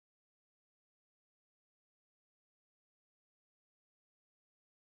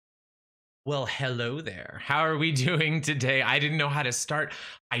Well, hello there. How are we doing today? I didn't know how to start.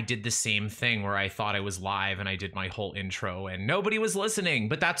 I did the same thing where I thought I was live and I did my whole intro and nobody was listening,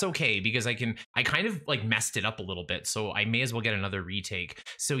 but that's okay because I kind of like messed it up a little bit. So I may as well get another retake.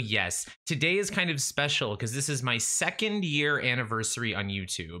 So yes, today is kind of special because this is my 2nd year anniversary on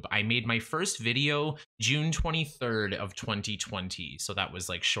YouTube. I made my first video June 23rd of 2020. So that was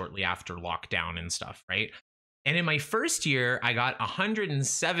like shortly after lockdown and stuff, right? And in my first year, I got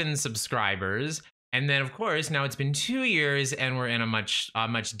 107 subscribers. And then, of course, now it's been 2 years and we're in a much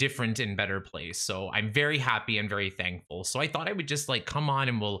different and better place. So I'm very happy and very thankful. So I thought I would just like come on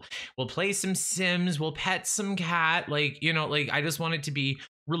and we'll play some Sims, we'll pet some cat. Like, you know, like I just want it to be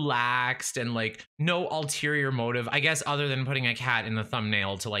relaxed and like no ulterior motive, I guess, other than putting a cat in the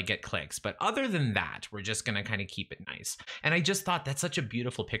thumbnail to like get clicks. But other than that, we're just gonna kind of keep it nice. And I just thought that's such a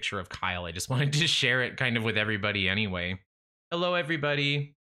beautiful picture of Kyle. I just wanted to share it kind of with everybody anyway. Hello,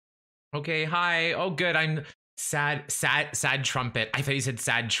 everybody. Okay, hi. Oh, good. I'm sad trumpet. I thought you said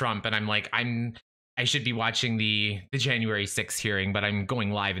sad Trump, and I'm like, I should be watching the January 6th hearing, but I'm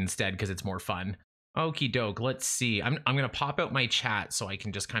going live instead because it's more fun. Okie doke. Let's see. I'm gonna pop out my chat so I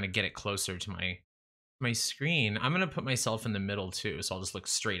can just kind of get it closer to my screen. I'm gonna put myself in the middle too, so I'll just look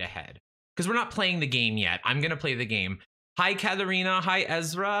straight ahead because we're not playing the game yet. I'm gonna play the game. Hi, Katharina. Hi,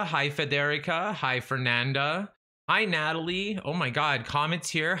 Ezra. Hi, Federica. Hi, Fernanda. Hi, Natalie. Oh my God, Comet's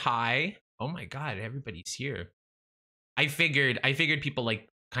here. Hi. Oh my God, everybody's here. I figured people like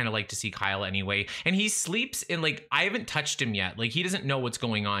kind of like to see Kyle anyway. And he sleeps in like, I haven't touched him yet. Like he doesn't know what's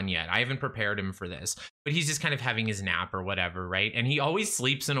going on yet. I haven't prepared him for this, but he's just kind of having his nap or whatever, right? And he always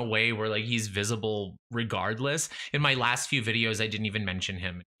sleeps in a way where like he's visible regardless. In my last few videos, I didn't even mention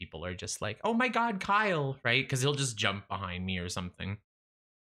him. People are just like, oh my God, Kyle, right? Because he'll just jump behind me or something.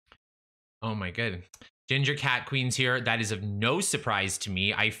 Oh my good. Ginger Cat Queen's here. That is of no surprise to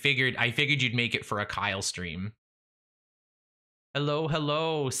me. I figured you'd make it for a Kyle stream. Hello,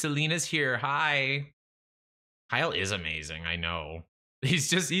 hello. Selena's here. Hi. Kyle is amazing. I know.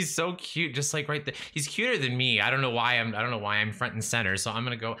 He's so cute. Just like right there. He's cuter than me. I don't know why I'm front and center. So I'm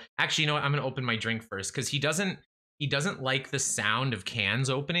gonna go. Actually, you know what? I'm gonna open my drink first because he doesn't like the sound of cans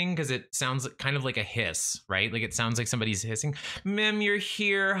opening because it sounds kind of like a hiss, right? Like it sounds like somebody's hissing. Mim, you're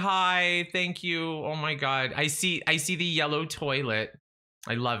here. Hi, thank you. Oh my God, I see the yellow toilet.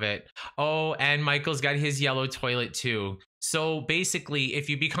 I love it. Oh, and Michael's got his yellow toilet too. So basically, if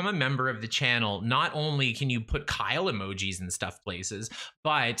you become a member of the channel, not only can you put Kyle emojis and stuff places,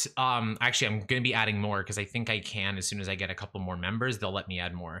 but actually I'm going to be adding more because I think I can as soon as I get a couple more members, they'll let me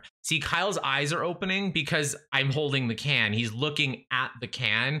add more. See, Kyle's eyes are opening because I'm holding the can. He's looking at the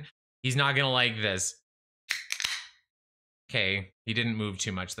can. He's not going to like this. Okay, he didn't move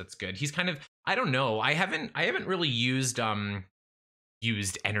too much. That's good. He's kind of, I don't know. I haven't really used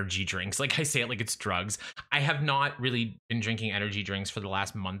energy drinks. Like I say it like it's drugs. I have not really been drinking energy drinks for the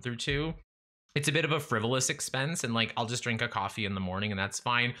last month or two. It's a bit of a frivolous expense and like I'll just drink a coffee in the morning and that's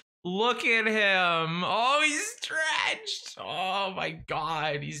fine. Look at him. Oh, he's stretched. Oh my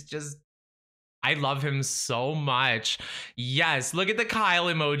God. He's just, I love him so much. Yes, look at the Kyle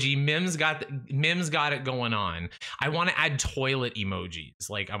emoji. Mim's got it going on. I want to add toilet emojis.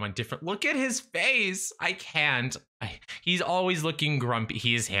 Like I want different. Look at his face. I can't. He's always looking grumpy.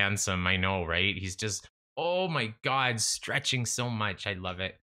 He is handsome. I know, right? He's just, oh my God, stretching so much. I love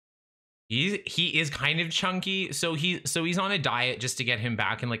it. He is kind of chunky. So he's on a diet just to get him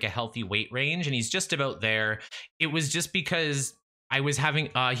back in like a healthy weight range. And he's just about there. It was just because I was having,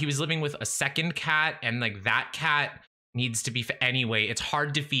 he was living with a second cat and like that cat needs to be fed anyway. It's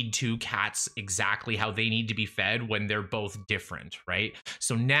hard to feed two cats exactly how they need to be fed when they're both different, right?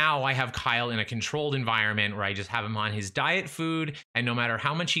 So now I have Kyle in a controlled environment where I just have him on his diet food. And no matter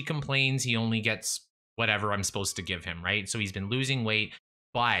how much he complains, he only gets whatever I'm supposed to give him, right? So he's been losing weight,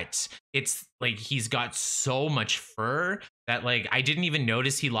 but it's like he's got so much fur that like I didn't even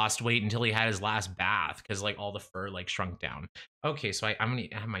notice he lost weight until he had his last bath because like all the fur like shrunk down. Okay, so I'm gonna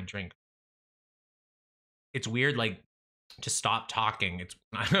have my drink. It's weird like to stop talking. It's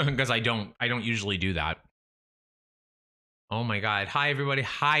because I don't usually do that. Oh my God. Hi everybody.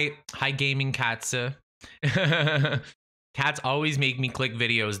 Hi gaming cats. Cats always make me click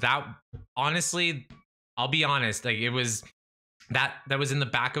videos. That honestly, I'll be honest, like it was that was in the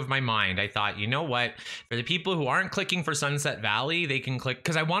back of my mind. I thought, you know what? For the people who aren't clicking for Sunset Valley, they can click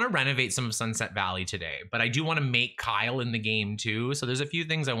because I want to renovate some of Sunset Valley today, but I do want to make Kyle in the game too. So there's a few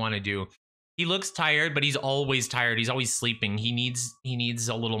things I want to do. He looks tired, but he's always tired. He's always sleeping. He needs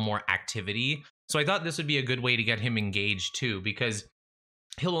a little more activity. So I thought this would be a good way to get him engaged too, because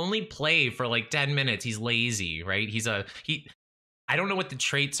he'll only play for like 10 minutes. He's lazy, right? I don't know what the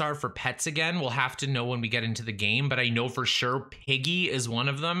traits are for pets again. We'll have to know when we get into the game, but I know for sure Piggy is one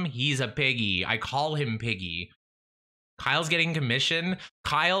of them. He's a piggy. I call him Piggy. Kyle's getting commission.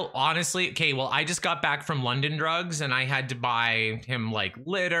 Kyle, honestly, okay, well, I just got back from London Drugs and I had to buy him like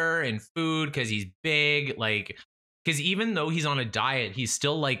litter and food because he's big. Like, because even though he's on a diet, he's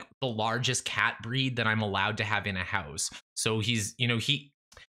still like the largest cat breed that I'm allowed to have in a house. So he's, you know, he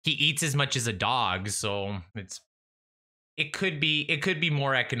eats as much as a dog. So it could be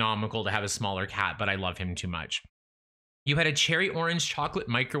more economical to have a smaller cat, but I love him too much. You had a cherry orange chocolate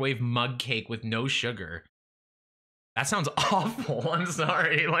microwave mug cake with no sugar. That sounds awful. I'm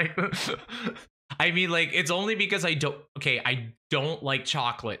sorry. Like, I mean, like, it's only because I don't like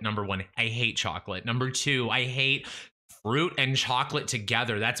chocolate. Number one, I hate chocolate. Number two, I hate fruit and chocolate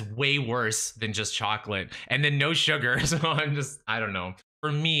together. That's way worse than just chocolate. And then no sugar. So I don't know.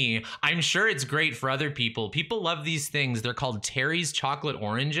 For me, I'm sure it's great for other people. People love these things. They're called Terry's chocolate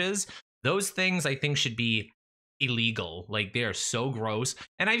oranges. Those things I think should be illegal. Like, they are so gross.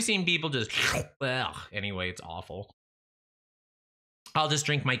 And I've seen people just, ugh. Anyway, it's awful. I'll just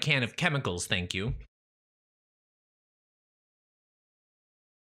drink my can of chemicals, thank you.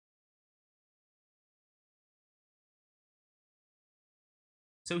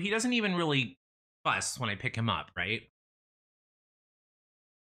 So he doesn't even really fuss when I pick him up, right?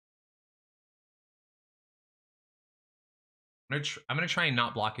 I'm gonna try and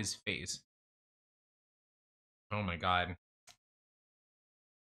not block his face. Oh my god.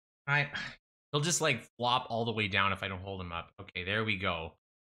 He'll just like flop all the way down if I don't hold him up. Okay, there we go.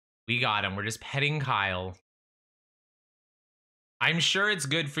 We got him. We're just petting Kyle. I'm sure it's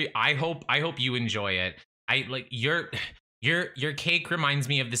good for you. I hope you enjoy it. I like your cake reminds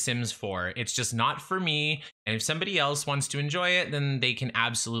me of The Sims 4. It's just not for me. And if somebody else wants to enjoy it, then they can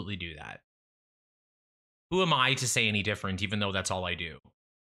absolutely do that. Who am I to say any different, even though that's all I do?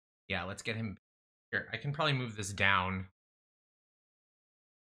 Yeah, let's get him here. I can probably move this down.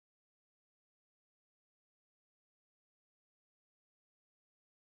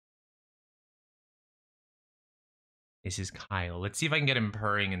 This is Kyle. Let's see if I can get him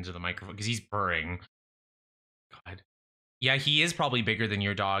purring into the microphone because he's purring. God. Yeah, he is probably bigger than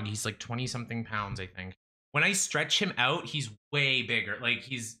your dog. He's like 20 something pounds, I think. When I stretch him out, he's way bigger. Like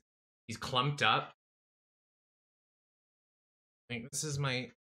he's clumped up. I think this is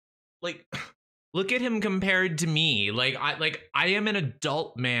my like look at him compared to me. Like I am an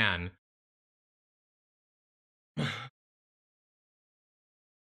adult man.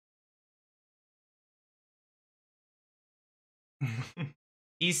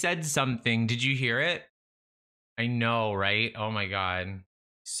 He said something. Did you hear it? I know, right? Oh my god.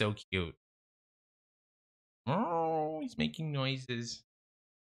 So cute. Oh, he's making noises.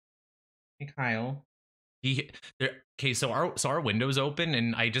 Hey Kyle. He there okay, so our window's open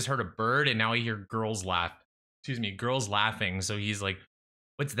and I just heard a bird and now I hear girls laugh. Excuse me, girls laughing. So he's like,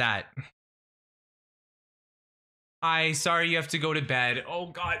 "What's that?" "Hi, sorry you have to go to bed."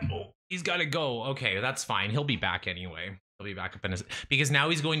 "Oh god, oh, he's got to go." Okay, that's fine. He'll be back anyway. He'll be back up in his because now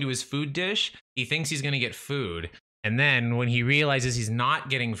he's going to his food dish. He thinks he's going to get food. And then when he realizes he's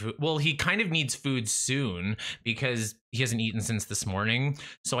not getting food, well, he kind of needs food soon because he hasn't eaten since this morning.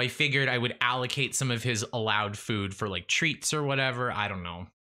 So I figured I would allocate some of his allowed food for like treats or whatever. I don't know.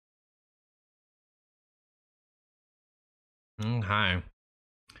 Okay.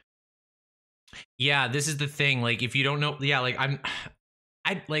 Yeah, this is the thing. Like, if you don't know, yeah, like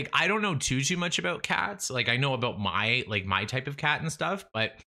I don't know too much about cats. Like, I know about my type of cat and stuff,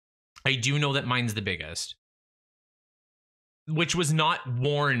 but I do know that mine's the biggest. Which was not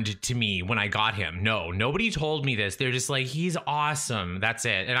warned to me when I got him. No, nobody told me this. They're just like, he's awesome. That's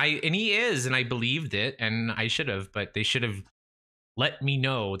it. And he is, and I believed it, and I should have, but they should have let me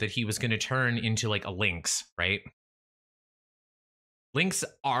know that he was going to turn into like a lynx, right? Lynx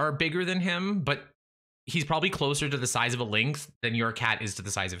are bigger than him, but he's probably closer to the size of a lynx than your cat is to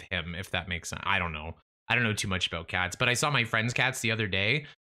the size of him, if that makes sense. I don't know. I don't know too much about cats, but I saw my friend's cats the other day.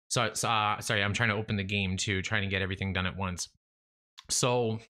 So sorry, I'm trying to open the game too, trying to get everything done at once.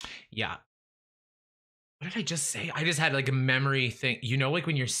 So, yeah. What did I just say? I just had like a memory thing. You know, like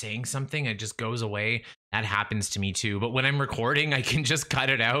when you're saying something, it just goes away. That happens to me too. But when I'm recording, I can just cut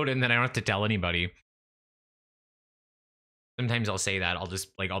it out and then I don't have to tell anybody. Sometimes I'll say that.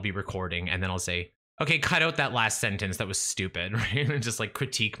 I'll be recording and then I'll say, okay, cut out that last sentence. That was stupid, right? And just like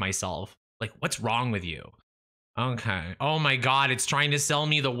critique myself. Like, what's wrong with you? Okay. Oh my God, it's trying to sell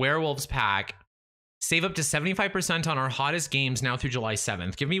me the werewolves pack. Save up to 75% on our hottest games now through July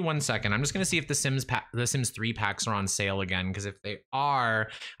 7th. Give me 1 second. I'm just going to see if the Sims 3 packs are on sale again. Because if they are,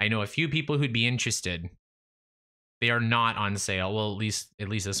 I know a few people who'd be interested. They are not on sale. Well, at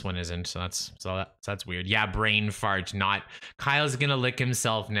least this one isn't. So that's weird. Yeah, brain fart. Not Kyle's gonna lick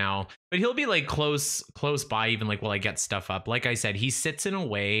himself now, but he'll be like close by, even like while I get stuff up. Like I said, he sits in a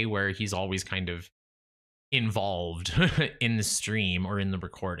way where he's always kind of involved in the stream or in the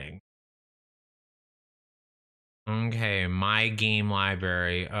recording. Okay, my game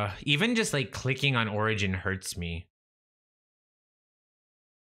library. Even just like clicking on Origin hurts me.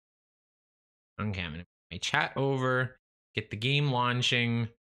 Okay, I'm gonna put my chat over, get the game launching.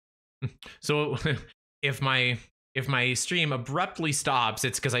 So if my stream abruptly stops,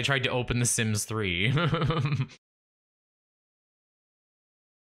 it's because I tried to open The Sims 3.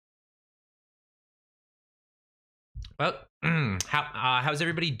 Well, how's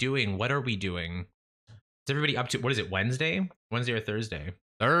everybody doing? What are we doing? Is everybody up to, what is it, Wednesday? Wednesday or Thursday?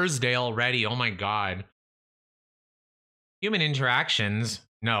 Thursday already. Oh my god. Human interactions.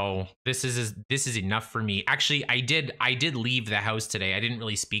 No, this is enough for me. Actually, I did leave the house today. I didn't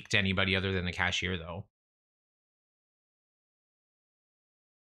really speak to anybody other than the cashier though.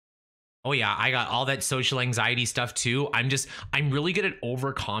 Oh yeah, I got all that social anxiety stuff too. I'm really good at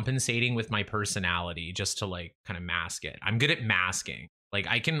overcompensating with my personality just to like kind of mask it. I'm good at masking. Like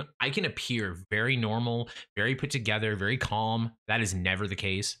I can appear very normal, very put together, very calm. That is never the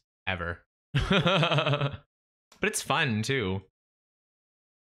case ever. But it's fun too.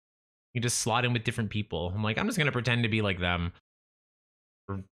 You just slot in with different people. I'm like, I'm just gonna pretend to be like them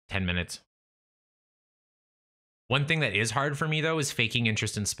for 10 minutes. One thing that is hard for me though is faking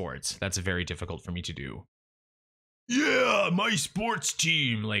interest in sports. That's very difficult for me to do. Yeah, my sports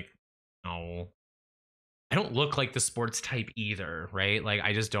team. Like, no. I don't look like the sports type either, right? Like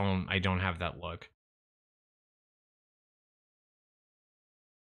I don't have that look.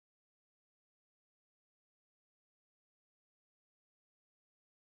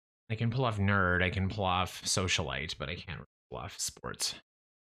 I can pull off nerd, I can pull off socialite, but I can't pull off sports.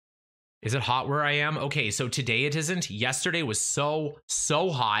 Is it hot where I am? Okay, so today it isn't. Yesterday was so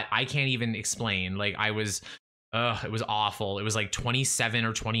hot. I can't even explain. Like it was awful. It was like 27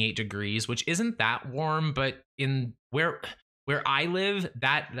 or 28 degrees, which isn't that warm, but in where I live,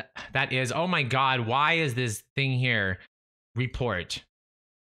 that is. Oh my god, why is this thing here? Report.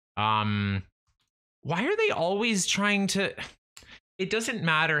 Why are they always trying to, it doesn't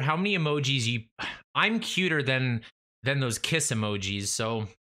matter how many emojis you, I'm cuter than those kiss emojis, so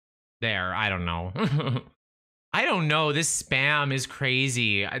there, I don't know. I don't know. This spam is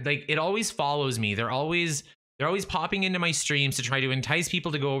crazy. Like it always follows me. They're always popping into my streams to try to entice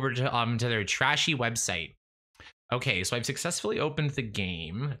people to go over to their trashy website. Okay, so I've successfully opened the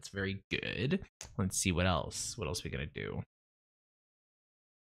game. That's very good. Let's see what else. What else are we gonna do?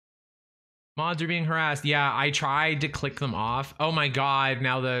 Mods are being harassed. Yeah, I tried to click them off. Oh my god,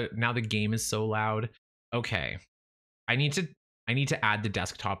 now the game is so loud. Okay. I need to add the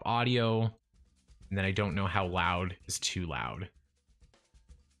desktop audio, and then I don't know how loud is too loud.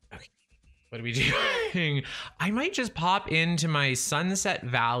 Okay, what are we doing? I might just pop into my Sunset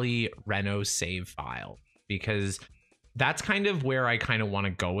Valley Reno save file because that's kind of where I kind of want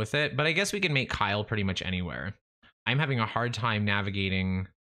to go with it, but I guess we can make Kyle pretty much anywhere. I'm having a hard time navigating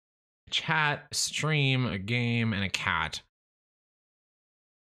chat, stream, a game, and a cat.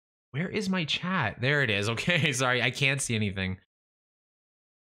 Where is my chat? There it is. Okay, sorry, I can't see anything.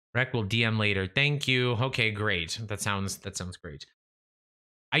 Rec will DM later. Thank you. Okay, great. That sounds great.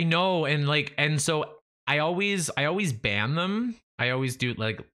 I know, and so I always ban them. I always do,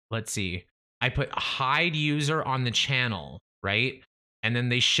 like, let's see. I put hide user on the channel, right? And then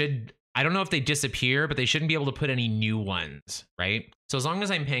they should, I don't know if they disappear, but they shouldn't be able to put any new ones, right? So as long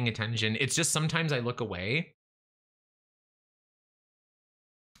as I'm paying attention, it's just sometimes I look away.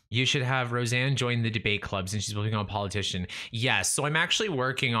 You should have Roseanne join the debate club since she's becoming a politician. Yes, so I'm actually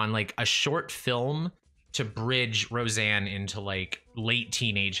working on like a short film to bridge Roseanne into like late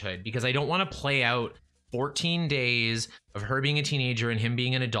teenagehood because I don't want to play out 14 days of her being a teenager and him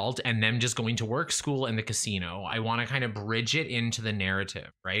being an adult and them just going to work, school, and the casino. I want to kind of bridge it into the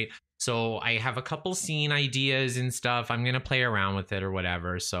narrative, right? So I have a couple scene ideas and stuff. I'm going to play around with it or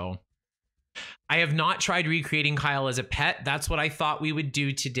whatever, so... I have not tried recreating Kyle as a pet. That's what I thought we would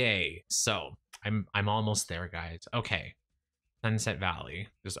do today. So I'm almost there, guys. Okay. Sunset Valley.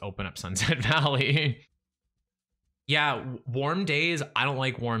 Just open up Sunset Valley. Yeah, warm days. I don't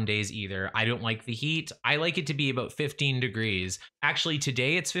like warm days either. I don't like the heat. I like it to be about 15 degrees. Actually,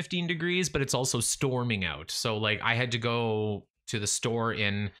 today it's 15 degrees, but it's also storming out. So like I had to go to the store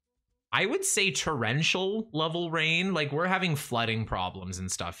in, I would say, torrential level rain. Like we're having flooding problems and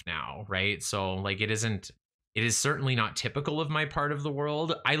stuff now, right? So like it isn't It is certainly not typical of my part of the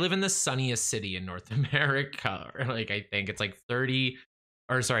world. I live in the sunniest city in North America. Like I think it's like 30,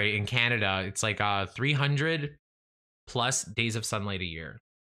 or sorry, in Canada, it's like 300 plus days of sunlight a year.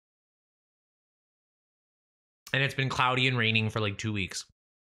 And it's been cloudy and raining for like 2 weeks.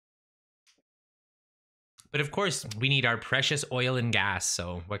 But of course, we need our precious oil and gas.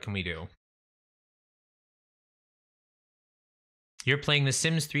 So what can we do? You're playing The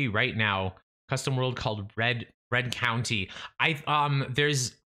Sims 3 right now. Custom world called Red County. There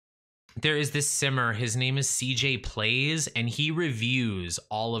is this simmer. His name is CJ Plays, and he reviews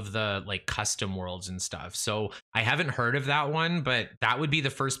all of the like custom worlds and stuff. So I haven't heard of that one, but that would be the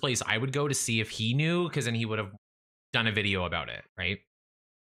first place I would go to see if he knew, because then he would have done a video about it, right?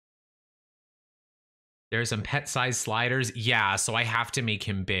 There's some pet size sliders. Yeah, so I have to make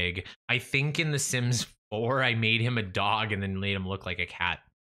him big. I think in The Sims 4, I made him a dog and then made him look like a cat,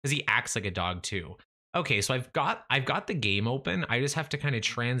 because he acts like a dog too. Okay, so I've got the game open. I just have to kind of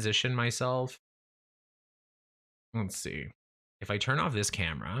transition myself. Let's see. If I turn off this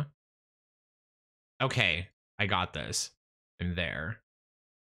camera. Okay, I got this. I'm there.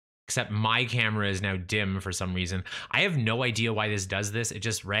 Except my camera is now dim for some reason. I have no idea why this does this. It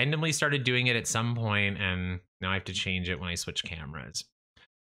just randomly started doing it at some point, and now I have to change it when I switch cameras.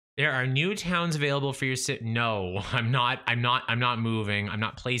 There are new towns available for your sit. No, I'm not moving. I'm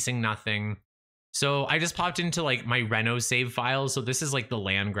not placing nothing. So I just popped into like my Reno save files. So this is like the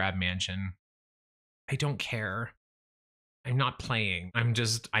land grab mansion. I don't care. I'm not playing.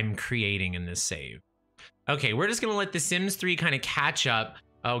 I'm creating in this save. Okay, we're just gonna let The Sims 3 kind of catch up.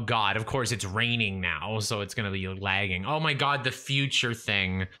 Oh God, of course it's raining now, so it's gonna be lagging. Oh my God, the future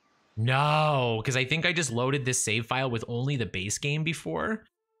thing. No, because I think I just loaded this save file with only the base game before.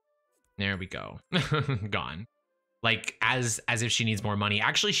 There we go. Gone. Like as if she needs more money.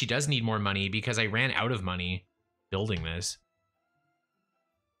 Actually, she does need more money because I ran out of money building this.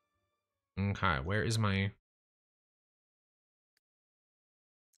 Okay, where is my...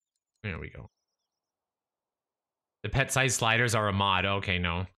 There we go. The pet size sliders are a mod. Okay,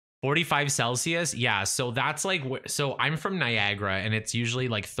 no. 45 Celsius? Yeah, so that's like... So I'm from Niagara, and it's usually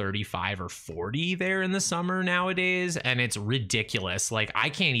like 35 or 40 there in the summer nowadays, and it's ridiculous. Like, I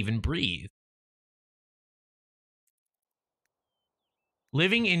can't even breathe.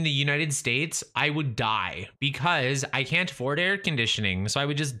 Living in the United States, I would die because I can't afford air conditioning, so I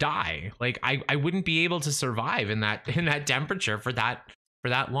would just die. Like I wouldn't be able to survive in that temperature for that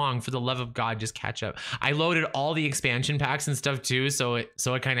long. For the love of God, just catch up. I loaded all the expansion packs and stuff too, so it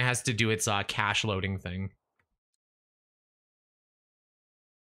kind of has to do its cache loading thing.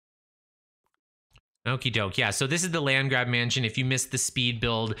 Okie doke. Yeah, so this is the land grab mansion. If you missed the speed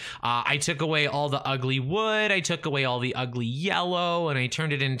build, I took away all the ugly wood. I took away all the ugly yellow, and I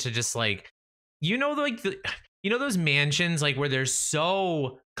turned it into just like, like those mansions like where they're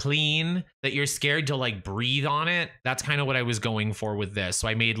so clean that you're scared to like breathe on it. That's kind of what I was going for with this. So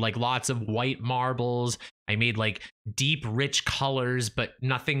I made like lots of white marbles. I made like deep, rich colors, but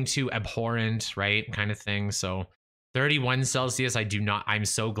nothing too abhorrent, right? Kind of thing. So 31 Celsius. I'm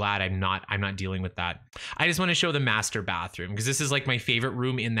so glad I'm not dealing with that. I just want to show the master bathroom because this is like my favorite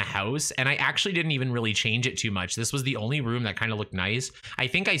room in the house. And I actually didn't even really change it too much. This was the only room that kind of looked nice. I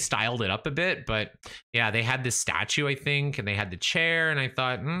think I styled it up a bit, but yeah, they had this statue, I think, and they had the chair. And I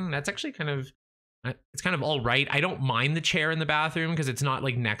thought, that's actually it's kind of all right. I don't mind the chair in the bathroom because it's not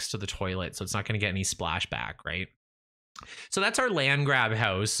like next to the toilet. So it's not going to get any splashback, right? So that's our land grab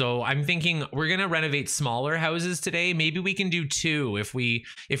house. So I'm thinking we're going to renovate smaller houses today. Maybe we can do 2 if we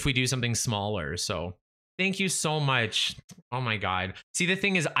do something smaller. So thank you so much. Oh my God. See, the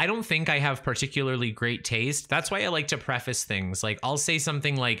thing is, I don't think I have particularly great taste. That's why I like to preface things. Like I'll say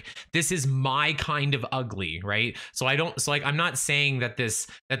something like, this is my kind of ugly, right? So I'm not saying that this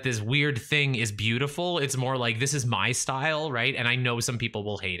weird thing is beautiful. It's more like, this is my style, right? And I know some people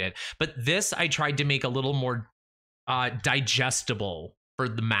will hate it, but this I tried to make a little more digestible for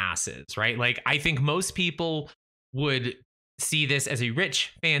the masses, right? Like I think most people would see this as a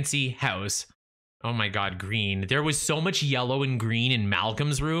rich, fancy house. Oh my God, green. There was so much yellow and green in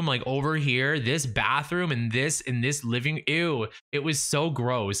Malcolm's room. Like over here, this bathroom and this living, ew, it was so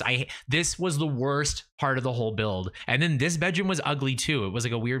gross. This was the worst part of the whole build. And then this bedroom was ugly too. It was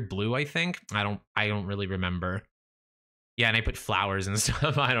like a weird blue, I think. I don't really remember. Yeah, and I put flowers and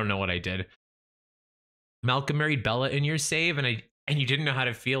stuff. I don't know what I did. Malcolm married Bella in your save, and you didn't know how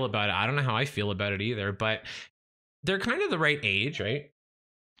to feel about it. I don't know how I feel about it either, but they're kind of the right age, right?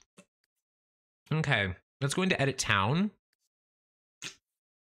 Okay, let's go into edit town.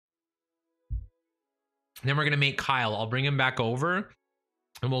 Then we're gonna make Kyle. I'll bring him back over,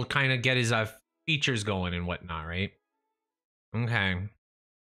 and we'll kind of get his features going and whatnot, right? Okay.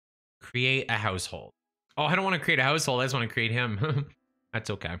 Create a household. Oh, I don't want to create a household. I just want to create him. That's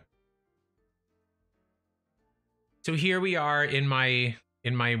okay. So here we are in my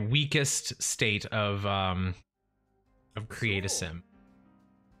weakest state of create a sim.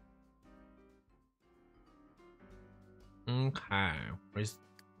 Okay.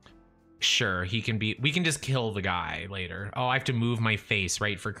 Sure, he can be. We can just kill the guy later. Oh, I have to move my face,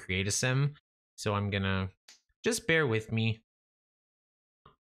 right, for create a sim. So I'm gonna just bear with me.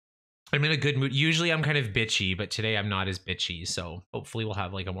 I'm in a good mood. Usually I'm kind of bitchy, but today I'm not as bitchy. So hopefully we'll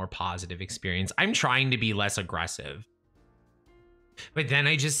have like a more positive experience. I'm trying to be less aggressive. But then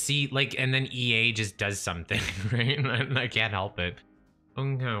I just see like, and then EA just does something, right? And I can't help it.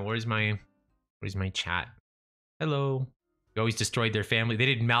 Okay, where's my chat? Hello. You always destroyed their family. They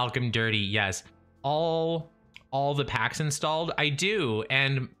did Malcolm dirty. Yes. All the packs installed. I do.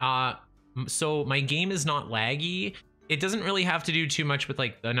 And so my game is not laggy. It doesn't really have to do too much with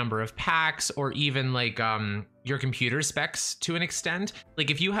like the number of packs or even like your computer specs to an extent. Like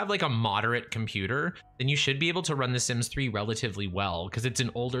if you have like a moderate computer, then you should be able to run The Sims 3 relatively well because it's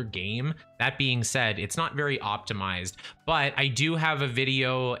an older game. That being said, it's not very optimized, but I do have a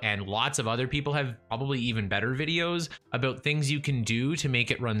video and lots of other people have probably even better videos about things you can do to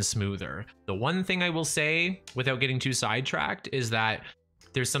make it run smoother. The one thing I will say without getting too sidetracked is that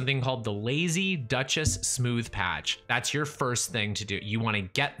there's something called the Lazy Duchess Smooth Patch. That's your first thing to do. You want to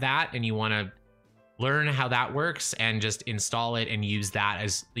get that and you want to learn how that works and just install it and use that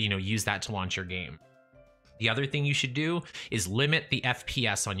as, you know, use that to launch your game. The other thing you should do is limit the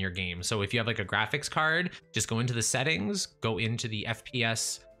FPS on your game. So if you have like a graphics card, just go into the settings, go into the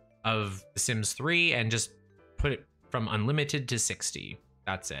FPS of The Sims 3 and just put it from unlimited to 60.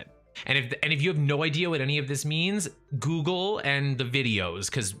 That's it. And if you have no idea what any of this means, Google and the videos,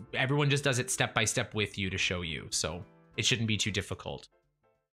 because everyone just does it step by step with you to show you. So it shouldn't be too difficult.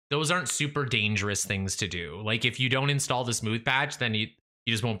 Those aren't super dangerous things to do. Like if you don't install the smooth patch, then you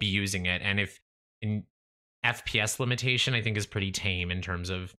just won't be using it. And if an FPS limitation, I think is pretty tame in terms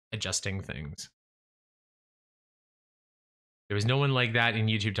of adjusting things. There was no one like that in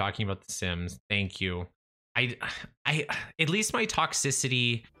YouTube talking about The Sims. Thank you. I at least my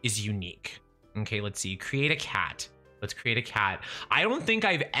toxicity is unique. Okay, let's see. Create a cat. Let's create a cat. I don't think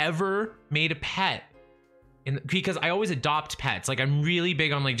I've ever made a pet because I always adopt pets. Like I'm really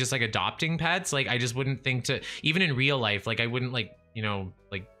big on like just like adopting pets. Like I just wouldn't think to, even in real life, like I wouldn't like, you know,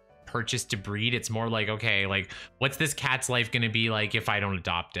 like purchase to breed. It's more like, okay, like what's this cat's life going to be like if I don't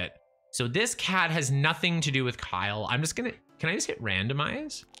adopt it? So this cat has nothing to do with Kyle. I'm just gonna, can I just hit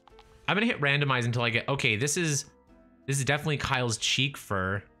randomize? I'm gonna hit randomize until I get, okay, this is definitely Kyle's cheek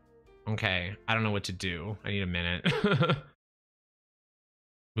fur. Okay, I don't know what to do. I need a minute.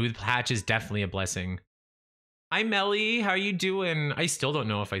 Smooth patch is definitely a blessing. Hi Melly, how are you doing? I still don't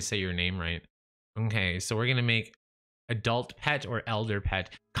know if I say your name right. Okay, so we're gonna make adult pet or elder pet.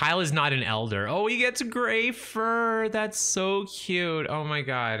 Kyle is not an elder. Oh, he gets gray fur. That's so cute. Oh my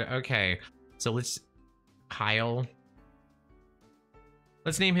god. Okay, so let's Kyle.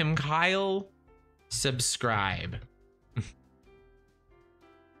 Let's name him Kyle. Subscribe.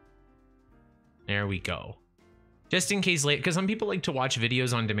 There we go. Just in case later, because some people like to watch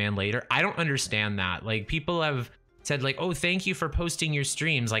videos on demand later. I don't understand that. Like people have said like, oh, thank you for posting your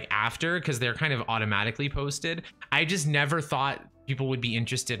streams like after, because they're kind of automatically posted. I just never thought people would be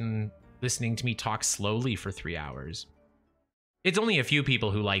interested in listening to me talk slowly for 3 hours. It's only a few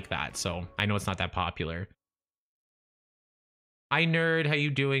people who like that, so I know it's not that popular. Hi nerd, how you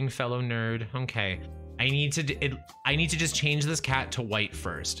doing, fellow nerd? Okay, I need to just change this cat to white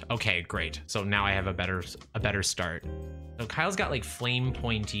first. Okay, great. So now I have a better start. So Kyle's got like flame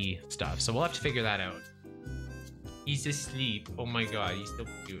pointy stuff, so we'll have to figure that out. He's asleep. Oh my god, he's so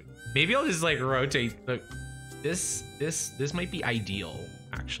cute. Maybe I'll just like rotate. Look, this might be ideal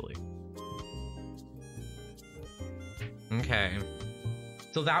actually. Okay,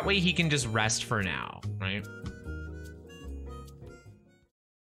 so that way he can just rest for now, right?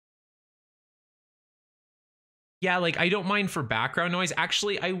 Yeah, like I don't mind for background noise.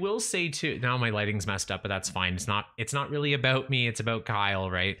 Actually, I will say too, now my lighting's messed up, but that's fine. It's not really about me, it's about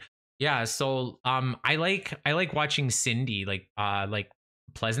Kyle, right? Yeah, so I like watching Cindy like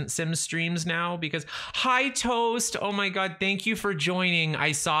Pleasant Sims streams now because hi Toast. Oh my god, thank you for joining.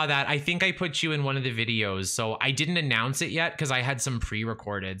 I saw that. I think I put you in one of the videos. So I didn't announce it yet because I had some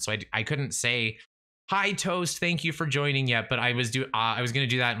pre-recorded. So I couldn't say hi Toast, thank you for joining yet, but I was gonna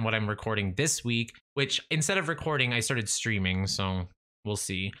do that in what I'm recording this week, which instead of recording, I started streaming, so we'll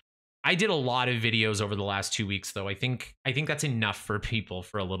see. I did a lot of videos over the last 2 weeks though. I think that's enough for people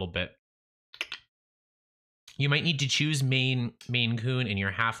for a little bit. You might need to choose Maine Coon, and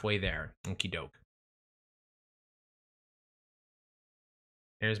you're halfway there. Okie doke.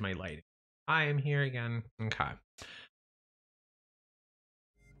 There's my lighting. I am here again. Okay.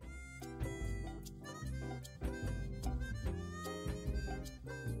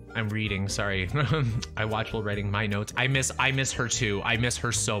 I'm reading, sorry. I watch while writing my notes. I miss her too. I miss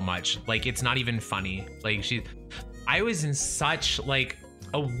her so much. Like, it's not even funny. Like, I was in such like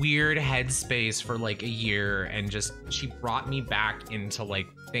a weird headspace for like a year, and just she brought me back into like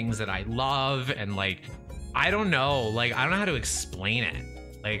things that I love, and like I don't know how to explain it.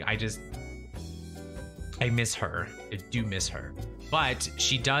 Like, I miss her. I do miss her. But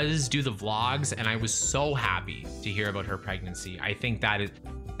she does do the vlogs, and I was so happy to hear about her pregnancy. I think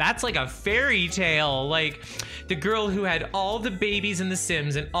that's like a fairy tale. Like, the girl who had all the babies in The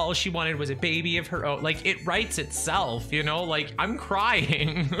Sims and all she wanted was a baby of her own. Like, it writes itself, you know? Like, I'm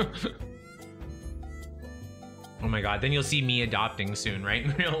crying. Oh my God, then you'll see me adopting soon, right?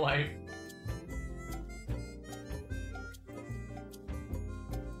 In real life.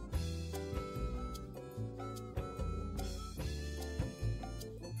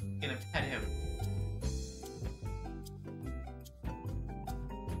 Gonna pet him.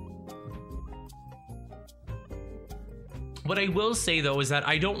 What I will say though is that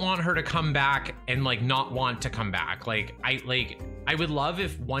I don't want her to come back and like not want to come back. Like I would love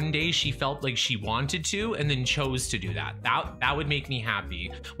if one day she felt like she wanted to and then chose to do that. That would make me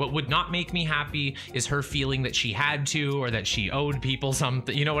happy. What would not make me happy is her feeling that she had to, or that she owed people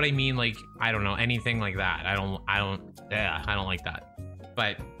something. You know what I mean? Like, I don't know, anything like that. I don't like that.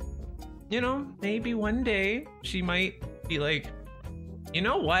 But you know, maybe one day she might be like, you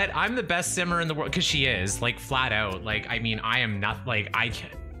know what? I'm the best simmer in the world, because she is, like, flat out. Like, I mean, I am not, like,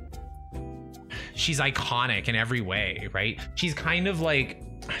 she's iconic in every way, right? She's kind of like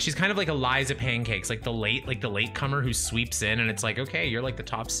Eliza Pancakes, like the latecomer who sweeps in, and it's like, okay, you're like the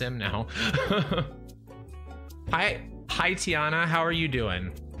top sim now. Hi Tiana, how are you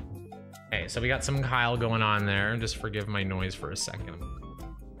doing? Okay, so we got some Kyle going on there. Just forgive my noise for a second.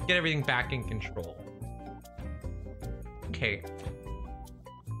 Get everything back in control. Okay.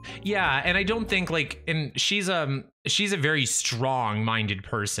 Yeah, and I don't think like, and she's a very strong-minded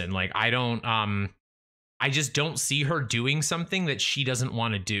person. Like, I just don't see her doing something that she doesn't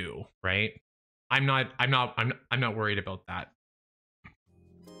want to do, right? I'm not worried about that.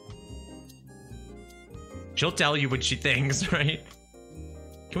 She'll tell you what she thinks, right?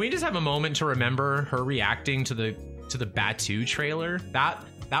 Can we just have a moment to remember her reacting to the Batu trailer?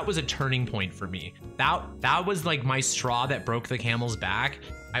 That was a turning point for me. That was like my straw that broke the camel's back.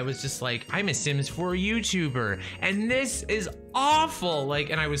 I was just like, I'm a Sims 4 YouTuber, and this is awful. Like,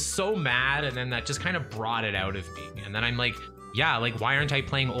 and I was so mad, and then that just kind of brought it out of me. And then I'm like, yeah, like, why aren't I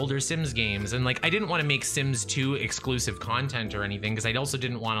playing older Sims games? And like, I didn't want to make Sims 2 exclusive content or anything, because I also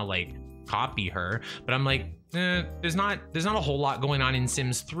didn't want to like copy her. But I'm like, there's not a whole lot going on in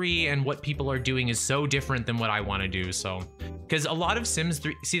Sims 3, and what people are doing is so different than what I want to do. So, because a lot of Sims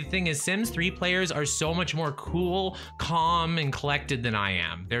 3, see, the thing is, Sims 3 players are so much more cool, calm, and collected than I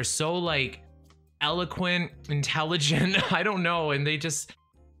am. They're so like eloquent, intelligent, I don't know, and they just,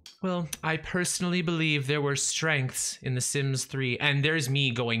 well, I personally believe there were strengths in The Sims 3, and there's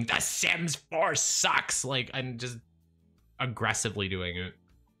me going, The Sims 4 sucks, like, I'm just aggressively doing it.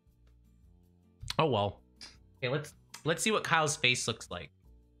 Oh well. Okay, let's see what Kyle's face looks like.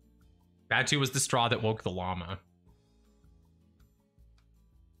 Batu was the straw that woke the llama.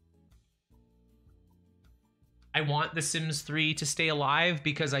 I want The Sims 3 to stay alive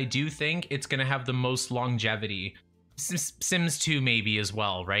because I do think it's gonna have the most longevity. Sims 2 maybe as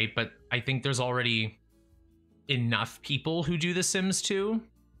well, right? But I think there's already enough people who do The Sims 2.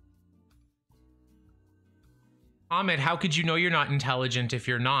 Ahmed, how could you know you're not intelligent if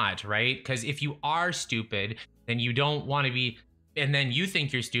you're not, right? Because if you are stupid, then you don't want to be, and then you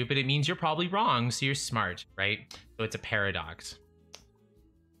think you're stupid, it means you're probably wrong, so you're smart, right? So it's a paradox.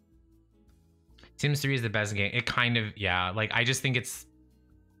 Sims 3 is the best game. It kind of, yeah, like, I just think it's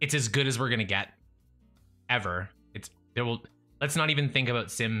as good as we're gonna get ever. Let's not even think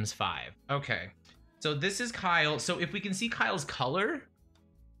about Sims 5. Okay, so this is Kyle. So if we can see Kyle's color,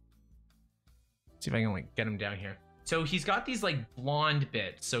 see if I can like get him down here. So he's got these like blonde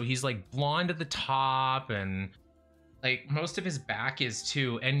bits. So he's like blonde at the top, and like most of his back is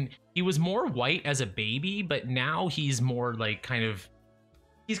too. And he was more white as a baby, but now he's more like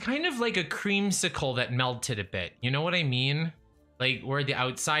he's kind of like a creamsicle that melted a bit. You know what I mean? Like where the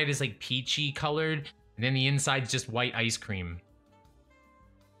outside is like peachy colored, and then the inside's just white ice cream.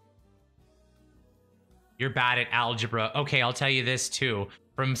 You're bad at algebra. Okay, I'll tell you this too.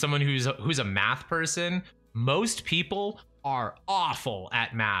 From someone who's a math person, Most people are awful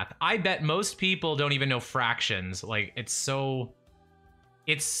at math. I bet most people don't even know fractions. Like, it's so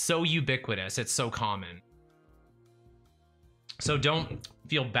ubiquitous. It's so common. So don't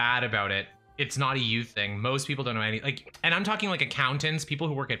feel bad about it. It's not a you thing. Most people don't know any, like, and I'm talking like accountants, people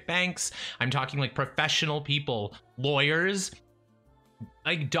who work at banks. I'm talking like professional people, lawyers,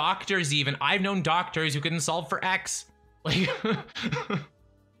 like doctors even. I've known doctors who couldn't solve for X. Like,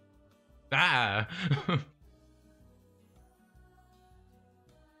 ah.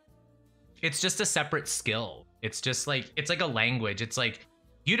 It's just a separate skill. It's just like, it's like a language. It's like,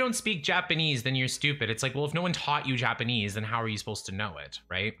 you don't speak Japanese, then you're stupid. It's like, well, if no one taught you Japanese, then how are you supposed to know it,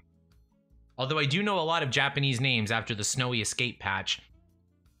 right? Although I do know a lot of Japanese names after the Snowy Escape patch,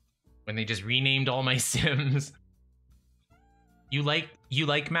 when they just renamed all my Sims. You like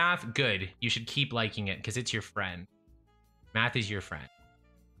math? Good. You should keep liking it because it's your friend. Math is your friend.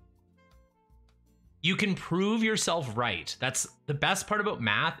 You can prove yourself right. That's the best part about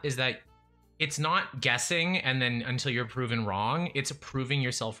math, is that it's not guessing and then until you're proven wrong. It's proving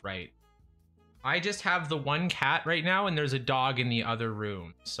yourself right. I just have the one cat right now and there's a dog in the other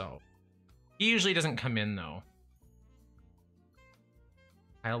room. So he usually doesn't come in though.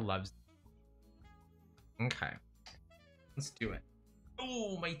 Kyle loves it. Okay. Let's do it.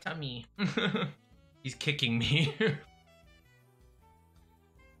 Oh, my tummy. He's kicking me.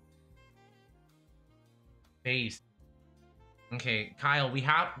 Face. Okay, Kyle, we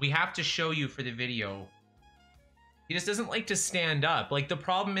have to show you for the video. He just doesn't like to stand up. Like, the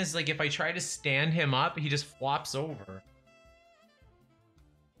problem is, like, if I try to stand him up, he just flops over.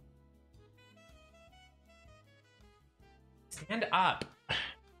 Stand up.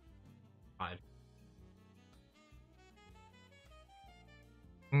 God.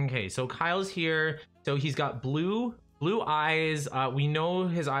 Okay, so Kyle's here. So he's got blue eyes. We know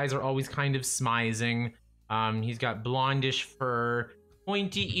his eyes are always kind of smizing. He's got blondish fur,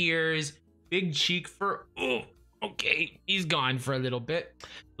 pointy ears, big cheek fur. Oh, okay, he's gone for a little bit.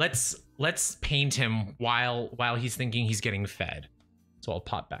 Let's paint him while he's thinking he's getting fed. So I'll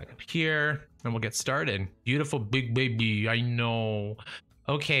pop back up here and we'll get started. Beautiful big baby, I know.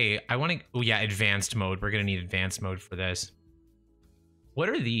 Okay, I want to, oh yeah, advanced mode. We're gonna need advanced mode for this. What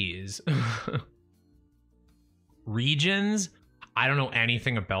are these? Regions? I don't know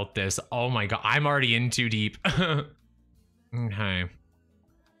anything about this. Oh my god, I'm already in too deep. Okay.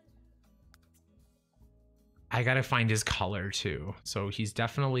 I gotta find his color too. So he's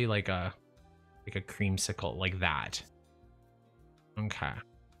definitely like a creamsicle, like that. Okay.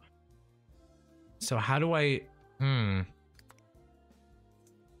 So how do I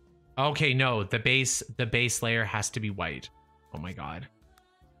Okay, no, the base layer has to be white. Oh my god.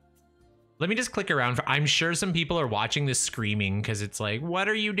 Let me just click around. I'm sure some people are watching this screaming because it's like, what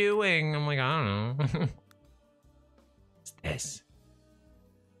are you doing? I'm like, I don't know. What's this?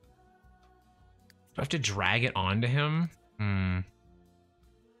 Do I have to drag it onto him?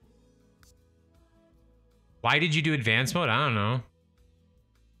 Why did you do advanced mode? I don't know.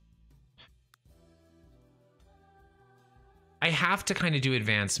 I have to kind of do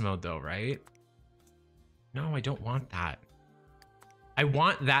advanced mode though, right? No, I don't want that. I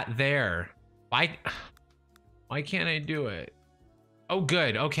want that there. Why can't I do it? Oh,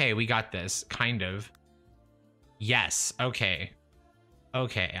 good. Okay, we got this. Kind of. Yes. Okay.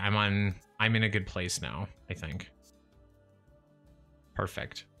 Okay, I'm in a good place now, I think.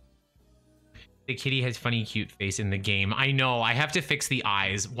 Perfect. The kitty has funny, cute face in the game. I know. I have to fix the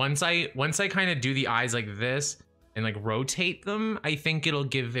eyes. Once I kind of do the eyes like this and like rotate them, I think it'll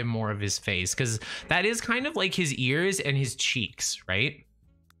give him more of his face, because that is kind of like his ears and his cheeks, right?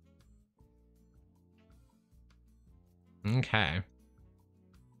 Okay.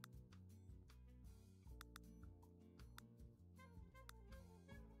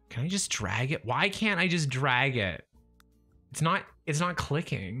 Can I just drag it? Why can't I just drag it? It's not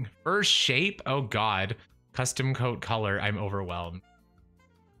clicking. First shape? Oh god. Custom coat color. I'm overwhelmed.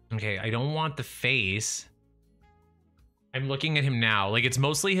 Okay, I don't want the face. I'm looking at him now. Like, it's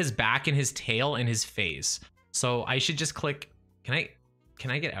mostly his back and his tail and his face. So I should just click. Can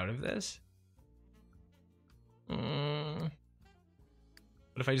I get out of this? What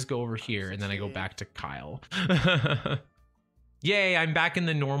if I just go over here and then I go back to Kyle? Yay, I'm back in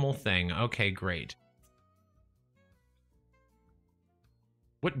the normal thing. Okay, great.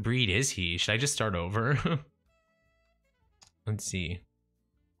 What breed is he? Should I just start over? Let's see.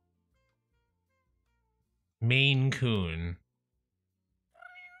 Maine Coon.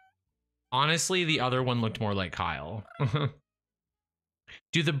 Honestly, the other one looked more like Kyle.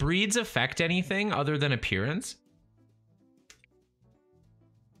 Do the breeds affect anything other than appearance?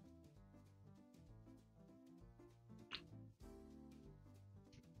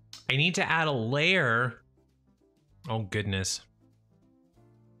 I need to add a layer. Oh, goodness.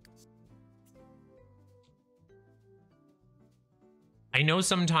 I know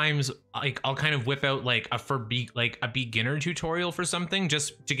sometimes like I'll kind of whip out like a beginner tutorial for something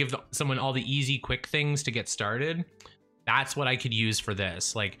just to give someone all the easy quick things to get started. That's what I could use for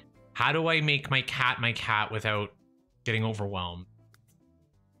this. Like, how do I make my cat without getting overwhelmed?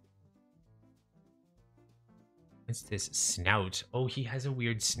 What's this snout? Oh, he has a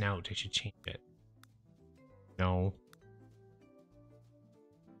weird snout. I should change it. No.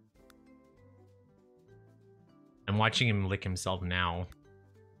 I'm watching him lick himself now.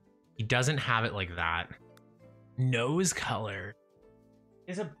 He doesn't have it like that. Nose color.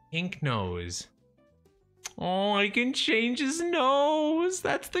 He has a pink nose. Oh, I can change his nose.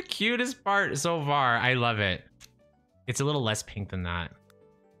 That's the cutest part so far. I love it. It's a little less pink than that.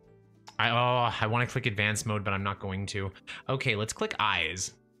 I want to click advanced mode, but I'm not going to. Okay, let's click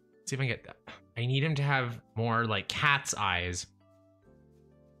eyes. See if I can get that. I need him to have more like cat's eyes.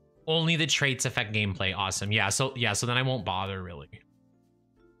 Only the traits affect gameplay. Awesome. Yeah, so then I won't bother really.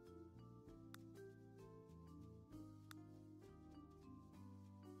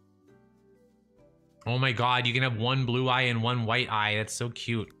 Oh my god, you can have one blue eye and one white eye. That's so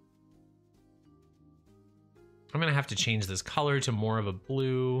cute. I'm gonna have to change this color to more of a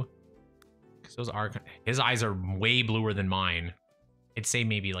blue. Because his eyes are way bluer than mine. I'd say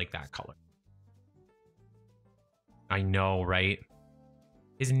maybe like that color. I know, right?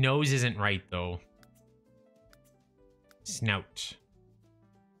 His nose isn't right, though. Snout.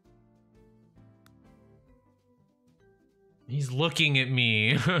 He's looking at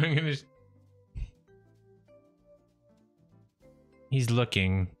me. He's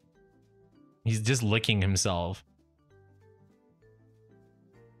looking. He's just licking himself.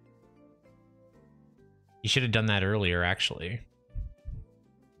 He should have done that earlier, actually.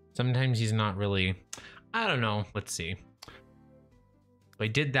 Sometimes he's not really... I don't know. Let's see. I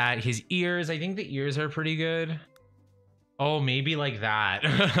did that. His ears, I think the ears are pretty good. Oh, maybe like that.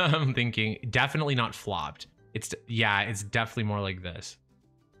 I'm thinking definitely not flopped. It's definitely more like this.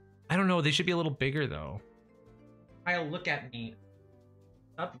 I don't know. They should be a little bigger though. Kyle, look at me.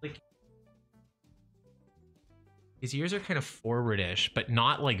 Stop licking. His ears are kind of forwardish, but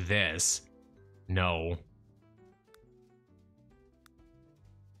not like this. No.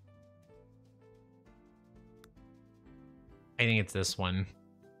 I think it's this one.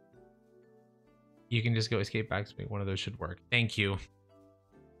 You can just go escape backspace. One of those should work. Thank you.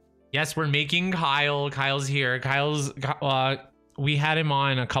 Yes, we're making Kyle. Kyle's here. We had him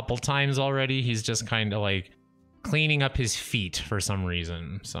on a couple times already. He's just kind of like cleaning up his feet for some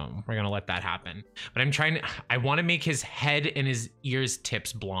reason. So we're going to let that happen. But I want to make his head and his ears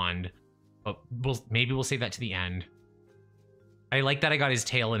tips blonde. But maybe we'll save that to the end. I like that I got his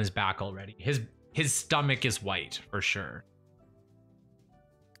tail and his back already. His stomach is white for sure.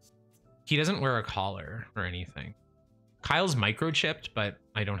 He doesn't wear a collar or anything. Kyle's microchipped, but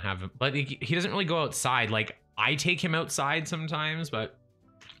I don't have him. But he doesn't really go outside. Like, I take him outside sometimes, but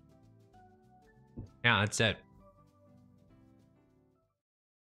yeah, that's it.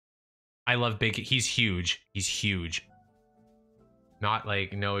 I love big. He's huge. He's huge. Not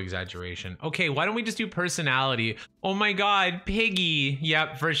like, no exaggeration. Okay, why don't we just do personality? Oh my god, Piggy.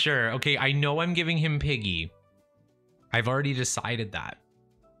 Yep, for sure. Okay, I know I'm giving him Piggy. I've already decided that.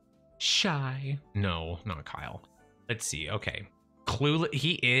 Shy. No, not Kyle. Let's see. Okay. Clueless.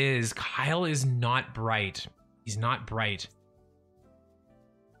 He is. Kyle is not bright. He's not bright.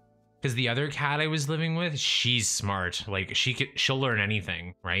 Because the other cat I was living with, she's smart. Like, she'll learn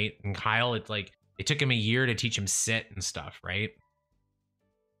anything, right? And Kyle, it's like, it took him a year to teach him sit and stuff, right?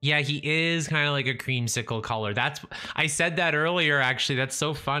 Yeah, he is kind of like a creamsicle color. I said that earlier, actually. That's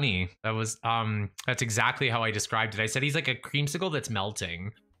so funny. That's exactly how I described it. I said he's like a creamsicle that's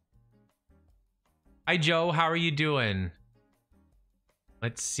melting. Hi, Joe. How are you doing?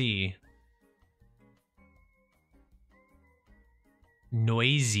 Let's see.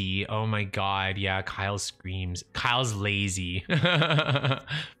 Noisy. Oh my god. Yeah, Kyle screams. Kyle's lazy.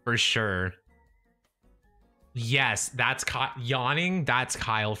 For sure. Yes, that's yawning. That's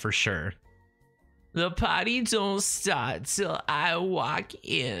Kyle for sure. The party don't start till I walk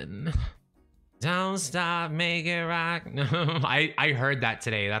in. Don't stop, make it rock. No, I heard that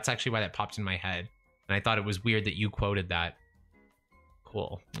today. That's actually why that popped in my head. And I thought it was weird that you quoted that.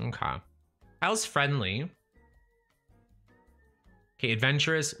 Cool. Okay. Kyle's friendly. Okay,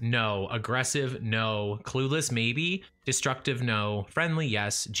 adventurous, no. Aggressive, no. Clueless, maybe. Destructive, no. Friendly,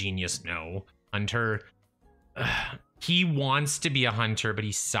 yes. Genius, no. Hunter, he wants to be a hunter, but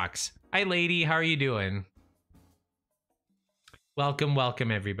he sucks. Hi, lady. How are you doing? Welcome,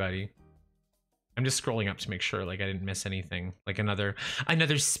 welcome, everybody. I'm just scrolling up to make sure like I didn't miss anything, like another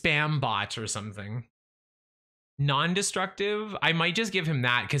spam bot or something. Non-destructive. I might just give him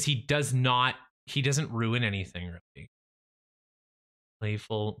that because he doesn't ruin anything really.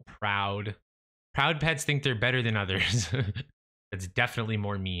 Playful, proud. Proud pets think they're better than others. That's definitely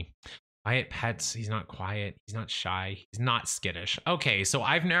more me. Quiet pets. He's not quiet. He's not shy. He's not skittish. Okay, so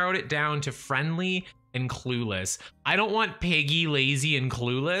I've narrowed it down to friendly and clueless. I don't want piggy, lazy, and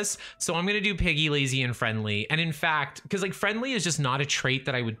clueless, so I'm gonna do piggy, lazy, and friendly. And in fact, because like friendly is just not a trait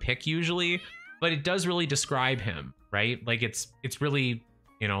that I would pick usually, but it does really describe him, right? Like it's really,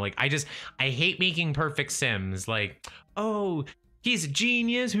 you know, like I hate making perfect Sims. Like, oh, he's a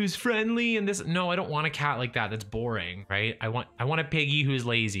genius who's friendly and this. No, I don't want a cat like that. That's boring, right? I want a piggy who's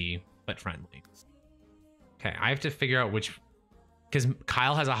lazy but friendly. Okay, I have to figure out which, because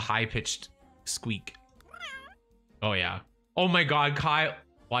Kyle has a high-pitched squeak. Oh yeah. Oh my God, Kyle.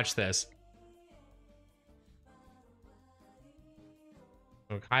 Watch this.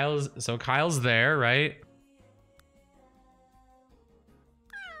 So Kyle's there, right?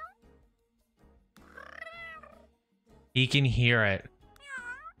 He can hear it.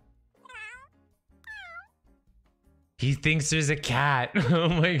 He thinks there's a cat. Oh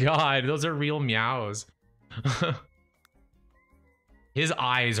my God, those are real meows. His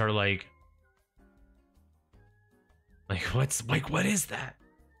eyes are like what is that?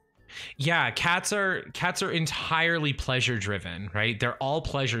 Yeah, cats are entirely pleasure driven, right? They're all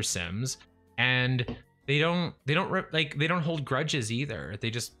pleasure sims, and they don't hold grudges either. They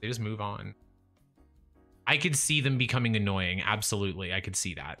just move on. I could see them becoming annoying. Absolutely, I could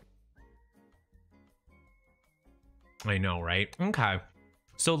see that. I know, right? Okay,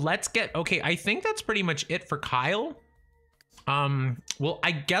 so let's get, okay, I think that's pretty much it for Kyle. Well,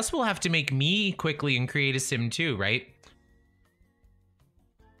 I guess we'll have to make me quickly and create a sim too, right?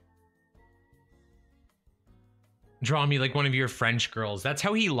 Draw me like one of your French girls. That's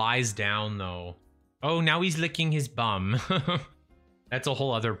how he lies down though. Oh, now he's licking his bum. That's a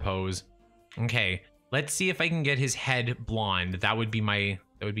whole other pose. Okay, let's see if I can get his head blonde. That would be my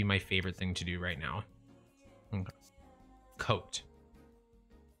favorite thing to do right now. Okay. Coat.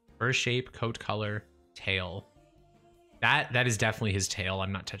 Fur shape, coat color, tail. That is definitely his tail.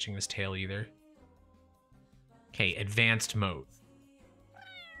 I'm not touching this tail either. Okay, advanced mode.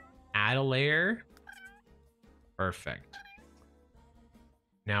 Add a layer. Perfect.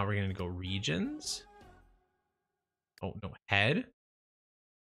 Now we're gonna go regions. Oh no, head.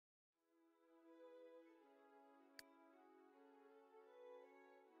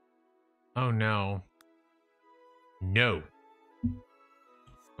 Oh no. No.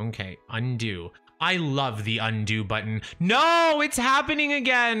 Okay, undo. I love the undo button. No, it's happening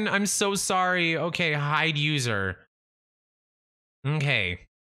again. I'm so sorry. Okay, hide user. Okay.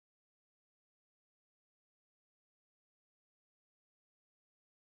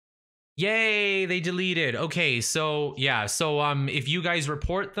 Yay, they deleted. Okay, so yeah, so if you guys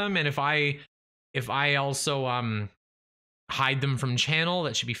report them and if I also hide them from channel,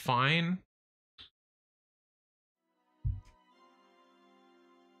 that should be fine.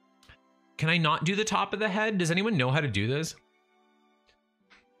 Can I not do the top of the head? Does anyone know how to do this?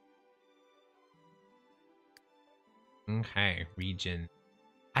 Okay, region.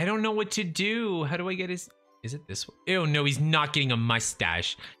 I don't know what to do. How do I get his, is it this way? Oh no, he's not getting a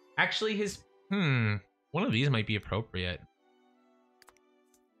mustache. Actually, his, one of these might be appropriate.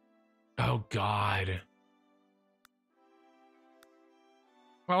 Oh God.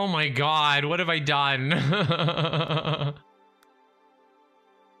 Oh my God, what have I done?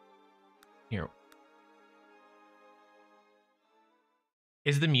 Here.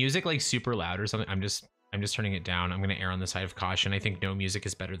 Is the music like super loud or something? I'm just turning it down. I'm gonna err on the side of caution. I think no music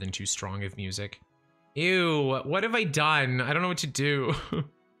is better than too strong of music. Ew, what have I done? I don't know what to do.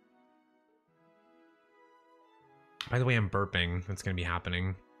 By the way, I'm burping. That's gonna be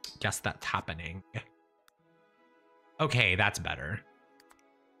happening. Guess that's happening. Okay, that's better.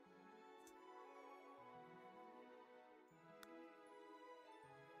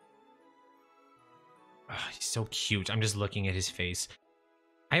 Oh, he's so cute. I'm just looking at his face.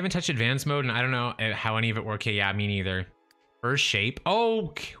 I haven't touched advanced mode and I don't know how any of it work. Okay, yeah, me neither. First shape.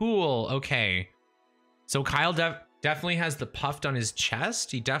 Oh, cool. Okay. So Kyle definitely has the puffed on his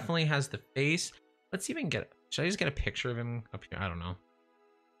chest. He definitely has the face. Let's see if I can get, should I just get a picture of him up here? I don't know.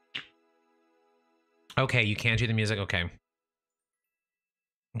 Okay, you can't do the music. Okay.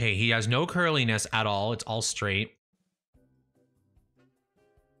 Okay, he has no curliness at all. It's all straight.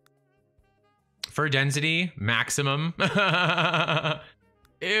 Fur density, maximum.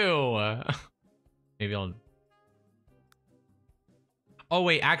 Ew. Maybe I'll... Oh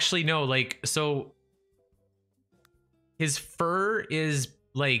wait, actually no, like, so his fur is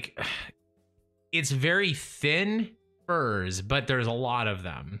like, it's very thin furs, but there's a lot of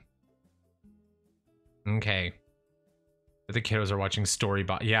them. Okay. But the kiddos are watching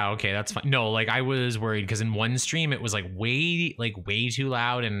Storybot. Yeah, okay, that's fine. No, like I was worried because in one stream it was like way too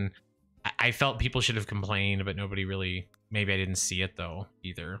loud, and I felt people should have complained, but nobody really. Maybe I didn't see it though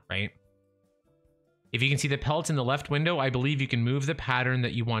either, right? If you can see the pelt in the left window, I believe you can move the pattern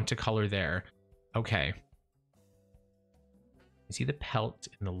that you want to color there. Okay. You see the pelt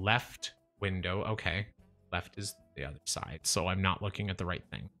in the left window. Okay. Left is the other side, so I'm not looking at the right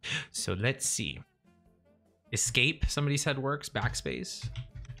thing. So let's see. Escape, somebody said works. Backspace.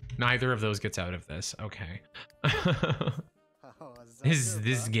 Neither of those gets out of this. Okay.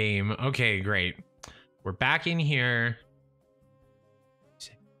 This game. Okay, great. We're back in here.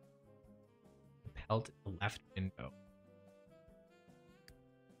 Pelt in the left window.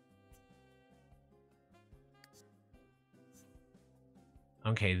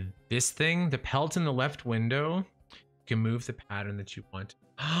 Okay, this thing, the pelt in the left window, you can move the pattern that you want.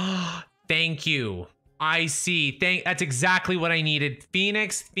 Thank you. I see. That's exactly what I needed.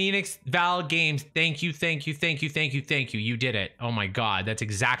 Phoenix Val Games. Thank you. You did it. Oh my god, that's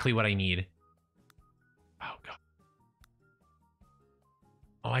exactly what I need. Oh god.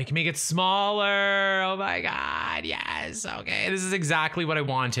 Oh, I can make it smaller. Oh my god. Yes. Okay, this is exactly what I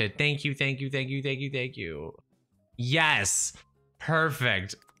wanted. Thank you. Yes.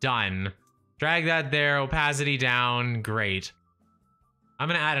 Perfect. Done. Drag that there. Opacity down. Great. I'm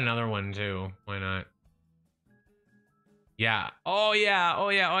gonna add another one too. Why not? Yeah. Oh yeah.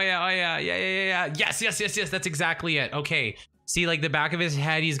 Yeah. Yes. That's exactly it. Okay. See, like the back of his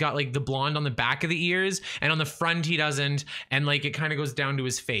head, he's got like the blonde on the back of the ears, and on the front he doesn't, and like it kind of goes down to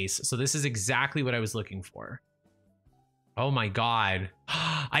his face. So this is exactly what I was looking for. Oh my god.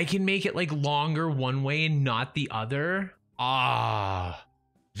 I can make it like longer one way and not the other. Ah,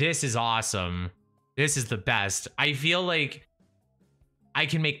 this is awesome. This is the best. I feel like I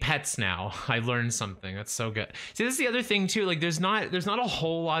can make pets now. I learned something. That's so good. See, this is the other thing too. Like there's not a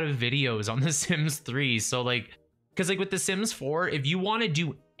whole lot of videos on The Sims 3. So like, because like with The Sims 4, if you want to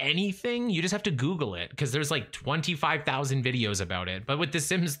do anything, you just have to Google it, because there's like 25,000 videos about it. But with The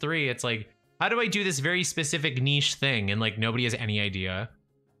Sims 3, it's like, how do I do this very specific niche thing? And like nobody has any idea.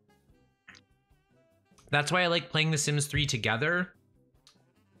 That's why I like playing The Sims 3 together.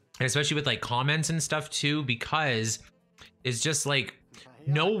 And especially with like comments and stuff too, because it's just like,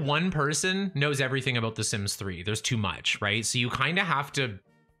 no one person knows everything about The Sims 3. There's too much, right? So you kind of have to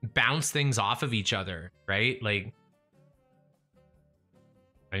bounce things off of each other, right? Like,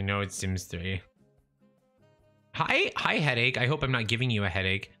 I know it's Sims 3. Hi, headache. I hope I'm not giving you a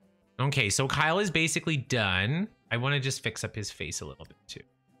headache. Okay, so Kyle is basically done. I want to just fix up his face a little bit too,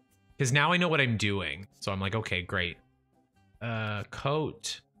 because now I know what I'm doing. So I'm like, okay, great.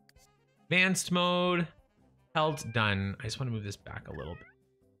 Coat, advanced mode, pelt, done. I just want to move this back a little bit.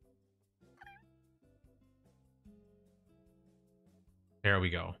 There we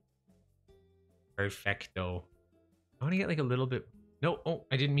go. Perfecto. I want to get like a little bit. No, oh,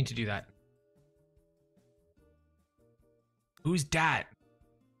 I didn't mean to do that. Who's that?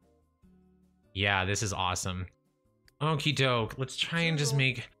 Yeah, this is awesome. Okie doke. Let's try and just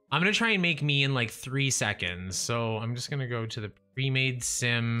make... I'm going to try and make me in like 3 seconds. So I'm just going to go to the pre-made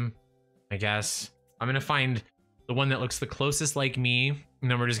sim, I guess. I'm going to find the one that looks the closest like me. And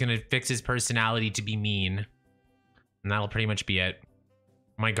then we're just going to fix his personality to be mean. And that'll pretty much be it.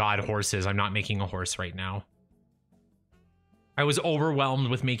 Oh my god, horses. I'm not making a horse right now. I was overwhelmed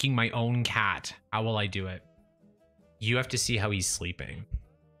with making my own cat. How will I do it? You have to see how he's sleeping.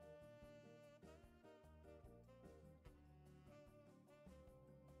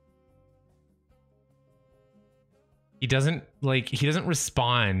 He doesn't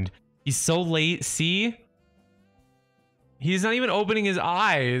respond. He's so late. See? He's not even opening his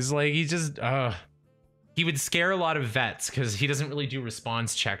eyes. Like, he just, he would scare a lot of vets because he doesn't really do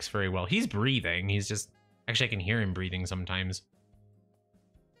response checks very well. He's breathing. He's just, actually, I can hear him breathing sometimes.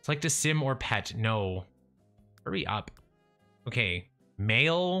 It's like to sim or pet. No. Hurry up. Okay.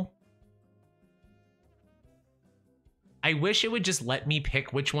 Male. I wish it would just let me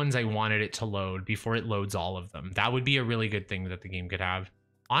pick which ones I wanted it to load before it loads all of them. That would be a really good thing that the game could have.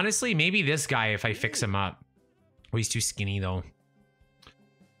 Honestly, maybe this guy if I fix him up. Oh, he's too skinny though.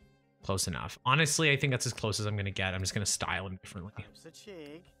 Close enough. Honestly, I think that's as close as I'm going to get. I'm just going to style him differently.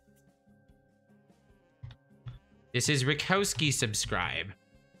 This is Rikowski subscribe.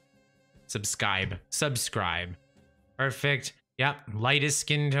 Subscribe. Perfect. Yep. Lightest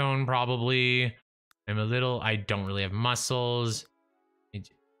skin tone, probably. I don't really have muscles.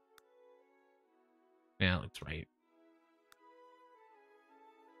 Yeah, that looks right.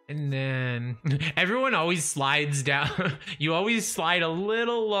 And then everyone always slides down. You always slide a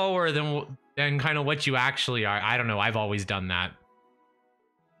little lower than kind of what you actually are. I don't know. I've always done that.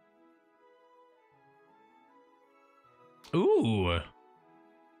 Ooh.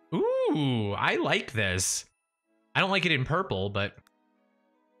 Ooh, I like this. I don't like it in purple, but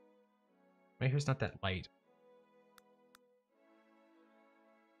my hair's not that light.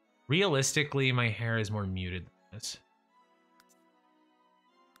 Realistically, my hair is more muted than this.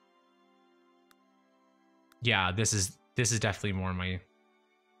 Yeah, this is definitely more my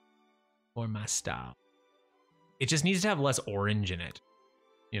style. It just needs to have less orange in it,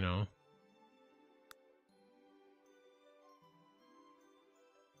 you know?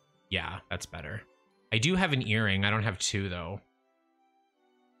 Yeah, that's better. I do have an earring. I don't have two though.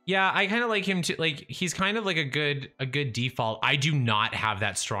 Yeah, I kind of like him too. Like he's kind of like a good default. I do not have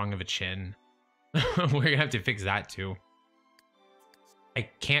that strong of a chin. We're gonna have to fix that too. I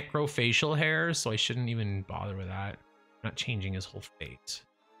can't grow facial hair, so I shouldn't even bother with that. I'm not changing his whole face.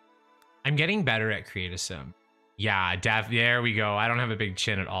 I'm getting better at Create a Sim. Yeah, there we go. I don't have a big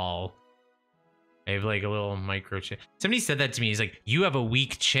chin at all. I have like a little micro chin. Somebody said that to me. He's like, you have a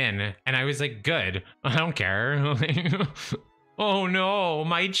weak chin. And I was like, good. I don't care. Oh no,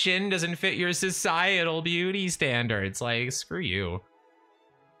 my chin doesn't fit your societal beauty standards. Like, screw you.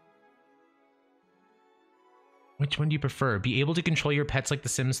 Which one do you prefer? Be able to control your pets like The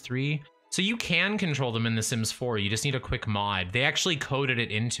Sims 3? So you can control them in The Sims 4. You just need a quick mod. They actually coded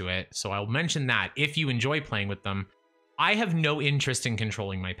it into it. So I'll mention that if you enjoy playing with them. I have no interest in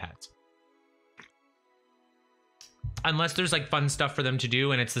controlling my pets. Unless there's like fun stuff for them to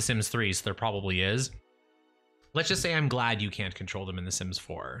do and it's The Sims 3, so there probably is. Let's just say I'm glad you can't control them in The Sims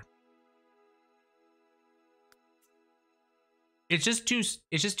 4. It's just too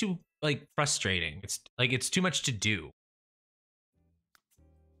like frustrating. It's too much to do.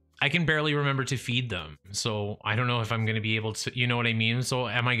 I can barely remember to feed them. So I don't know if I'm going to be able to, you know what I mean? So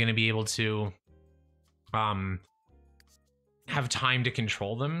am I going to be able to have time to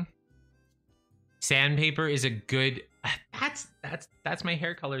control them? Sandpaper is a good, that's my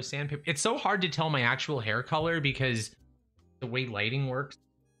hair color, sandpaper. It's so hard to tell my actual hair color because the way lighting works.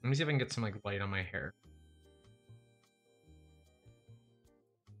 Let me see if I can get some like light on my hair.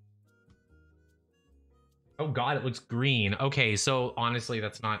 Oh God, it looks green. Okay, so honestly,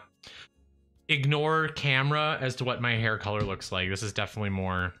 that's not, ignore camera as to what my hair color looks like. This is definitely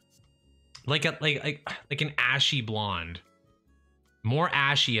more like an ashy blonde. More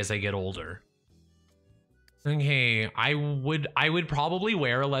ashy as I get older. Okay, I would probably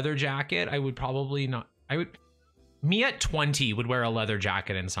wear a leather jacket. I would probably not. Me at 20 would wear a leather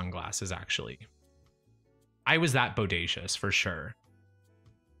jacket and sunglasses, actually. I was that bodacious, for sure.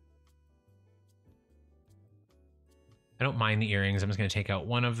 I don't mind the earrings. I'm just going to take out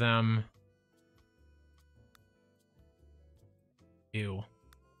one of them. Ew.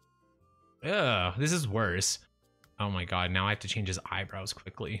 Ugh, this is worse. Oh my God, now I have to change his eyebrows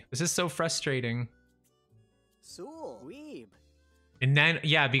quickly. This is so frustrating. Weeb. And then,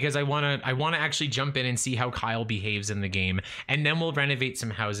 yeah, because I want to actually jump in and see how Kyle behaves in the game. And then we'll renovate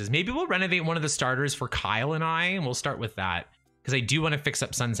some houses. Maybe we'll renovate one of the starters for Kyle and I, and we'll start with that. Because I do want to fix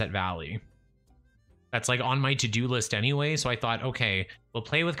up Sunset Valley. That's like on my to-do list anyway. So I thought, okay, we'll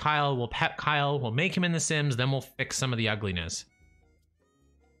play with Kyle, we'll pet Kyle, we'll make him in The Sims, then we'll fix some of the ugliness.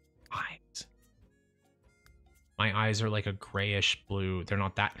 Eyes. My eyes are like a grayish blue. They're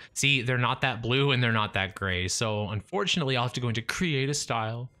not that, see, they're not that blue and they're not that gray. So unfortunately, I'll have to go into create a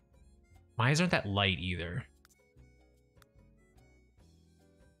style. My eyes aren't that light either.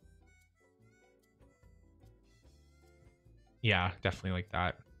 Yeah, definitely like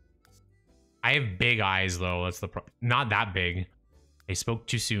that. I have big eyes though. That's the not that big. I spoke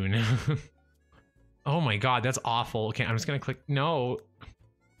too soon. Oh my God, that's awful. Okay, I'm just gonna click no.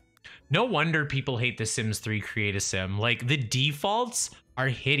 No wonder people hate The Sims 3 Create a Sim. Like the defaults are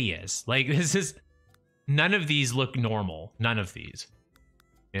hideous. Like this is, none of these look normal. None of these.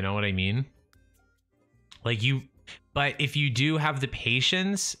 You know what I mean? Like but if you do have the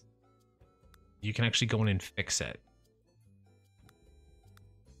patience, you can actually go in and fix it.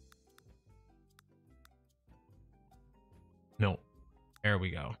 No, there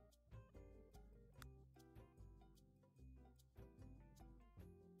we go.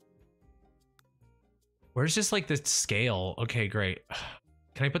 Where's just like the scale? Okay, great.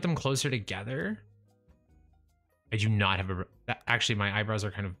 Can I put them closer together? I do not have actually, my eyebrows are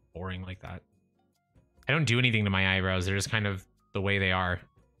kind of boring like that. I don't do anything to my eyebrows. They're just kind of the way they are.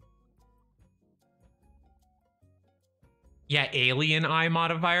 Yeah, alien eye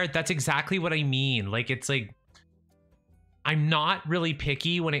modifier. That's exactly what I mean. Like, it's like, I'm not really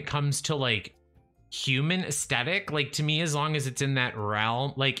picky when it comes to like human aesthetic. Like, to me, as long as it's in that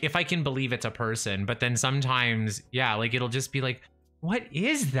realm, like if I can believe it's a person, but then sometimes, yeah, like it'll just be like, what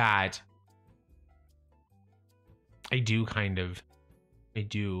is that? I do kind of, I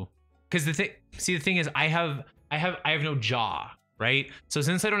do. Because the thing is, I have no jaw, right? So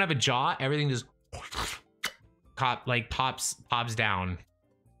since I don't have a jaw, everything just pops down.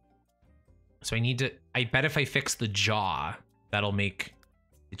 So I bet if I fix the jaw, that'll make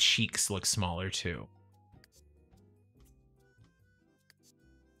the cheeks look smaller too.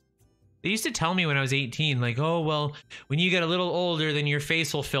 They used to tell me when I was 18, like, oh, well, when you get a little older, then your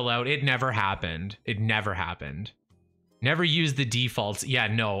face will fill out. It never happened. It never happened. Never use the defaults. Yeah,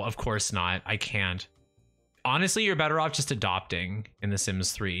 no, of course not. I can't. Honestly, you're better off just adopting in The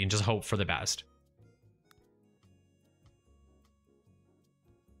Sims 3 and just hope for the best.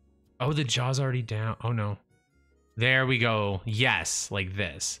 Oh, the jaw's already down. Oh, no. There we go. Yes, like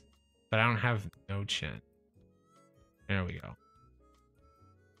this. But I don't have no chin. There we go.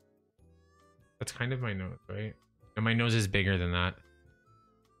 That's kind of my nose, right? And my nose is bigger than that.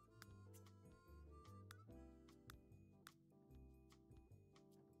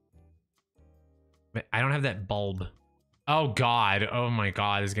 But I don't have that bulb. Oh God. Oh my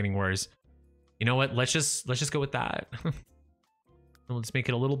God, it's getting worse. You know what? Let's just go with that. Let's make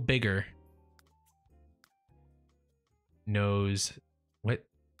it a little bigger. Nose. What?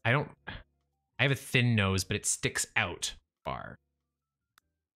 I have a thin nose, but it sticks out far.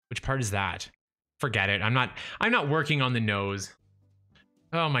 Which part is that? Forget it. I'm not working on the nose.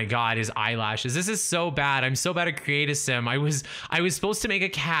 Oh my God, his eyelashes. This is so bad. I'm so bad at Create a Sim. I was supposed to make a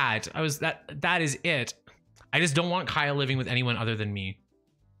cat. That is it. I just don't want Kyle living with anyone other than me.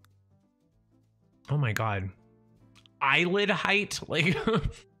 Oh my God. Eyelid height? Like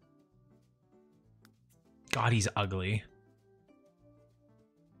God, he's ugly.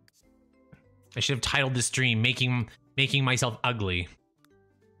 I should have titled this stream making myself ugly.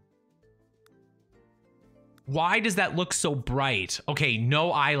 Why does that look so bright? Okay,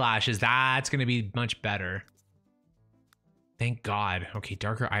 no eyelashes. That's gonna be much better. Thank God. Okay,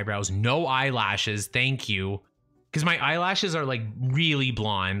 darker eyebrows, no eyelashes. Thank you. Because my eyelashes are like really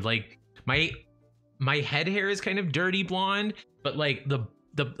blonde. Like my head hair is kind of dirty blonde, but like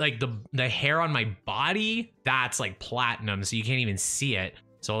the hair on my body, that's like platinum, so you can't even see it.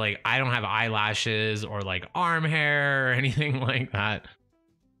 So like I don't have eyelashes or like arm hair or anything like that.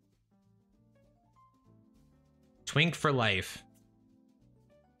 Twink for life.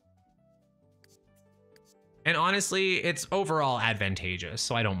 And honestly, it's overall advantageous,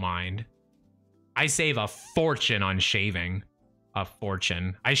 so I don't mind. I save a fortune on shaving. A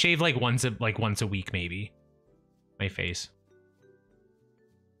fortune. I shave like once a week maybe. My face.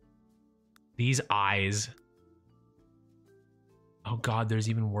 These eyes. Oh God, there's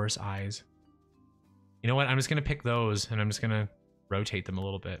even worse eyes. You know what? I'm just gonna pick those and I'm just gonna rotate them a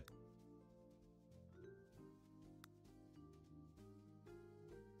little bit.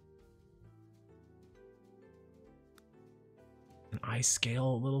 An eye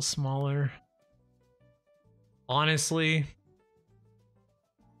scale a little smaller. Honestly,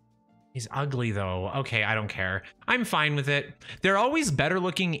 he's ugly though. Okay, I don't care. I'm fine with it. They're always better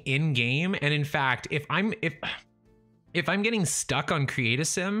looking in game, and in fact, if I'm getting stuck on Create a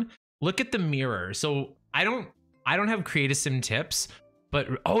Sim, look at the mirror. So I don't have Create a Sim tips, but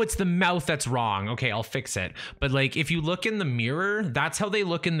oh, it's the mouth that's wrong. Okay, I'll fix it. But like if you look in the mirror, that's how they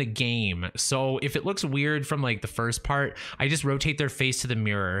look in the game. So if it looks weird from like the first part, I just rotate their face to the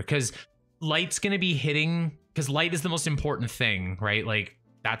mirror because light's gonna be hitting, because light is the most important thing, right? Like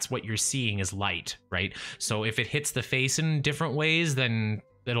that's what you're seeing is light, right? So if it hits the face in different ways, then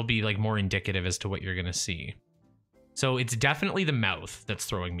it'll be like more indicative as to what you're gonna see. So it's definitely the mouth that's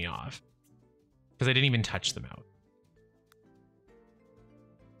throwing me off because I didn't even touch the mouth.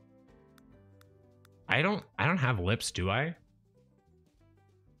 I don't have lips, do I?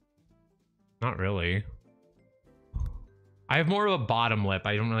 Not really. I have more of a bottom lip.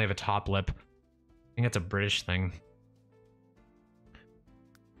 I don't really have a top lip. I think that's a British thing.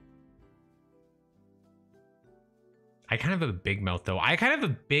 I kind of have a big mouth though. I kind of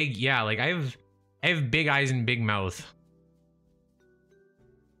have a big, yeah, like I have big eyes and big mouth.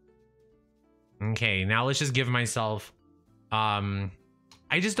 Okay, now let's just give myself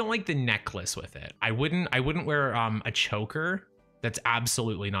I just don't like the necklace with it. I wouldn't wear a choker. That's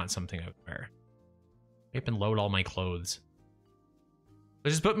absolutely not something I would wear. Wipe and load all my clothes.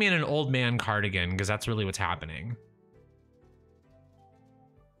 Let's just put me in an old man cardigan because that's really what's happening.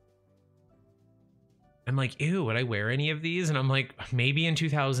 I'm like, ew, would I wear any of these? And I'm like, maybe in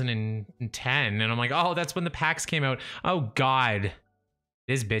 2010. And I'm like, oh, that's when the packs came out. Oh God,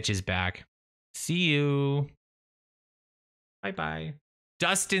 this bitch is back. See you. Bye bye.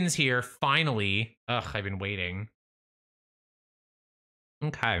 Dustin's here finally. Ugh, I've been waiting.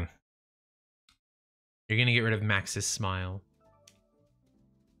 Okay. You're gonna get rid of Max's smile.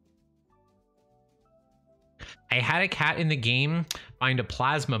 I had a cat in the game find a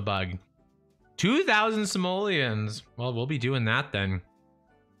plasma bug. 2,000 simoleons. Well, we'll be doing that then.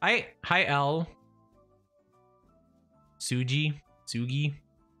 Hi, L. Sugi.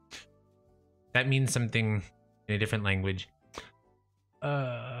 That means something in a different language.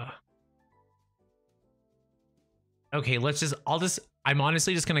 Okay, I'm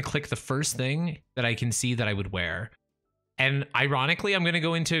honestly just gonna click the first thing that I can see that I would wear. And ironically, I'm gonna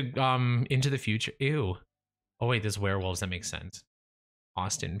go into the future. Ew. Oh wait, there's werewolves, that makes sense.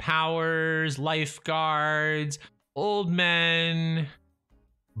 Austin Powers, lifeguards, old men,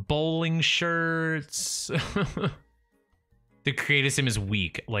 bowling shirts. The creative sim is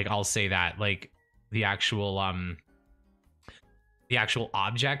weak. Like, I'll say that. Like the actual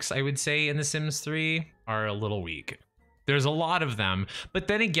objects, I would say, in The Sims 3 are a little weak. There's a lot of them, but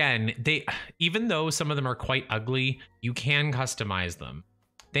then again, even though some of them are quite ugly, you can customize them.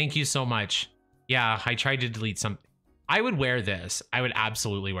 Thank you so much. Yeah, I tried to delete some. I would wear this. I would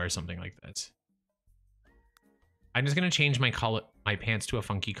absolutely wear something like this. I'm just gonna change my pants to a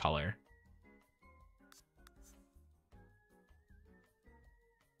funky color.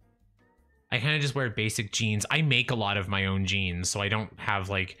 I kind of just wear basic jeans. I make a lot of my own jeans, so I don't have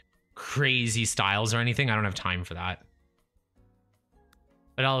like crazy styles or anything. I don't have time for that.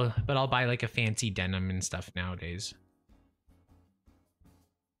 But I'll buy like a fancy denim and stuff nowadays.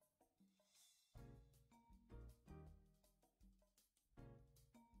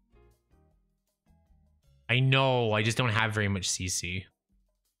 I know, I just don't have very much CC.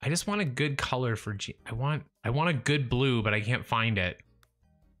 I just want a good color for I want a good blue, but I can't find it.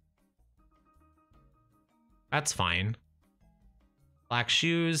 That's fine. Black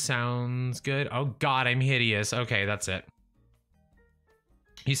shoes sounds good. Oh God, I'm hideous. Okay, that's it.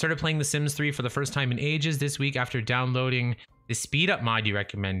 He started playing The Sims 3 for the first time in ages this week after downloading the speed up mod you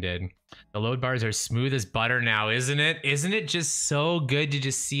recommended. The load bars are smooth as butter now, isn't it? Isn't it just so good to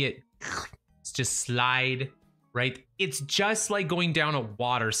just see it just slide, right? It's just like going down a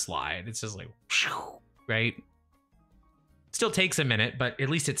water slide. It's just like, right? Still takes a minute, but at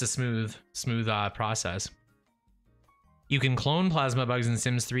least it's a smooth process. You can clone plasma bugs in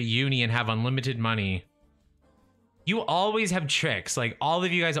Sims 3 Uni and have unlimited money. You always have tricks. Like, all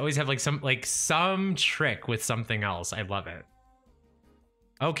of you guys always have like some trick with something else. I love it.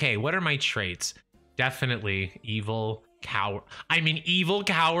 Okay, what are my traits? Definitely evil coward. I'm an evil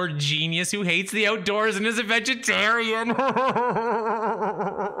coward genius who hates the outdoors and is a vegetarian.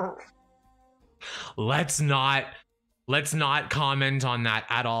 Let's not comment on that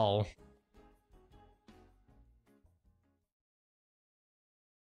at all.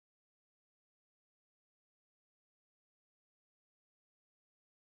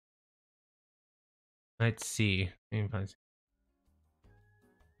 Let's see.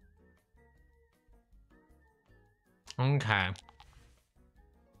 Okay.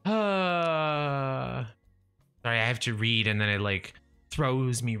 Sorry, I have to read and then it like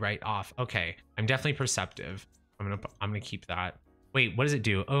throws me right off. Okay, I'm definitely perceptive. I'm gonna keep that. Wait, what does it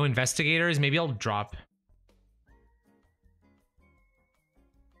do? Oh, investigators. Maybe I'll drop.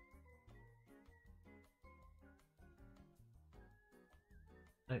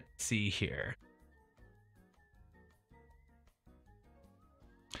 Let's see here.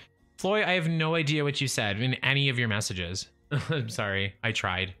 Floyd, I have no idea what you said in any of your messages. I'm sorry. I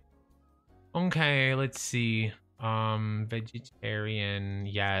tried. Okay, let's see. Vegetarian,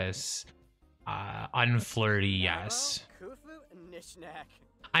 yes. Unflirty, yes.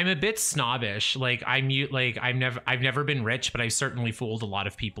 I'm a bit snobbish. Like I've never been rich, but I've certainly fooled a lot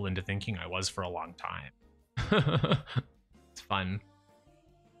of people into thinking I was for a long time. It's fun.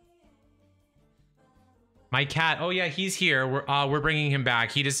 My cat. Oh yeah, he's here. We're bringing him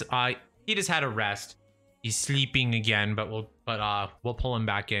back. He just had a rest. He's sleeping again, but we'll pull him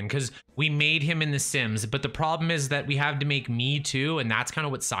back in because we made him in The Sims. But the problem is that we have to make me too, and that's kind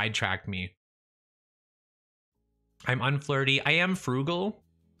of what sidetracked me. I'm unflirty. I am frugal.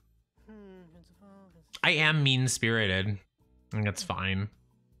 I am mean-spirited. I think that's fine.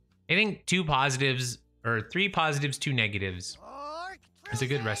 I think 2 positives or 3 positives, 2 negatives is a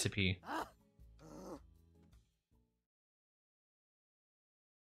good recipe.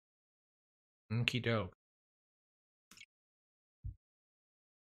 Okie doke.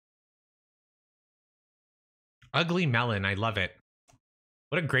 Ugly Melon. I love it.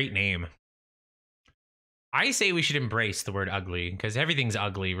 What a great name. I say we should embrace the word ugly because everything's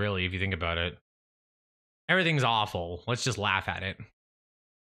ugly, really, if you think about it. Everything's awful. Let's just laugh at it.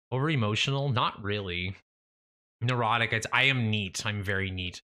 Over emotional? Not really. Neurotic. I am neat. I'm very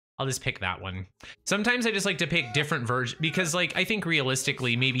neat. I'll just pick that one. Sometimes I just like to pick different versions because like I think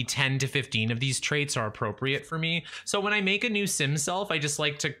realistically maybe 10 to 15 of these traits are appropriate for me. So when I make a new sim self, I just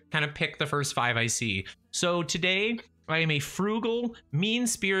like to kind of pick the first 5 I see. So today I am a frugal,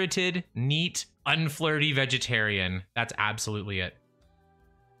 mean-spirited, neat, unflirty vegetarian. That's absolutely it.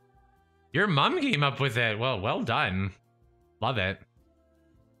 Your mom came up with it. Well done. Love it.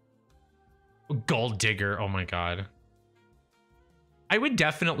 Gold digger. Oh my god. I would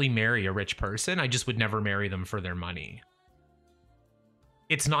definitely marry a rich person. I just would never marry them for their money.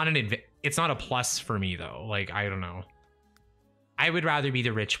 It's not a plus for me though. Like, I don't know. I would rather be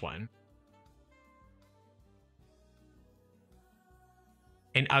the rich one.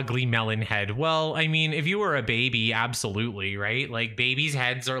 An ugly melon head. Well, I mean, if you were a baby, absolutely, right? Like, babies'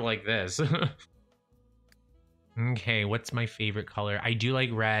 heads are like this. Okay, what's my favorite color? I do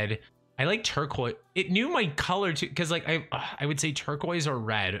like red. I like turquoise. It knew my color too, because like I would say turquoise or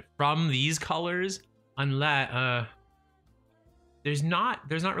red from these colors, unless there's not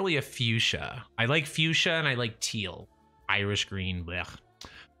really a fuchsia. I like fuchsia and I like teal. Irish green. Blech.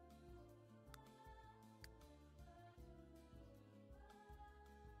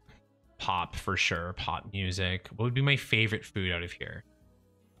 Pop for sure. Pop music. What would be my favorite food out of here?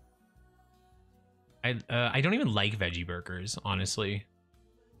 I don't even like veggie burgers, honestly.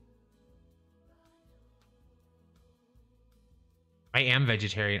 I am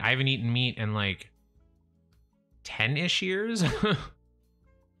vegetarian. I haven't eaten meat in like 10-ish years.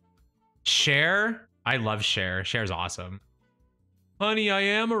 Cher. I love Cher. Cher's awesome. Honey, I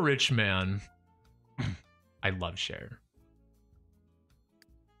am a rich man. I love Cher.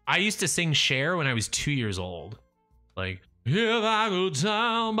 I used to sing Cher when I was 2 years old. Like, if I go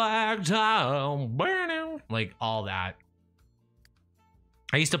down, back down, like all that.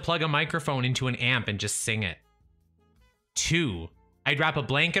 I used to plug a microphone into an amp and just sing it. 2. I'd wrap a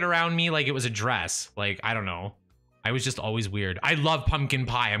blanket around me like it was a dress. Like, I don't know. I was just always weird. I love pumpkin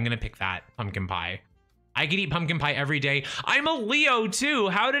pie. I'm gonna pick that. Pumpkin pie. I could eat pumpkin pie every day. I'm a Leo too.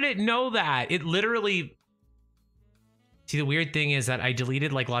 How did it know that? It literally... See, the weird thing is that I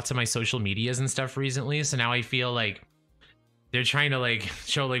deleted like lots of my social medias and stuff recently. So now I feel like they're trying to like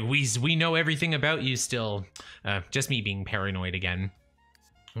show like we know everything about you still. Just me being paranoid again.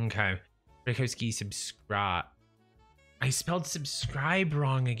 Okay. Rikowski subscribe. I spelled subscribe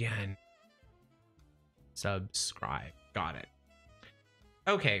wrong again. Subscribe. Got it.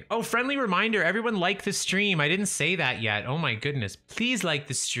 Okay. Oh, friendly reminder. Everyone like the stream. I didn't say that yet. Oh my goodness. Please like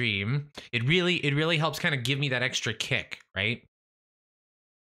the stream. It really helps kind of give me that extra kick, right?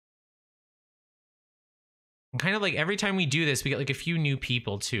 And kind of like every time we do this, we get like a few new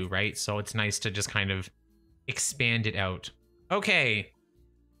people too, right? So it's nice to just kind of expand it out. Okay.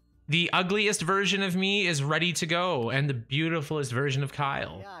 The ugliest version of me is ready to go, and the beautifulest version of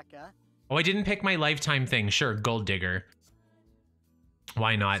Kyle. Oh, I didn't pick my lifetime thing. Sure, gold digger.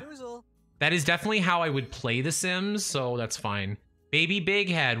 Why not? That is definitely how I would play The Sims, so that's fine. Baby big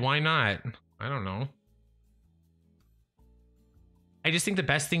head, why not? I don't know. I just think the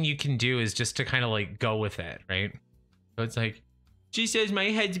best thing you can do is just to kind of like go with it, right? So it's like, she says my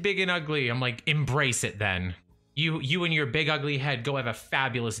head's big and ugly. I'm like, embrace it then. You and your big ugly head, go have a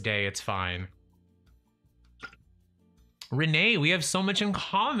fabulous day. It's fine. Renee, we have so much in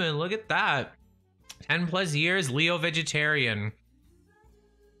common. Look at that. 10+ years, Leo vegetarian.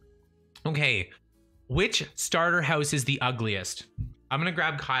 Okay, which starter house is the ugliest? I'm gonna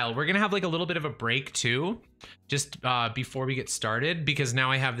grab Kyle. We're gonna have like a little bit of a break too, just before we get started, because now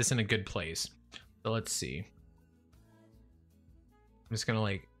I have this in a good place. So let's see. I'm just gonna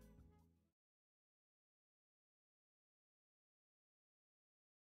like...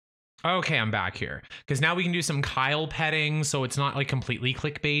 Okay, I'm back here. Because now we can do some Kyle petting, so it's not like completely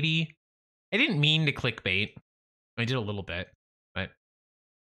clickbaity. I didn't mean to clickbait. I did a little bit, but...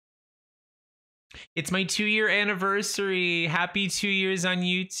 It's my 2-year anniversary. Happy 2 years on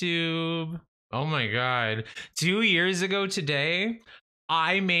YouTube. Oh my god. 2 years ago today,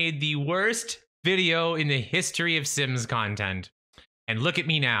 I made the worst video in the history of Sims content. And look at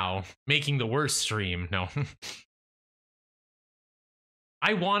me now, making the worst stream. No.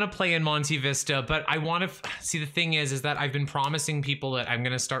 I want to play in Monte Vista, but I want to... See, the thing is that I've been promising people that I'm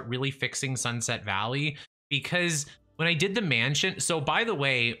going to start really fixing Sunset Valley, because when I did the mansion... So, by the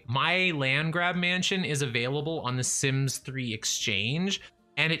way, my land grab mansion is available on the Sims 3 exchange,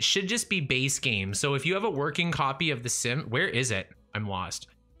 and it should just be base game. So if you have a working copy of The Sim, where is it? I'm lost.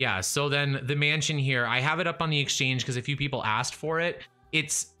 Yeah, so then the mansion here, I have it up on the exchange because a few people asked for it.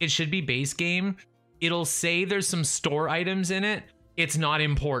 It should be base game. It'll say there's some store items in it. It's not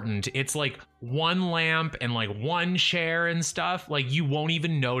important. It's like one lamp and like one chair and stuff. Like you won't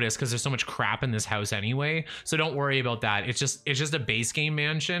even notice because there's so much crap in this house anyway. So don't worry about that. It's just a base game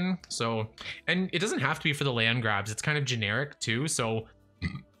mansion. So, and it doesn't have to be for the land grabs. It's kind of generic too. So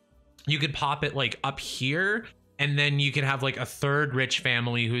you could pop it like up here, and then you could have like a third rich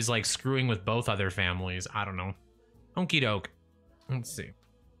family who's like screwing with both other families. I don't know. Okie doke. Let's see.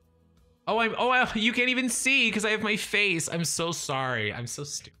 Oh, you can't even see because I have my face. I'm so sorry. I'm so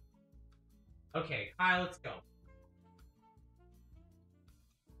stupid. Okay, Kyle, let's go.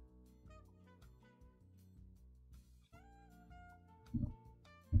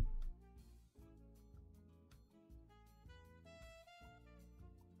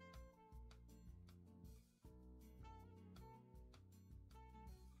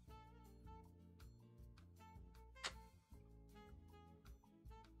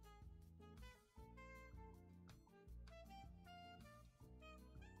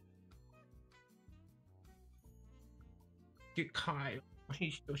 Get Kyle.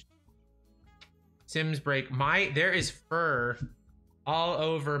 Sims break. There is fur all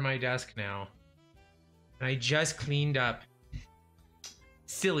over my desk now. And I just cleaned up.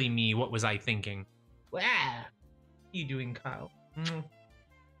 Silly me, what was I thinking? Wow. What are you doing, Kyle?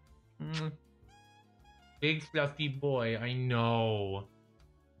 Big fluffy boy, I know.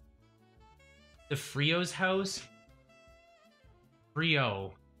 The Frio's house?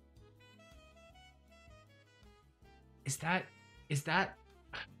 Frio. Is that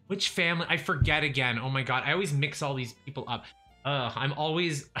which family? I forget again. Oh my god, I always mix all these people up. I'm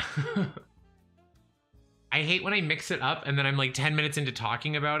always I hate when I mix it up and then I'm like 10 minutes into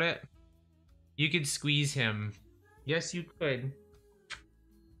talking about it. You could squeeze him. Yes, you could.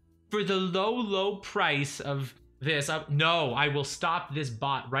 For the low price of this. No, I will stop this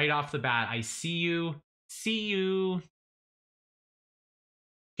bot right off the bat. I see you. See you.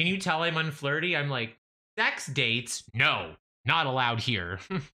 Can you tell I'm unflirty? I'm like, sex dates? No, not allowed here.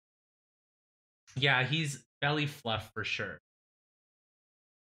 Yeah, he's belly fluff for sure.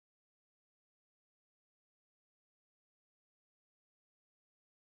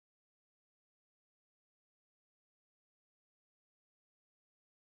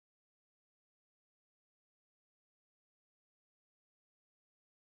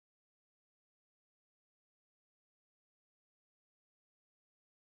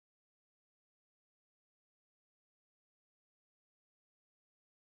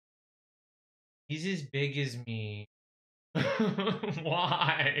 He's as big as me.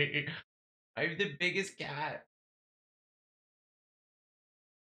 Why? I'm the biggest cat.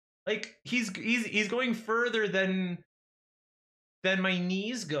 Like he's going further than my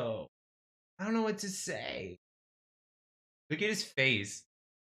knees go. I don't know what to say. Look at his face.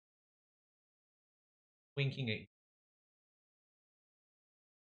 Winking at you.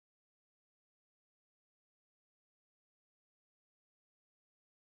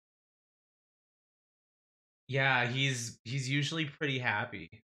 Yeah, he's usually pretty happy.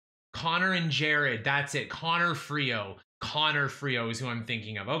 Connor and Jared, that's it. Connor Frio. Connor Frio is who I'm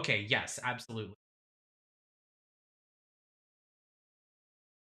thinking of. Okay, yes, absolutely.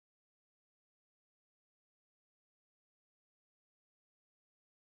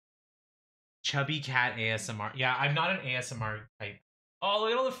 Chubby cat ASMR. Yeah, I'm not an ASMR type. Oh,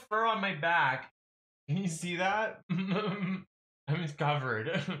 look at all the fur on my back. Can you see that? I'm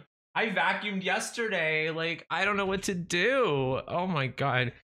covered. I vacuumed yesterday. Like, I don't know what to do. Oh my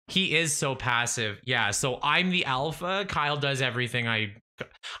god. He is so passive. Yeah, so I'm the alpha. Kyle does everything. I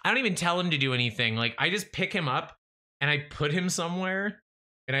don't even tell him to do anything. Like, I just pick him up and I put him somewhere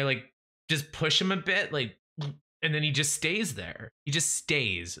and I like just push him a bit, like, and then he just stays there. He just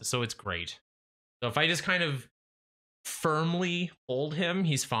stays. So it's great. So if I just kind of firmly hold him,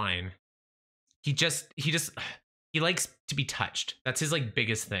 he's fine. He likes to be touched. That's his like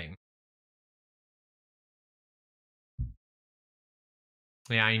biggest thing.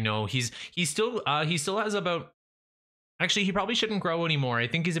 Yeah, I know. He still has about, actually he probably shouldn't grow anymore. I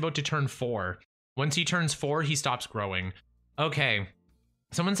think he's about to turn 4. Once he turns 4, he stops growing. Okay.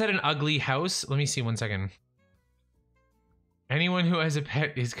 Someone said an ugly house. Let me see 1 second. Anyone who has a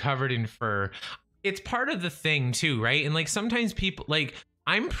pet is covered in fur. It's part of the thing too, right? And like sometimes people, like,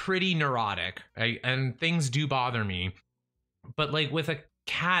 I'm pretty neurotic, right? And things do bother me. But like with a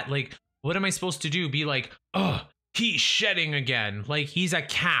cat, like, what am I supposed to do? Be like, oh, he's shedding again. Like, he's a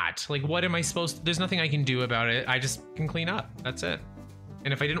cat. Like, what am I supposed to? There's nothing I can do about it. I just can clean up. That's it.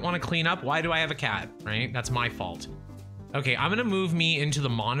 And if I didn't want to clean up, why do I have a cat, right? That's my fault. Okay, I'm gonna move me into the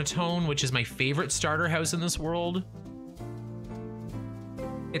monotone, which is my favorite starter house in this world.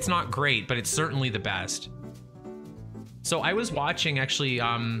 It's not great, but it's certainly the best. So I was watching actually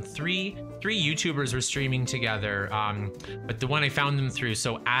three YouTubers were streaming together, but the one I found them through.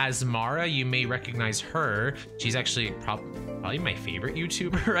 So Asmara, you may recognize her. She's actually probably my favorite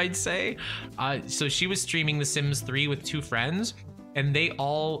YouTuber, I'd say. So she was streaming The Sims 3 with two friends, and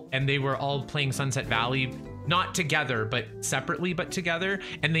they were all playing Sunset Valley, not together, but separately, but together,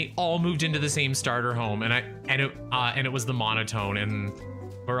 and they all moved into the same starter home, and it was the monotone, and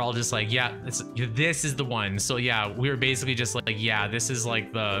we're all just like, yeah, this is the one. So yeah, we were basically just like, yeah, this is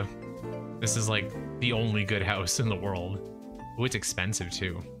like the only good house in the world. Oh, it's expensive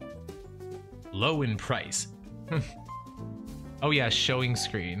too. Low in price. Oh yeah, showing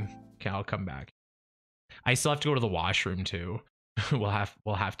screen. Okay, I'll come back. I still have to go to the washroom too. we'll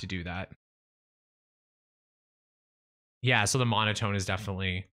have to do that. Yeah, so the monotone is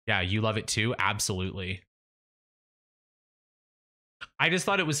definitely, yeah, you love it too? Absolutely. I just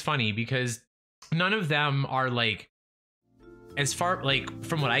thought it was funny because none of them are like, as far, like,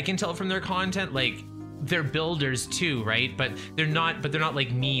 from what I can tell from their content, like, they're builders too, right? But they're not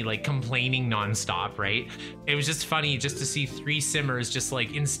like me, like complaining nonstop, right? It was just funny just to see three simmers just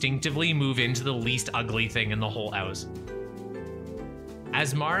like instinctively move into the least ugly thing in the whole house.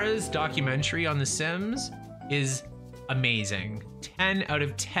 Asmara's documentary on The Sims is amazing. 10 out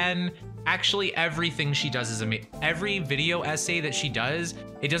of 10. Actually, everything she does is amazing. Every video essay that she does,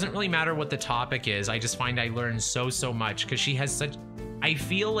 it doesn't really matter what the topic is. I just find I learn so much because she has such, I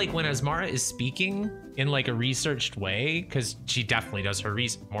feel like when Asmara is speaking in like a researched way, because she definitely does her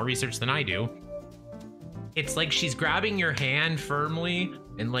more research than I do, it's like she's grabbing your hand firmly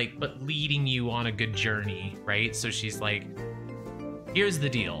and like, but leading you on a good journey, right? So she's like, here's the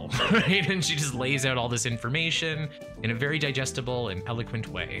deal, right? And she just lays out all this information in a very digestible and eloquent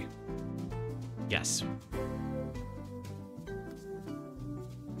way. Yes.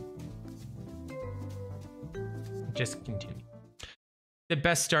 Just continue. The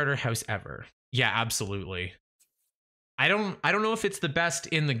best starter house ever. Yeah, absolutely. I don't know if it's the best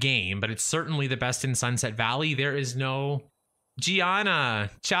in the game, but it's certainly the best in Sunset Valley. There is no Gianna.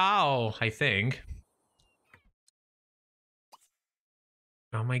 Ciao, I think.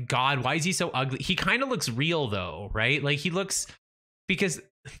 Oh my God, why is he so ugly? He kind of looks real though, right? Like he looks, because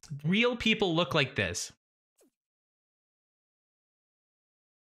real people look like this.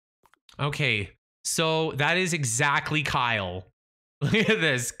 Okay, so that is exactly Kyle. Look at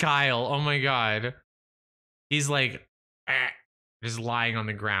this, Kyle. Oh my God. He's like, just lying on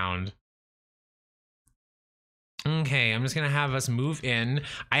the ground. Okay, I'm just gonna have us move in.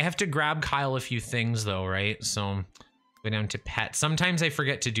 I have to grab Kyle a few things though, right? So go down to pet. Sometimes I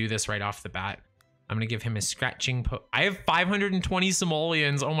forget to do this right off the bat. I'm gonna give him a scratching I have 520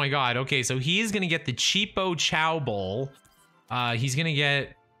 simoleons. Oh my God. Okay, so he's gonna get the cheapo chow bowl. He's gonna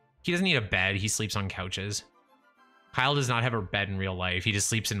get, he doesn't need a bed. He sleeps on couches. Kyle does not have a bed in real life. He just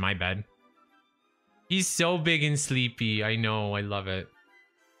sleeps in my bed. He's so big and sleepy. I know, I love it.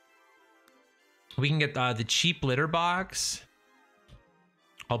 We can get the cheap litter box.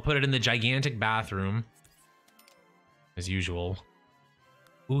 I'll put it in the gigantic bathroom. As usual.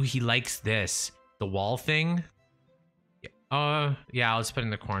 Ooh, he likes this. The wall thing. Yeah, I'll just put it in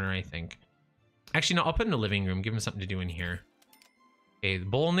the corner, I think. Actually, no, I'll put it in the living room. Give him something to do in here. Okay, the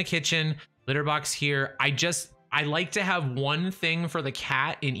bowl in the kitchen. Litter box here. I like to have one thing for the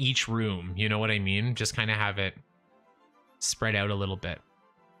cat in each room. You know what I mean? Just kind of have it spread out a little bit.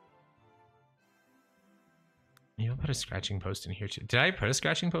 I'll put a scratching post in here too. Did I put a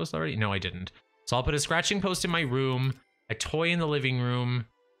scratching post already? No, I didn't. So I'll put a scratching post in my room, a toy in the living room,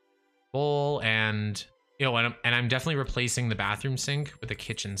 bowl, and you know, and I'm definitely replacing the bathroom sink with a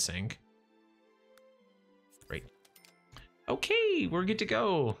kitchen sink. Great. Okay, we're good to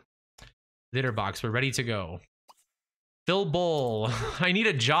go. Litter box, we're ready to go. Fill bowl. I need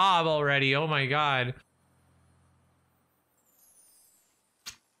a job already. Oh my God.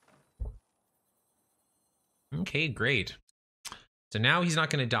 Okay, great. So now he's not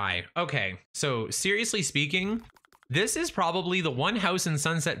going to die. Okay, so seriously speaking, this is probably the one house in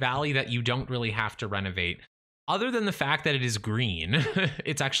Sunset Valley that you don't really have to renovate. Other than the fact that it is green,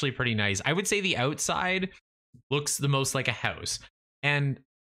 it's actually pretty nice. I would say the outside looks the most like a house. And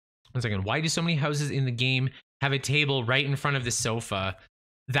one second, why do so many houses in the game have a table right in front of the sofa?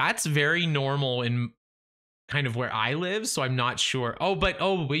 That's very normal in kind of where I live, so I'm not sure. Oh, but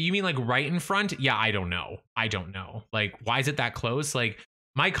you mean like right in front? Yeah, I don't know. Like, why is it that close? Like,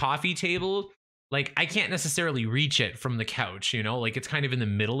 my coffee table like I can't necessarily reach it from the couch, you know, like it's kind of in the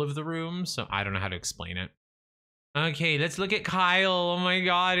middle of the room. So I don't know how to explain it. Okay, let's look at Kyle. Oh my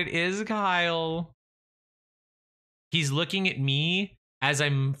God, it is Kyle. He's looking at me as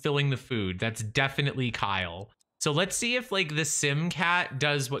I'm filling the food. That's definitely Kyle. So let's see if like the sim cat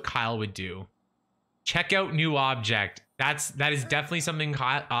does what Kyle would do. Check out new object. That is definitely something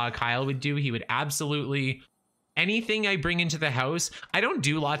Kyle would do. He would absolutely, anything I bring into the house. I don't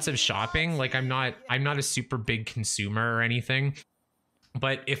do lots of shopping. Like I'm not a super big consumer or anything.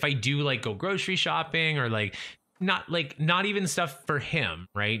 But if I do like go grocery shopping or like not even stuff for him,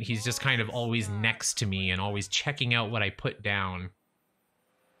 right? He's just kind of always next to me and always checking out what I put down.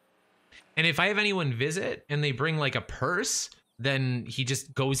 And if I have anyone visit and they bring like a purse, then he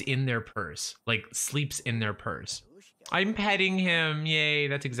just goes in their purse, like sleeps in their purse. I'm petting him. Yay.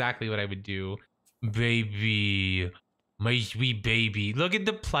 That's exactly what I would do. Baby, my sweet baby. Look at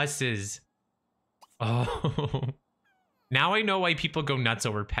the pluses. Oh, now I know why people go nuts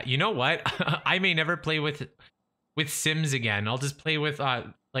over pet. You know what? I may never play with Sims again. I'll just play with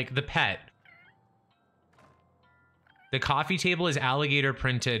like the pet. The coffee table is alligator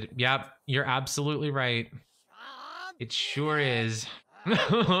printed. Yep, you're absolutely right. It sure is.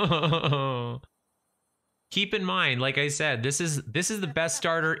 Keep in mind, like I said, this is the best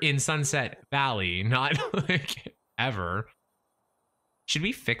starter in Sunset Valley, not like ever. Should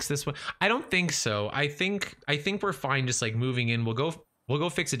we fix this one? I don't think so. I think we're fine just like moving in. We'll go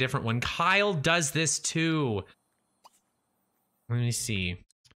fix a different one. Kyle does this too. Let me see.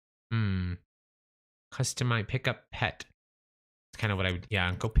 Customize, pick up pet. It's kind of what I would,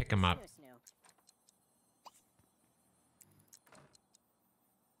 yeah, go pick him up.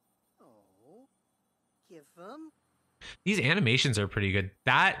 These animations are pretty good.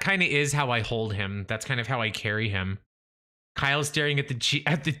 That kind of is how I hold him. That's kind of how I carry him. Kyle's staring at the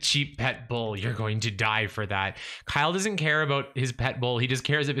cheap pet bowl. You're going to die for that. Kyle doesn't care about his pet bowl. He just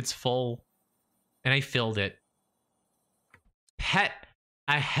cares if it's full. And I filled it. Pet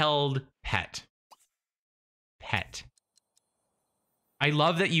a held pet. Pet. I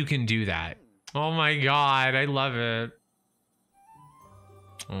love that you can do that. Oh my God, I love it.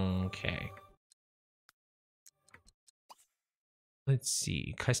 Okay. Let's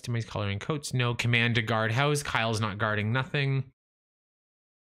see. Customize coloring coats. No. Command to guard house. Kyle's not guarding nothing.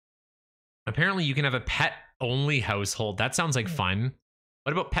 Apparently you can have a pet only household. That sounds like fun.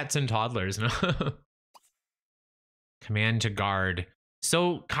 What about pets and toddlers? No. Command to guard.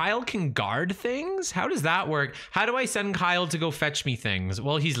 So Kyle can guard things? How does that work? How do I send Kyle to go fetch me things?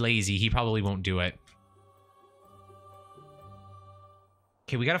 Well, he's lazy. He probably won't do it.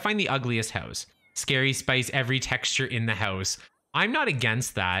 Okay, we got to find the ugliest house. Scary spice every texture in the house. I'm not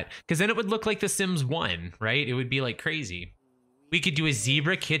against that, because then it would look like The Sims 1, right? It would be like crazy. We could do a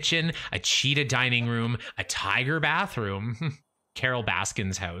zebra kitchen, a cheetah dining room, a tiger bathroom. Carol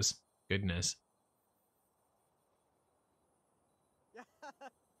Baskin's house. Goodness.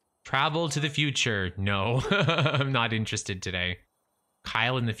 Travel to the future. No, I'm not interested today.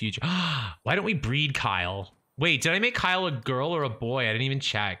 Kyle in the future. Why don't we breed Kyle? Wait, did I make Kyle a girl or a boy? I didn't even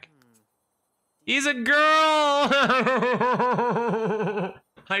check. He's a girl.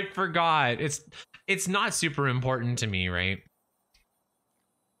 I forgot. It's not super important to me, right?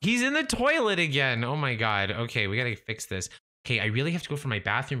 He's in the toilet again. Oh my God. Okay, we gotta fix this. Okay, I really have to go for my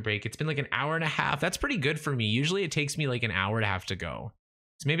bathroom break. It's been like an hour and a half. That's pretty good for me. Usually it takes me like an hour to have to go.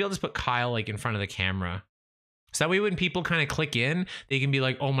 So maybe I'll just put Kyle like in front of the camera. So that way when people kind of click in, they can be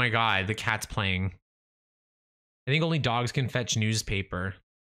like, oh my God, the cat's playing. I think only dogs can fetch newspaper.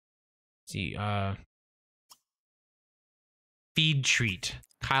 Let's see, feed treat.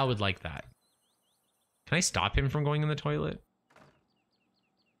 Kyle would like that. Can I stop him from going in the toilet?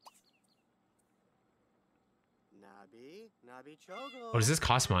 Oh, does this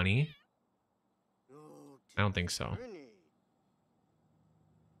cost money? I don't think so.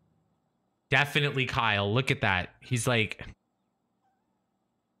 Definitely Kyle. Look at that. He's like,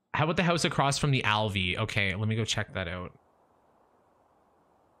 how about the house across from the Alvy? Okay, let me go check that out.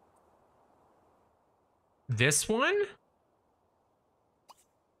 This one?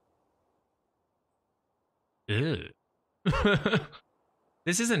 Ew.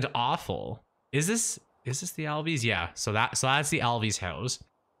 This isn't awful. Is this the Alvy's? Yeah. So that's the Alvy's house.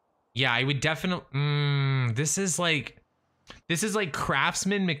 Yeah, I would definitely. This is like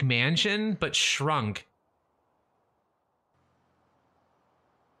Craftsman McMansion, but shrunk.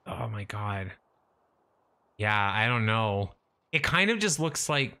 Oh my God. Yeah, I don't know. It kind of just looks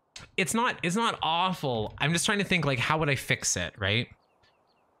like it's not awful. I'm just trying to think like, how would I fix it, right?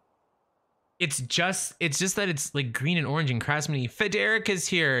 It's just that it's like green and orange and Craftsman. Federica's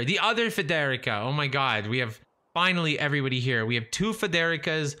here. The other Federica. Oh my god. We have finally everybody here. We have 2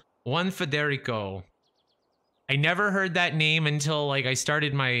 Federicas, 1 Federico. I never heard that name until like I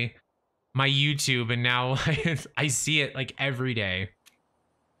started my YouTube, and now I see it like every day.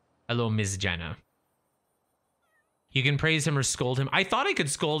 Hello, Ms. Jenna. You can praise him or scold him. I thought I could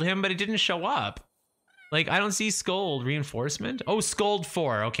scold him, but it didn't show up. Like, I don't see scold. Reinforcement? Oh, scold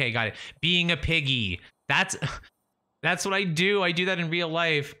 4. Okay, got it. Being a piggy. That's what I do. I do that in real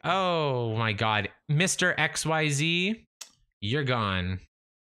life. Oh my god. Mr. XYZ, you're gone.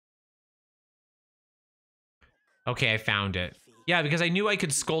 Okay, I found it. Yeah, because I knew I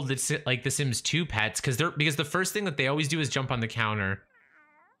could scold the Sims 2 pets because the first thing that they always do is jump on the counter.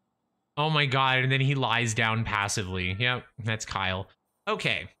 Oh my god, and then he lies down passively. Yep, that's Kyle.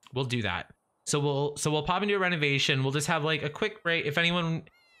 Okay, we'll do that. So we'll pop into a renovation. We'll just have like a quick break. If anyone,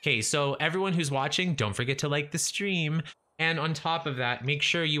 okay, so everyone who's watching, don't forget to like the stream. And on top of that, make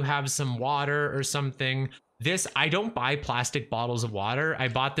sure you have some water or something. This, I don't buy plastic bottles of water. I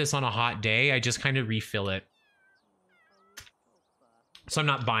bought this on a hot day. I just kind of refill it. So I'm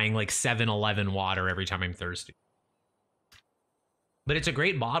not buying like 7-Eleven water every time I'm thirsty. But it's a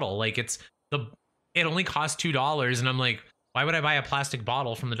great bottle. Like it only costs $2, and I'm like, why would I buy a plastic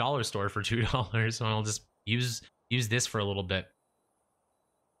bottle from the dollar store for $2? So I'll just use this for a little bit.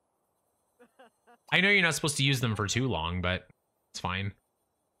 I know you're not supposed to use them for too long, but it's fine.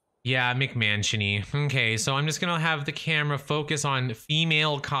 Yeah, McMansiony. Okay, so I'm just gonna have the camera focus on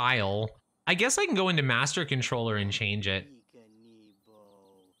female Kyle. I guess I can go into master controller and change it.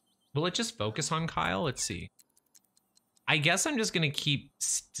 Will it just focus on Kyle? Let's see. I guess I'm just gonna keep...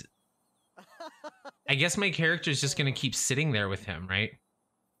 I guess my character is just going to keep sitting there with him, right?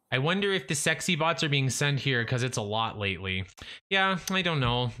 I wonder if the sexy bots are being sent here because it's a lot lately. Yeah, I don't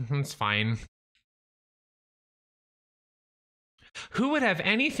know. It's fine. Who would have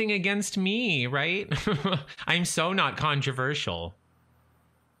anything against me, right? I'm so not controversial.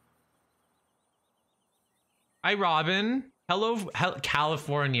 Hi, Robin. Hello,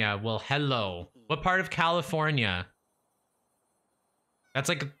 California. Well, hello. What part of California? That's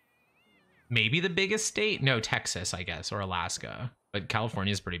like... maybe the biggest state? No, Texas, I guess, or Alaska. But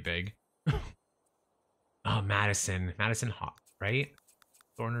California is pretty big. Oh, Madison. Madison Hawk, right?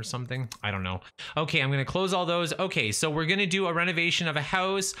 Thorn or something? I don't know. Okay, I'm going to close all those. Okay, so we're going to do a renovation of a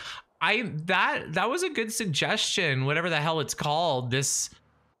house. That was a good suggestion, whatever the hell it's called. This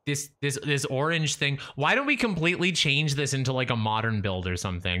orange thing. Why don't we completely change this into like a modern build or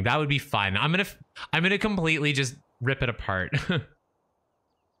something? That would be fun. I'm going to completely just rip it apart.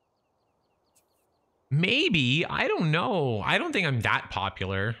 Maybe. I don't know. I don't think I'm that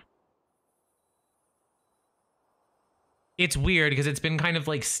popular. It's weird because it's been kind of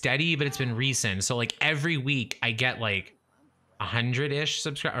like steady, but it's been recent. So like every week I get like 100-ish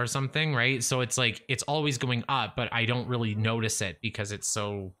subscribe or something, right? So it's like it's always going up, but I don't really notice it because it's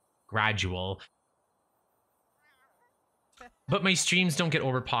so gradual. But my streams don't get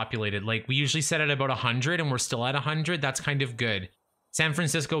overpopulated. Like we usually set at about 100 and we're still at 100. That's kind of good. San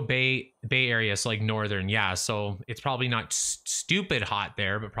Francisco Bay Area, so like northern, yeah. So it's probably not stupid hot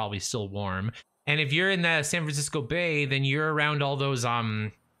there, but probably still warm. And if you're in the San Francisco Bay, then you're around all those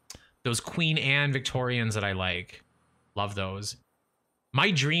Queen Anne Victorians that I like. Love those. My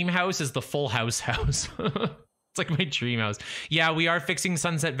dream house is the Full House house. It's like my dream house. Yeah, we are fixing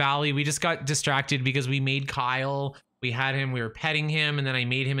Sunset Valley. We just got distracted because we made Kyle. We had him, we were petting him, and then I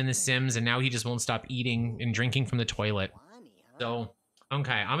made him in The Sims, and now he just won't stop eating and drinking from the toilet. So...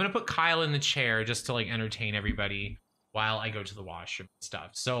 okay, I'm gonna put Kyle in the chair just to like entertain everybody while I go to the washroom and stuff.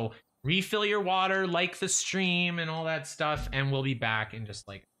 So refill your water, like the stream and all that stuff, and we'll be back in just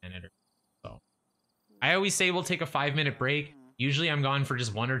like a minute or so. I always say we'll take a 5-minute break. Usually I'm gone for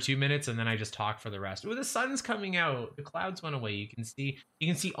just 1 or 2 minutes and then I just talk for the rest. Oh, the sun's coming out. The clouds went away. You can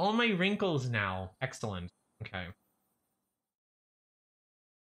see all my wrinkles now. Excellent. Okay.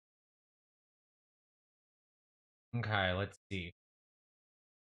 Okay, let's see.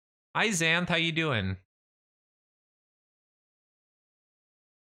 Hi, Xanth. How you doing?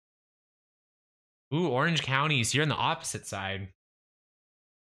 Ooh, Orange County. So you're on the opposite side.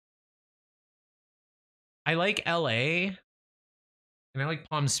 I like LA. And I like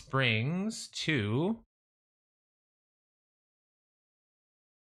Palm Springs, too.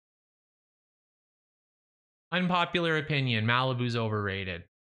 Unpopular opinion. Malibu's overrated.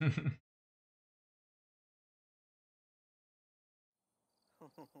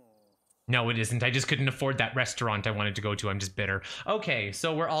 No, it isn't. I just couldn't afford that restaurant I wanted to go to. I'm just bitter. Okay,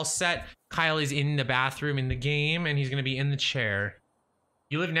 so we're all set. Kyle is in the bathroom in the game, and he's going to be in the chair.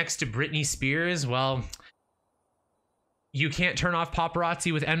 You live next to Britney Spears? Well, you can't turn off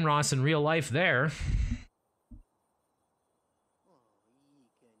paparazzi with Enros in real life there.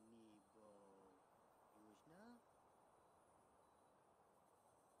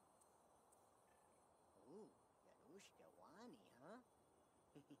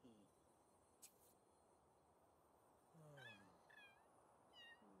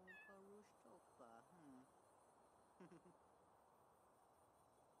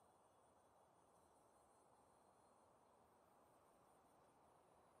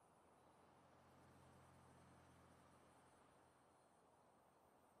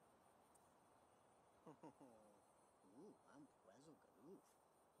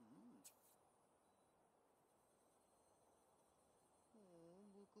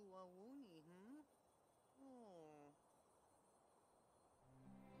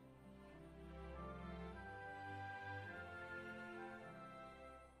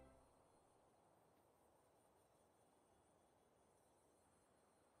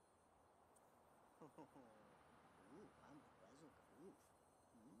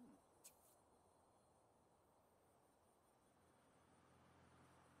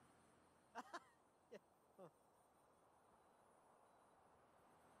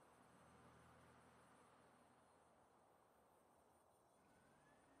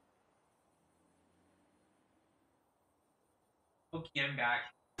 Okay, I'm back.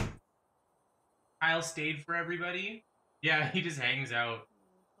 Kyle stayed for everybody. Yeah, he just hangs out.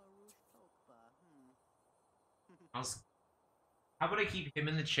 How about I keep him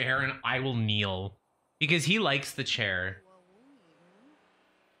in the chair and I will kneel? Because he likes the chair.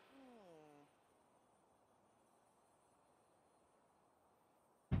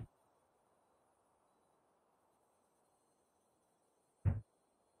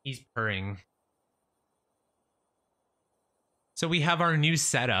 He's purring. So we have our new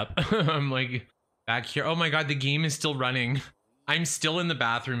setup. I'm like back here. Oh my god, the game is still running. I'm still in the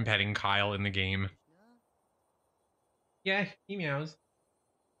bathroom petting Kyle in the game. Yeah, he meows.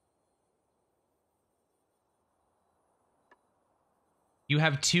 You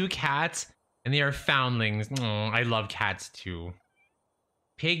have 2 cats and they are foundlings. Oh, I love cats too.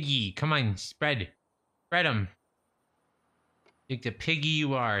 Piggy, come on, spread. Spread them. Like the piggy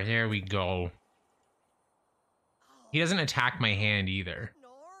you are. There we go. He doesn't attack my hand either.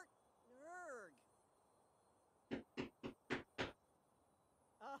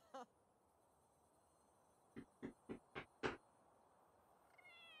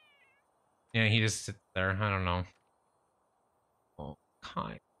 Yeah, he just sits there. I don't know. Oh,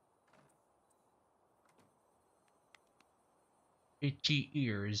 kind. Itchy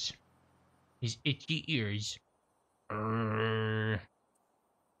ears. His itchy ears.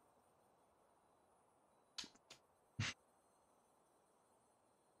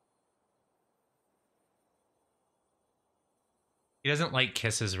 He doesn't like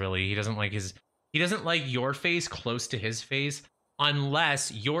kisses, really. He doesn't like your face close to his face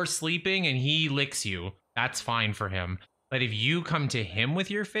unless you're sleeping and he licks you. That's fine for him. But if you come to him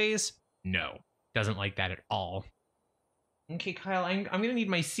with your face, no. Doesn't like that at all. Okay, Kyle, I'm gonna need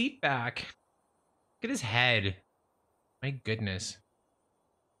my seat back. Look at his head. My goodness.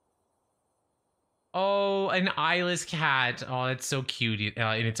 Oh, an eyeless cat. Oh, that's so cute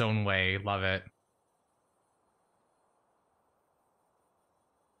in its own way. Love it.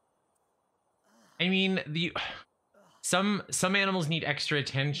 I mean, some animals need extra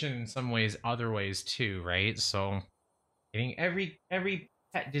attention in some ways, other ways too, right? So, getting every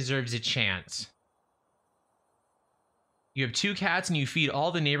pet deserves a chance. You have 2 cats and you feed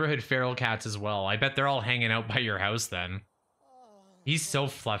all the neighborhood feral cats as well. I bet they're all hanging out by your house then. He's so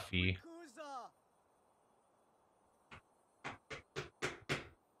fluffy.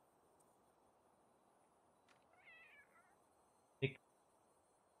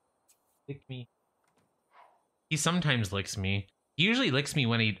 Lick me. He sometimes licks me. He usually licks me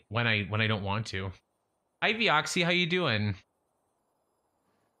when I don't want to. Hi Vioxy, how you doing?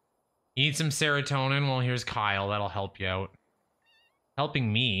 You need some serotonin? Well, here's Kyle. That'll help you out.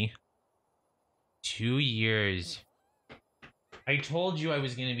 Helping me. 2 years. I told you I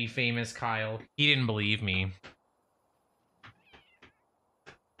was gonna be famous, Kyle. He didn't believe me.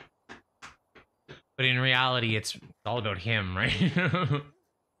 But in reality, it's all about him, right?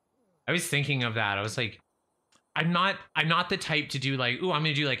 I was thinking of that. I was like, I'm not the type to do like, ooh, I'm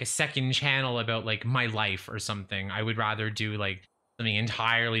gonna do like a second channel about like my life or something. I would rather do like something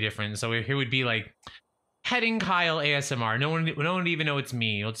entirely different. So here would be like petting Kyle ASMR. No one would even know it's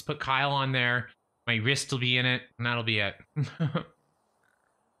me. Let's put Kyle on there. My wrist will be in it, and that'll be it.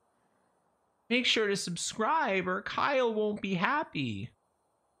 Make sure to subscribe or Kyle won't be happy.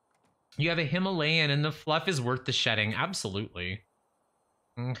 You have a Himalayan and the fluff is worth the shedding. Absolutely.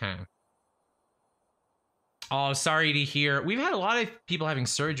 Okay. Oh, sorry to hear. We've had a lot of people having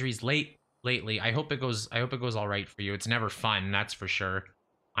surgeries lately. I hope it goes all right for you. It's never fun, that's for sure.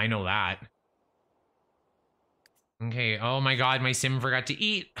 I know that. Okay. Oh my god, my sim forgot to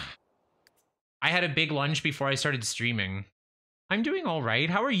eat. I had a big lunch before I started streaming. I'm doing all right.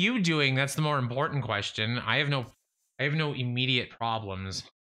 How are you doing? That's the more important question. I have no immediate problems,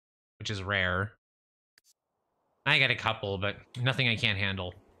 which is rare. I got a couple, but nothing I can't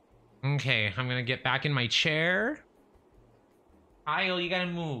handle. Okay, I'm gonna get back in my chair. Kyle, you gotta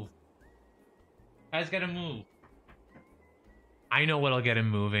move. Guys gotta move. I know what'll get him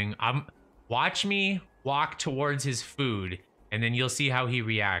moving. Watch me walk towards his food, and then you'll see how he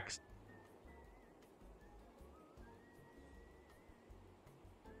reacts.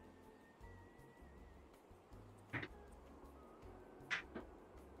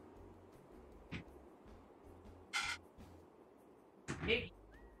 Hey.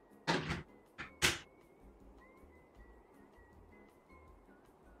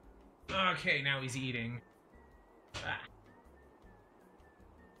 Okay, now he's eating. Ah.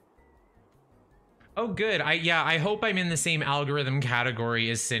 Oh, good. I hope I'm in the same algorithm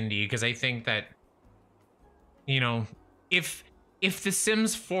category as Cindy, because I think that, you know, if The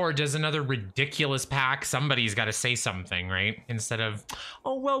Sims 4 does another ridiculous pack, somebody's got to say something, right? Instead of,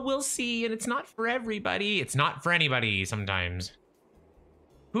 oh, well, we'll see, and it's not for everybody. It's not for anybody sometimes.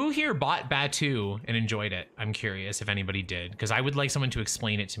 Who here bought Batu and enjoyed it? I'm curious if anybody did, because I would like someone to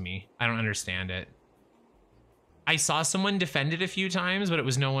explain it to me. I don't understand it. I saw someone defend it a few times, but it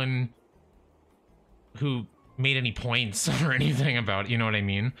was no one who made any points or anything about it. You know what I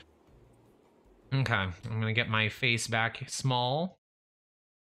mean? Okay, I'm gonna get my face back small.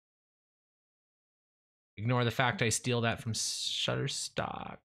 Ignore the fact I steal that from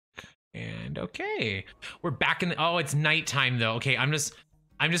Shutterstock. And okay, we're back in the, oh, it's nighttime though. Okay, I'm just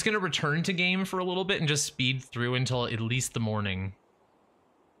gonna return to game for a little bit and just speed through until at least the morning.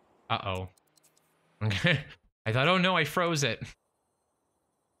 Uh-oh. Okay. I thought, oh no, I froze it.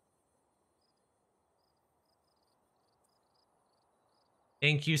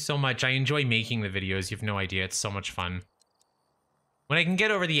 Thank you so much. I enjoy making the videos. You have no idea. It's so much fun. When I can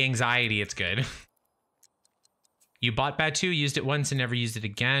get over the anxiety, it's good. You bought Batu, used it once and never used it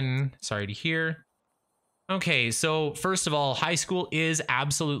again. Sorry to hear. Okay, so first of all, high school is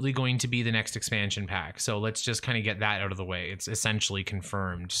absolutely going to be the next expansion pack. So let's just kind of get that out of the way. It's essentially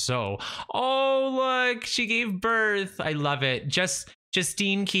confirmed. So, oh, look, she gave birth. I love it.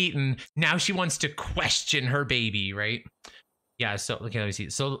 Justine Keaton. Now she wants to question her baby, right? Yeah, so okay, let me see.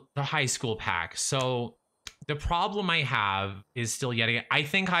 So the high school pack. So the problem I have is still yet again, I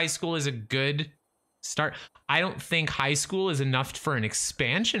think high school is a good start. I don't think high school is enough for an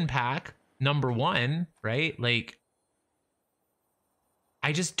expansion pack. Number one, right? Like,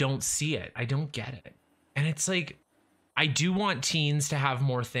 I just don't see it. I don't get it. And it's like, I do want teens to have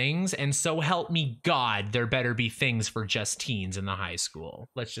more things. And so help me God, there better be things for just teens in the high school.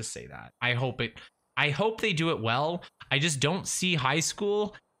 Let's just say that. I hope they do it well. I just don't see high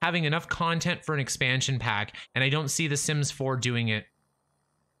school having enough content for an expansion pack. And I don't see The Sims 4 doing it.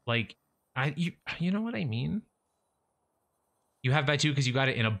 Like, you know what I mean? You have Batu because you got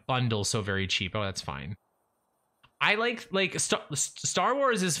it in a bundle so very cheap. Oh, that's fine. I like Star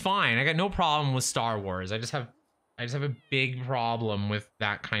Wars is fine. I got no problem with Star Wars. I just have a big problem with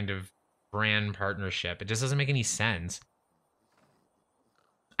that kind of brand partnership. It just doesn't make any sense.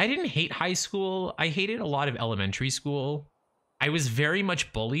 I didn't hate high school. I hated a lot of elementary school. I was very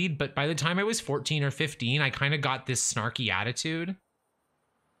much bullied, but by the time I was 14 or 15, I kind of got this snarky attitude.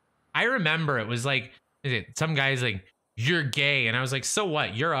 I remember it was like, some guys like, you're gay. And I was like, so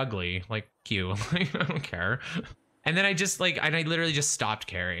what? You're ugly. Like, you. I don't care. And then I literally just stopped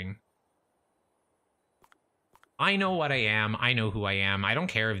caring. I know what I am. I know who I am. I don't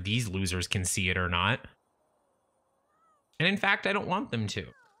care if these losers can see it or not. And in fact, I don't want them to.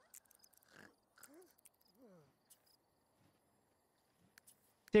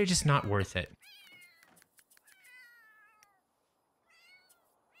 They're just not worth it.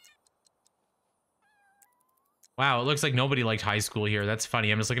 Wow, it looks like nobody liked high school here. That's funny.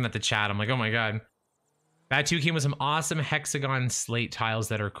 I'm just looking at the chat. I'm like, oh my god. Batu came with some awesome hexagon slate tiles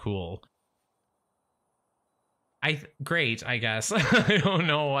that are cool. Great, I guess. I don't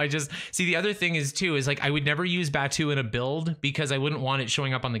know. I just see the other thing is too is like I would never use Batu in a build because I wouldn't want it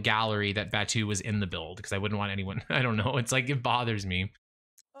showing up on the gallery that Batu was in the build because I wouldn't want anyone. I don't know. It's like it bothers me.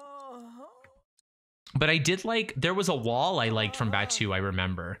 But I did like there was a wall I liked from Batu, I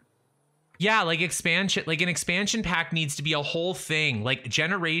remember. Yeah, like expansion, like an expansion pack needs to be a whole thing. Like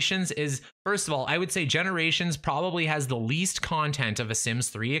Generations is, first of all, I would say Generations probably has the least content of a Sims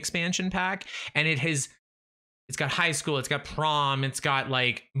 3 expansion pack, and it's got high school, it's got prom, it's got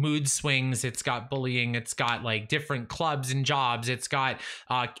like mood swings, it's got bullying, it's got like different clubs and jobs, it's got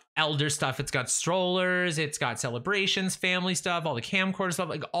elder stuff, it's got strollers, it's got celebrations, family stuff, all the camcorder stuff,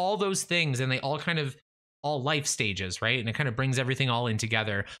 like all those things, and they all kind of all life stages, right? And it kind of brings everything all in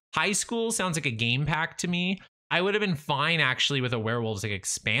together. High school sounds like a game pack to me. I would have been fine actually with a werewolves like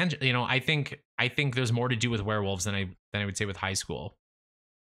expansion. You know, I think there's more to do with werewolves than I would say with high school.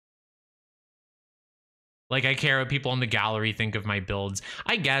 Like, I care what people in the gallery think of my builds.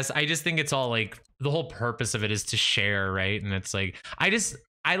 I guess I just think it's all like the whole purpose of it is to share, right? And it's like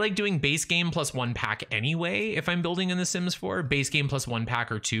I like doing base game plus one pack anyway. If I'm building in The Sims 4, base game plus one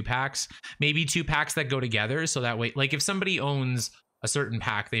pack or two packs, maybe two packs that go together. So that way, like if somebody owns a certain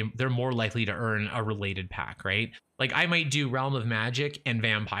pack, they're more likely to earn a related pack, right? Like I might do Realm of Magic and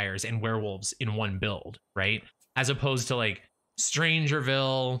vampires and werewolves in one build, right? As opposed to like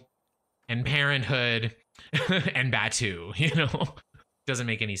Strangerville and Parenthood and Batu, you know? Doesn't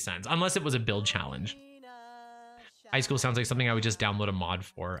make any sense unless it was a build challenge. High school sounds like something I would just download a mod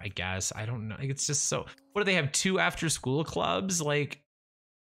for, I guess. I don't know. It's just so, what do they have, 2 after school clubs? Like,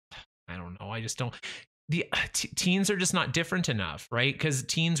 I don't know. I just don't. The teens are just not different enough, right? Because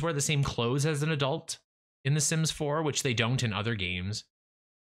teens wear the same clothes as an adult in The Sims 4, which they don't in other games.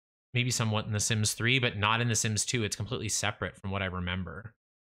 Maybe somewhat in The Sims 3, but not in The Sims 2. It's completely separate from what I remember.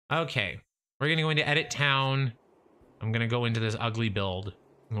 Okay, we're going to go into Edit Town. I'm going to go into this ugly build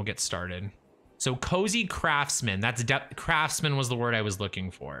and we'll get started. So Cozy Craftsman, craftsman was the word I was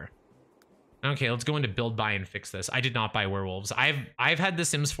looking for. Okay, let's go into build, buy, and fix this. I did not buy werewolves. I've had The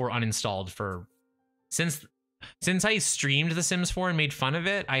Sims 4 uninstalled for since I streamed The Sims 4 and made fun of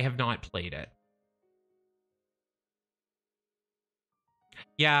it. I have not played it.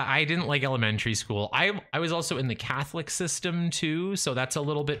 Yeah, I didn't like elementary school. I was also in the Catholic system too, so that's a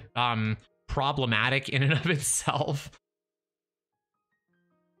little bit problematic in and of itself.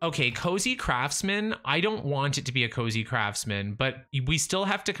 Okay, Cozy Craftsman. I don't want it to be a Cozy Craftsman, but we still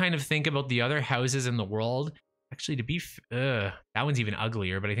have to kind of think about the other houses in the world. Actually, to be that one's even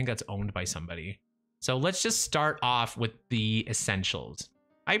uglier, but I think that's owned by somebody. So let's just start off with the essentials.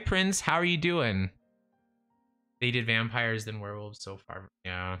 Hi, Prince. How are you doing? They did vampires, then werewolves so far.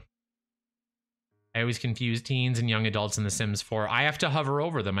 Yeah. I always confuse teens and young adults in The Sims 4. I have to hover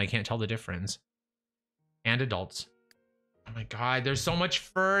over them. I can't tell the difference. And adults. Oh my God, there's so much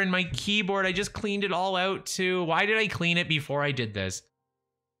fur in my keyboard. I just cleaned it all out too. Why did I clean it before I did this?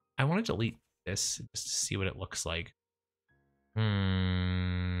 I want to delete this just to see what it looks like.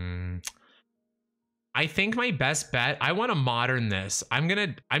 I think my best bet, I want to modern this. I'm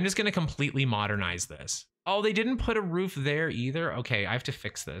just gonna completely modernize this. Oh, they didn't put a roof there either. Okay, I have to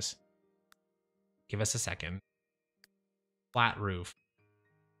fix this. Give us a second. Flat roof.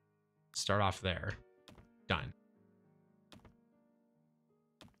 Start off there. Done.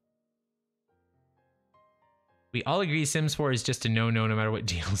 We all agree Sims 4 is just a no-no no matter what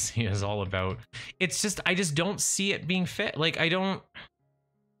DLC is all about. It's just, I just don't see it being fit. Like, I don't...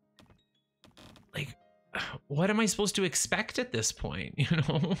 Like, what am I supposed to expect at this point, you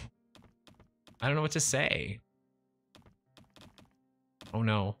know? I don't know what to say. Oh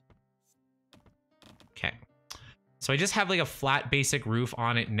no. Okay. So I just have like a flat basic roof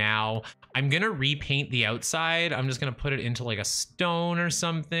on it now. I'm gonna repaint the outside. I'm just gonna put it into like a stone or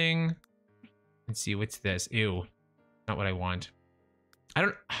something. Let's see, what's this? Ew, not what I want. I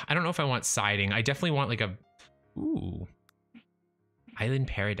don't know if I want siding. I definitely want like a, ooh, Island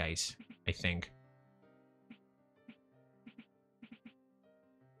Paradise, I think.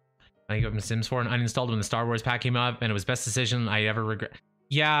 I got Sims 4 and uninstalled when the Star Wars pack came up, and it was best decision I ever regret.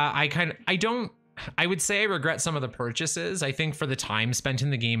 Yeah, I would say I regret some of the purchases. I think for the time spent in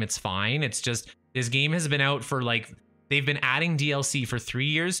the game, it's fine. It's just, this game has been out for like, they've been adding DLC for 3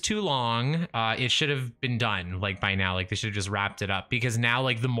 years too long. It should have been done like by now. Like they should have just wrapped it up, because now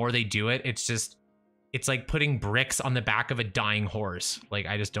like the more they do it, it's like putting bricks on the back of a dying horse. Like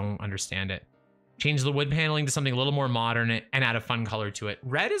I just don't understand it. Change the wood paneling to something a little more modern and add a fun color to it.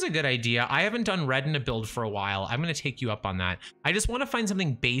 Red is a good idea. I haven't done red in a build for a while. I'm going to take you up on that. I just want to find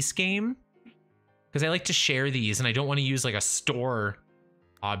something base game, because I like to share these and I don't want to use like a store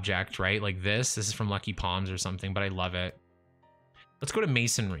object, right? Like this is from Lucky Palms or something, but I love it. Let's go to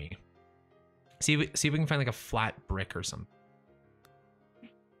masonry. See if we can find like a flat brick or something.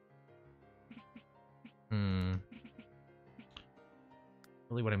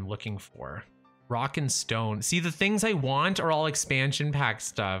 Really what I'm looking for. Rock and stone. See, the things I want are all expansion pack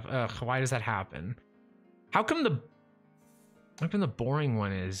stuff. Ugh, why does that happen? How come the boring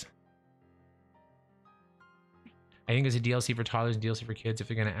one is? I think there's a DLC for toddlers and DLC for kids. If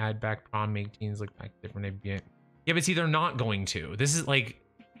they're gonna add back prom, make teens look back different. Yeah, but see, they're not going to. This is like,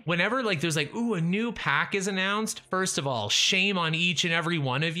 whenever like there's like, ooh, a new pack is announced. First of all, shame on each and every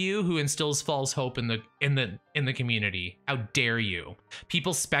one of you who instills false hope in the community. How dare you?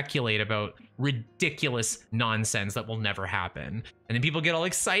 People speculate about ridiculous nonsense that will never happen, and then people get all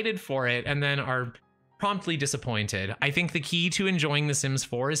excited for it and then are promptly disappointed. I think the key to enjoying The Sims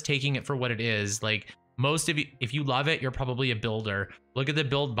 4 is taking it for what it is. Like, most of you, if you love it, you're probably a builder. Look at the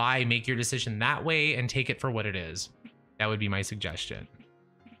build buy, make your decision that way, and take it for what it is. That would be my suggestion.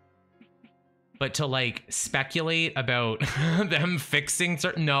 But to like speculate about them fixing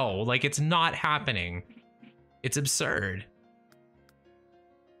certain, no, like it's not happening. It's absurd.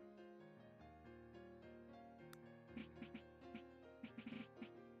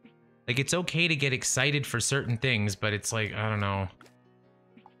 Like, it's okay to get excited for certain things, but it's like, I don't know.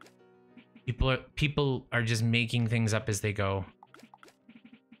 People are just making things up as they go.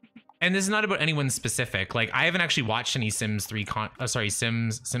 And this is not about anyone specific. Like, I haven't actually watched any Sims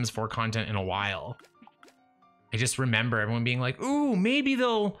 4 content in a while. I just remember everyone being like, ooh, maybe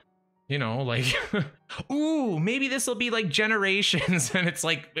they'll, you know, like, ooh, maybe this will be like Generations. And it's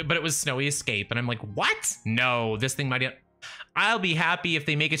like, but it was Snowy Escape. And I'm like, what? No, this thing might, I'll be happy if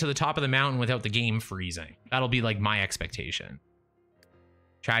they make it to the top of the mountain without the game freezing. That'll be like my expectation.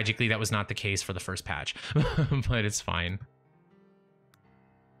 Tragically, that was not the case for the first patch, but it's fine.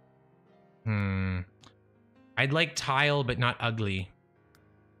 I'd like tile, but not ugly.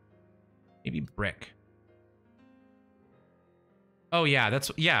 Maybe brick. Oh yeah,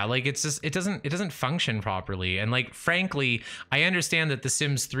 like it's just, it doesn't function properly. And like, frankly, I understand that The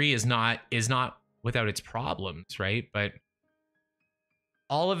Sims 3 is not without its problems, right? But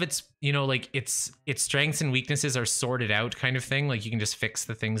all of its, you know, like its strengths and weaknesses are sorted out kind of thing. Like, you can just fix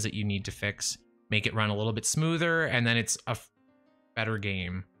the things that you need to fix, make it run a little bit smoother, and then it's a better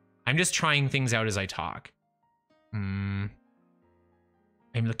game. I'm just trying things out as I talk. I'm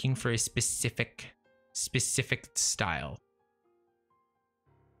looking for a specific style.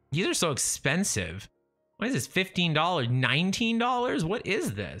 These are so expensive. What is this? $15? $19? What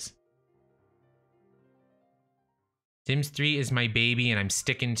is this? Sims 3 is my baby and I'm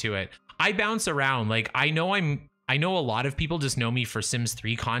sticking to it. I bounce around. Like, I know a lot of people just know me for Sims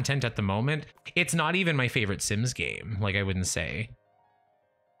 3 content at the moment. It's not even my favorite Sims game. Like, I wouldn't say.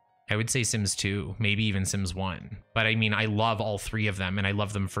 I would say Sims 2, maybe even Sims 1. But I mean, I love all three of them, and I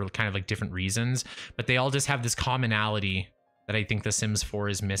love them for kind of like different reasons. But they all just have this commonality that I think The Sims 4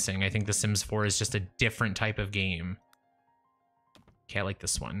 is missing. I think The Sims 4 is just a different type of game. Okay, I like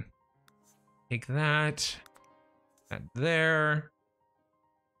this one. Take that. That there.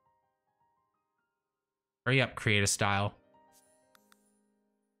 Hurry up, create a style.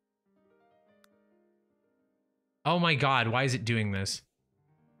 Oh my god, why is it doing this?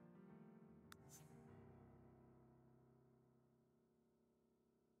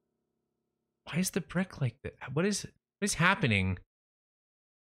 Why is the brick like that? What is happening?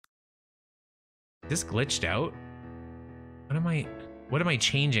 Is this glitched out? What am I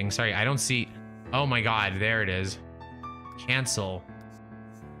changing? Sorry, I don't see. Oh my god, there it is. Cancel.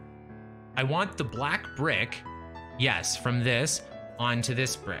 I want the black brick. Yes, from this onto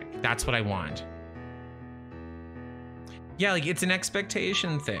this brick. That's what I want. Yeah, like, it's an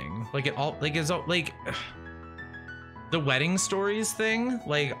expectation thing. Like, it all, like, it's all, like, the wedding stories thing.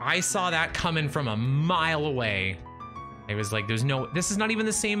 Like, I saw that coming from a mile away. I was like, there's no, this is not even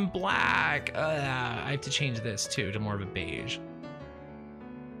the same black. I have to change this too to more of a beige.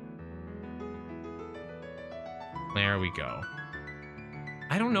 There we go.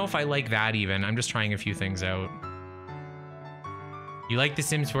 I don't know if I like that even. I'm just trying a few things out. You like The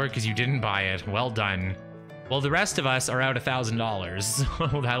Sims 4 because you didn't buy it. Well done. Well, the rest of us are out $1,000,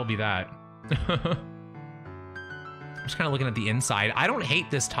 so that'll be that. I'm just kind of looking at the inside. I don't hate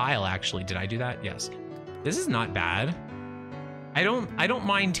this tile, actually. Did I do that? Yes. This is not bad. I don't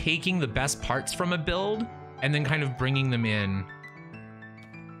mind taking the best parts from a build and then kind of bringing them in.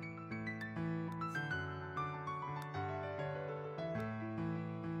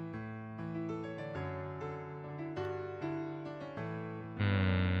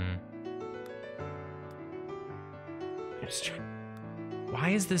 Why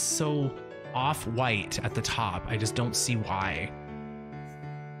is this so off-white at the top? I just don't see why.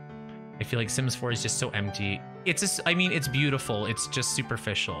 I feel like Sims 4 is just so empty. It's just, I mean, it's beautiful. It's just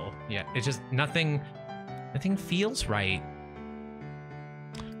superficial. Yeah, it's just nothing feels right.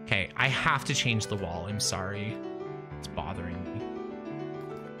 Okay, I have to change the wall. I'm sorry. It's bothering me.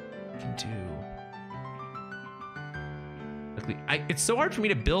 I can do... It's so hard for me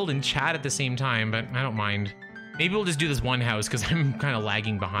to build and chat at the same time, but I don't mind. Maybe we'll just do this one house because I'm kind of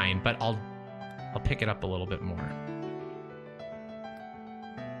lagging behind, but I'll pick it up a little bit more.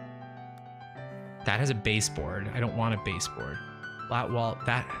 That has a baseboard. I don't want a baseboard. Flat wall.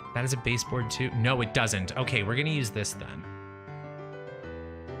 That is a baseboard too. No, it doesn't. Okay, we're gonna use this then.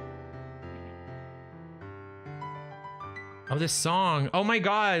 Oh, this song. Oh my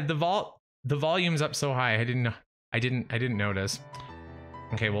God, the volume's up so high. I didn't notice.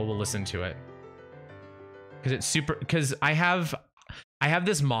 Okay, well, we'll listen to it. Because it's super, because I have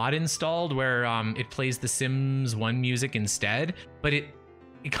this mod installed where it plays the Sims 1 music instead, but it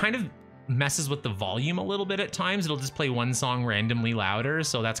kind of messes with the volume a little bit at times. It'll just play one song randomly louder,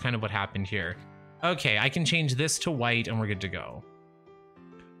 so that's kind of what happened here. Okay, I can change this to white and we're good to go.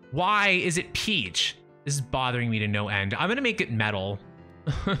 Why is it peach? This is bothering me to no end. I'm gonna make it metal.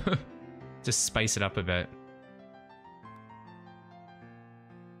 Just spice it up a bit.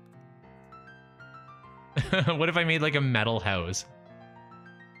 What if I made like a metal house?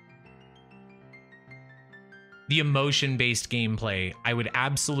 The emotion-based gameplay, I would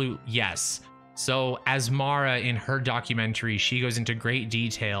yes. So as Mara in her documentary, she goes into great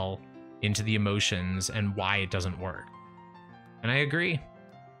detail into the emotions and why it doesn't work. And I agree.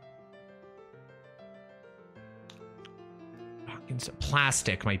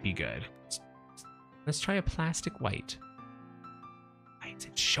 Plastic might be good. Let's try a plastic white. Why is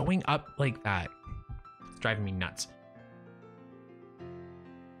it showing up like that? It's driving me nuts.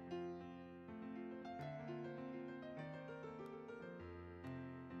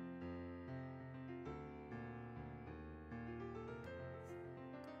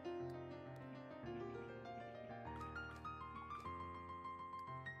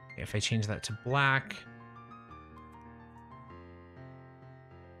 If I change that to black.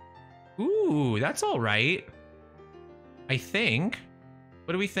 Ooh, that's all right. I think.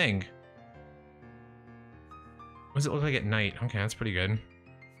 What do we think? What does it look like at night? Okay, that's pretty good.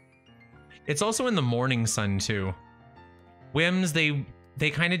 It's also in the morning sun too. Whims, they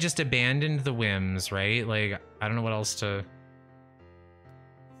kind of just abandoned the whims, right? Like, I don't know what else to...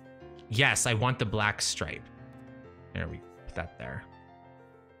 Yes, I want the black stripe. There, we put that there.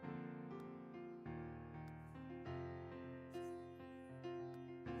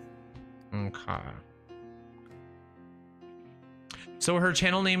 Okay. So her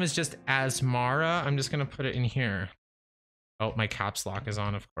channel name is just Asmara. I'm just gonna put it in here. Oh, my caps lock is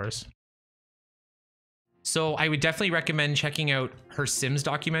on, of course. So I would definitely recommend checking out her Sims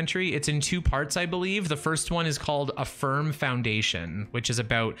documentary. It's in 2 parts, I believe. The first one is called A Firm Foundation, which is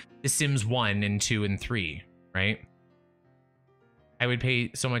about The Sims 1 and 2 and 3, right? I would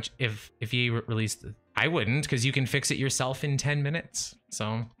pay so much if you released... I wouldn't, because you can fix it yourself in 10 minutes.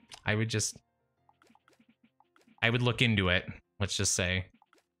 So I would look into it, let's just say,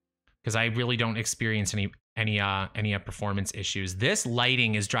 because I really don't experience any performance issues. This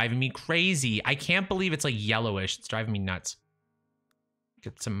lighting is driving me crazy. I can't believe it's like yellowish. It's driving me nuts.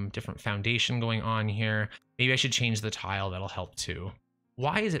 Get some different foundation going on here. Maybe I should change the tile. That'll help too.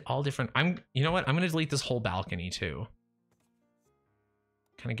 Why is it all different? You know what? I'm going to delete this whole balcony too.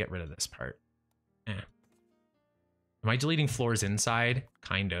 Kind of get rid of this part. Am I deleting floors inside?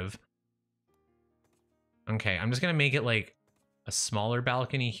 Kind of. Okay, I'm just gonna make it like a smaller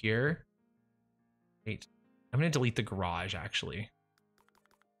balcony here. Wait, I'm gonna delete the garage actually.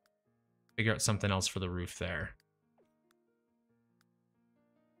 Figure out something else for the roof there.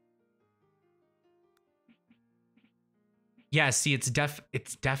 Yeah, see, it's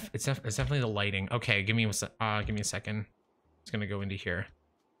definitely the lighting. Okay, give me a second. It's gonna go into here.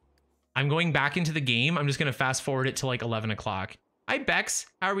 I'm going back into the game. I'm just gonna fast forward it to like 11 o'clock. Hi Bex,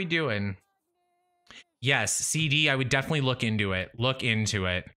 how are we doing? Yes, CD, I would definitely look into it.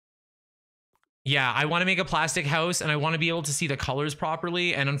 Yeah, I want to make a plastic house and I want to be able to see the colors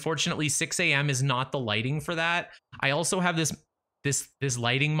properly. And unfortunately, 6 a.m. is not the lighting for that. I also have this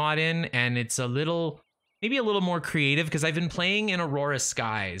lighting mod in, and it's maybe a little more creative because I've been playing in Aurora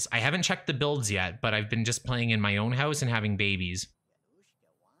Skies. I haven't checked the builds yet, but I've been just playing in my own house and having babies.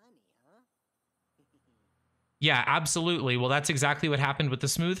 Yeah, absolutely. Well, that's exactly what happened with the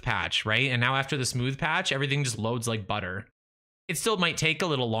smooth patch, right? And now after the smooth patch, everything just loads like butter. It still might take a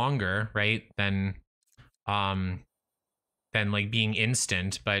little longer, right? Than like being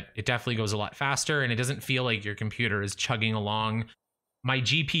instant, but it definitely goes a lot faster and it doesn't feel like your computer is chugging along. My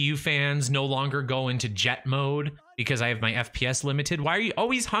GPU fans no longer go into jet mode because I have my FPS limited. Why are you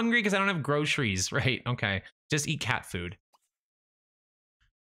always hungry? Because I don't have groceries, right? Okay, just eat cat food.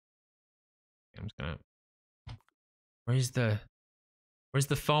 I'm just gonna. Where's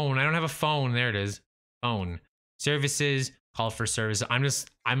the phone? I don't have a phone. There it is. Phone. Services. Call for service.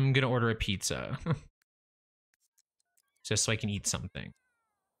 I'm gonna order a pizza. Just so I can eat something.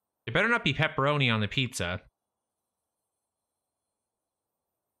 There better not be pepperoni on the pizza.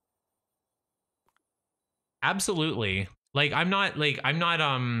 Absolutely. Like I'm not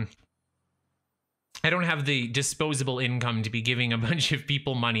I don't have the disposable income to be giving a bunch of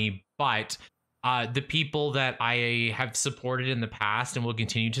people money, but the people that I have supported in the past and will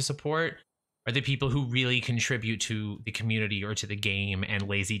continue to support are the people who really contribute to the community or to the game, and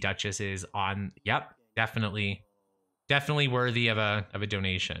Lazy Duchess is on. Yep, definitely worthy of a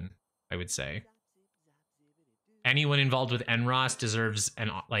donation, I would say. Anyone involved with Enros deserves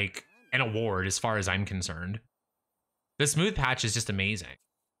an award as far as I'm concerned. The smooth patch is just amazing.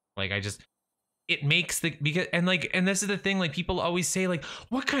 Like it makes and this is the thing, like people always say like,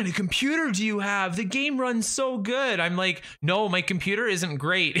 what kind of computer do you have? The game runs so good. I'm like, no, my computer isn't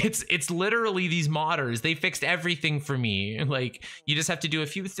great. It's literally these modders. They fixed everything for me. Like you just have to do a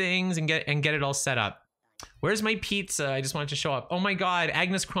few things and get it all set up. Where's my pizza? I just wanted to show up. Oh my God,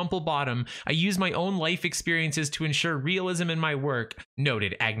 Agnes Crumplebottom. I use my own life experiences to ensure realism in my work,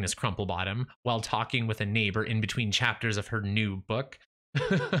 noted Agnes Crumplebottom while talking with a neighbor in between chapters of her new book.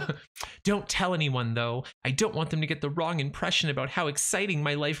 Don't tell anyone, though. I don't want them to get the wrong impression about how exciting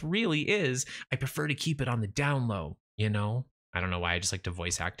my life really is. I prefer to keep it on the down low, you know? I don't know why I just like to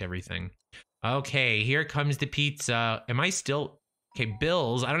voice act everything. Okay, here comes the pizza. Am I still... Okay,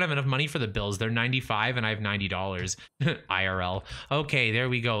 bills. I don't have enough money for the bills. They're $95 and I have $90. IRL. Okay, there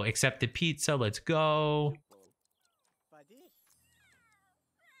we go. Accept the pizza. Let's go.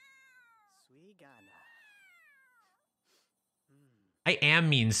 I am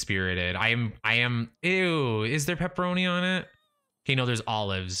mean-spirited. I am. Ew, is there pepperoni on it? Okay, no, there's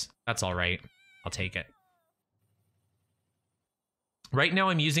olives. That's all right. I'll take it. Right now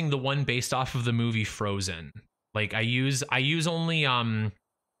I'm using the one based off of the movie Frozen. Like I use only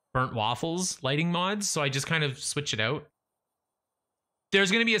burnt waffles lighting mods, so I just kind of switch it out.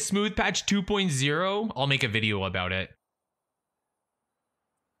 There's going to be a smooth patch 2.0. I'll make a video about it.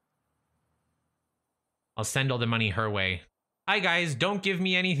 I'll send all the money her way. Hi guys, don't give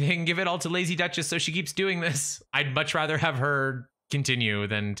me anything. Give it all to Lazy Duchess so she keeps doing this. I'd much rather have her continue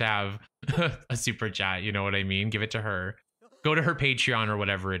than to have a super chat. You know what I mean? Give it to her. Go to her Patreon or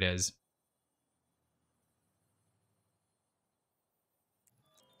whatever it is.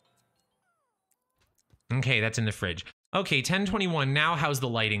 Okay, that's in the fridge. Okay, 1021. Now how's the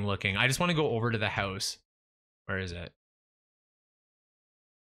lighting looking? I just want to go over to the house. Where is it?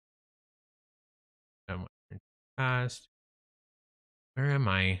 Fast. Where am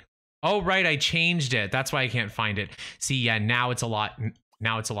I? Oh, right, I changed it. That's why I can't find it. See, yeah, now it's a lot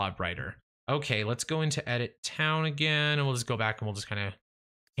brighter. Okay, let's go into edit town again, and we'll just go back and we'll just kind of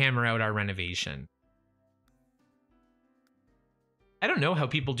hammer out our renovation. I don't know how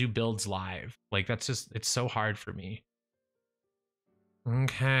people do builds live. Like, it's so hard for me.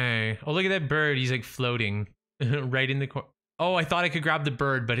 Okay. Oh, look at that bird. He's like floating right in the corner. Oh, I thought I could grab the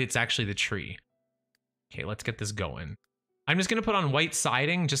bird, but it's actually the tree. Okay, let's get this going. I'm just going to put on white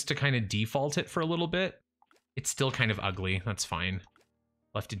siding just to kind of default it for a little bit. It's still kind of ugly. That's fine.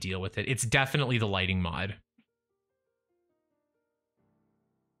 We'll have to deal with it. It's definitely the lighting mod.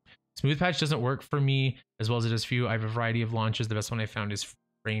 Smooth patch doesn't work for me as well as it does for you. I have a variety of launches. The best one I found is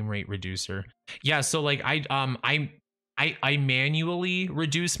frame rate reducer. Yeah, so like I manually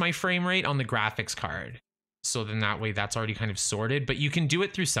reduce my frame rate on the graphics card. So then that way that's already kind of sorted, but you can do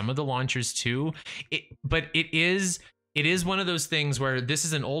it through some of the launchers too. But it is one of those things where this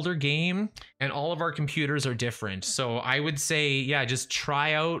is an older game and all of our computers are different. So I would say, yeah, just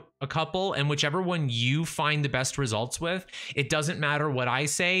try out a couple, and whichever one you find the best results with. It doesn't matter what I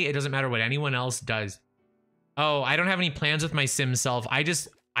say. It doesn't matter what anyone else does. Oh, I don't have any plans with my sim self. I just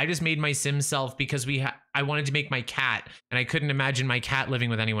made my sim self because I wanted to make my cat, and I couldn't imagine my cat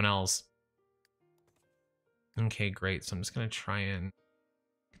living with anyone else. Okay, great. So I'm just going to try and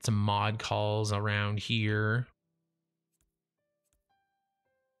get some mod calls around here.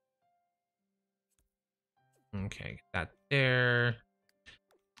 Okay, that there.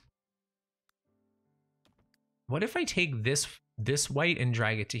 What if I take this white and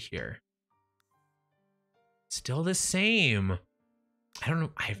drag it to here? Still the same. I don't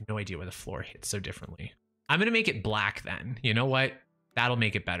know. I have no idea where the floor hits so differently. I'm going to make it black then. You know what? That'll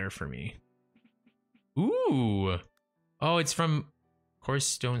make it better for me. Ooh. Oh, it's from coarse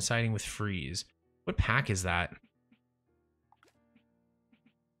stone siding with freeze. What pack is that?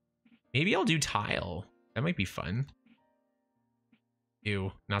 Maybe I'll do tile. That might be fun.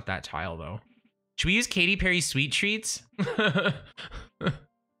 Ew, not that tile though. Should we use Katy Perry sweet treats?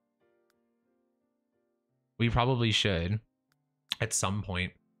 We probably should at some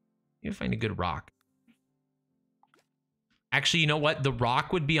point. You find a good rock. Actually, you know what? The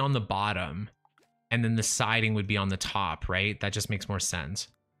rock would be on the bottom and then the siding would be on the top, right? That just makes more sense.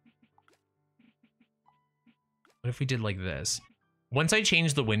 What if we did like this? Once I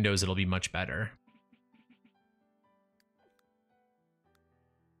change the windows, it'll be much better.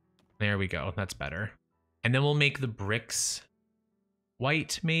 There we go. That's better. And then we'll make the bricks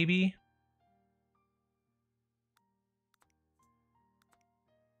white, maybe.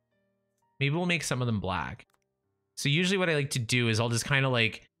 Maybe we'll make some of them black. So usually what I like to do is I'll just kind of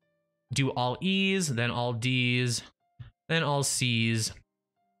like do all E's, then all D's, then all C's,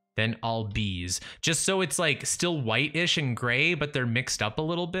 then all B's. Just so it's like still whitish and gray, but they're mixed up a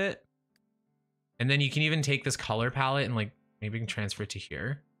little bit. And then you can even take this color palette and like maybe we can transfer it to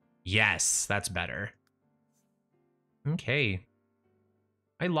here. Yes, that's better. Okay.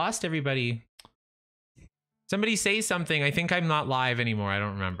 I lost everybody. Somebody say something. I think I'm not live anymore. I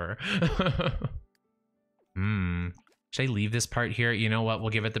don't remember. Should I leave this part here? You know what? We'll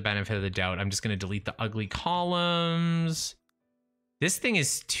give it the benefit of the doubt. I'm just going to delete the ugly columns. This thing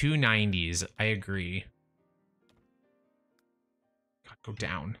is 290s. I agree. God, go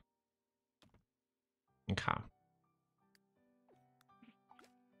down. Okay.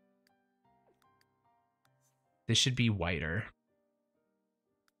 This should be whiter.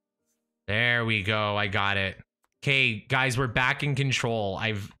 There we go. I got it. Okay, guys, we're back in control.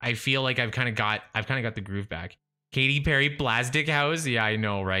 I feel like I've kind of got the groove back. Katy Perry plastic house. Yeah, I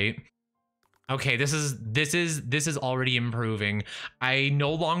know, right? Okay, this is already improving. I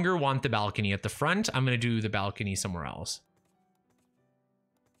no longer want the balcony at the front. I'm gonna do the balcony somewhere else.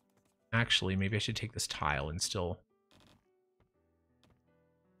 Actually, maybe I should take this tile and still.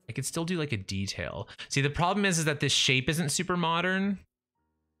 I could still do like a detail. See, the problem is that this shape isn't super modern.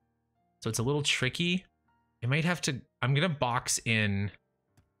 So it's a little tricky. I might have to, I'm gonna box in.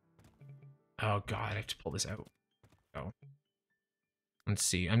 Oh God, I have to pull this out. Oh. Let's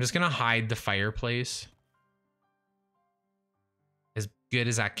see, I'm just gonna hide the fireplace as good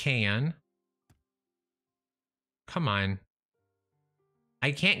as I can. Come on.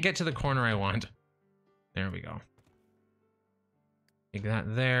 I can't get to the corner I want. There we go. Take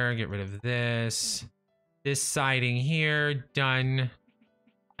that there, get rid of this. This siding here, done.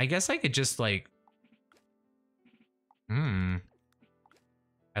 I guess I could just like, I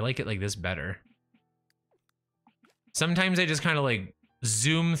like it like this better. Sometimes I just kind of like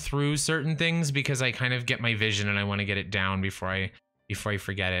zoom through certain things because I kind of get my vision and I want to get it down before I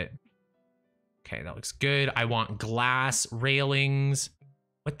forget it. Okay, that looks good. I want glass railings.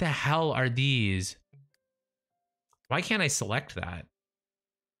 What the hell are these? Why can't I select that?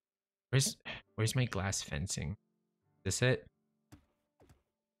 Where's my glass fencing? Is this it?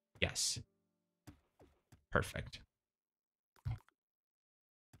 Yes. Perfect.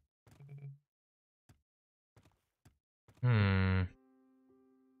 Okay,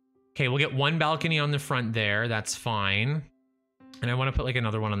 we'll get one balcony on the front there. That's fine. And I want to put like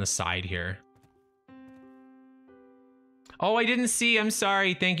another one on the side here. Oh, I didn't see. I'm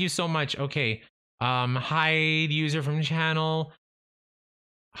sorry. Thank you so much. Okay. Hide user from channel.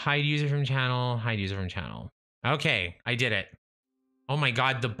 Hide user from channel. Hide user from channel. Okay, I did it. Oh my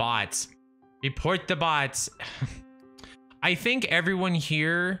God, the bots. Report the bots. I think everyone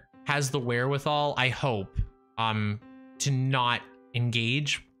here has the wherewithal, I hope, to not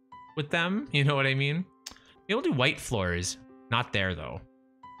engage with them. You know what I mean? We'll do white floors. Not there though.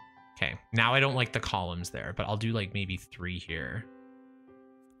 Okay, now I don't like the columns there, but I'll do like maybe 3 here.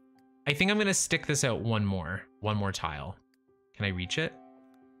 I think I'm gonna stick this out one more tile. Can I reach it?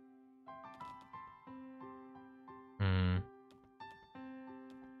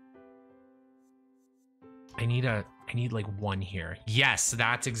 I need like 1 here. Yes,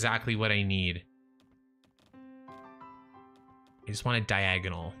 that's exactly what I need. I just want a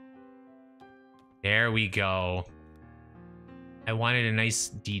diagonal. There we go. I wanted a nice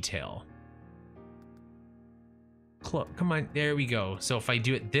detail. Come on, there we go. So if I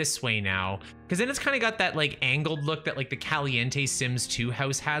do it this way now, because then it's kind of got that like angled look that like the Caliente Sims 2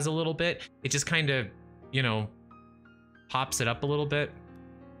 house has a little bit. It just kind of, you know, pops it up a little bit.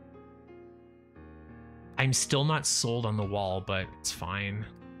 I'm still not sold on the wall, but it's fine.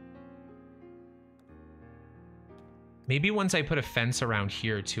 Maybe once I put a fence around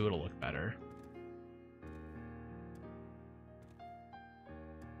here too, it'll look better.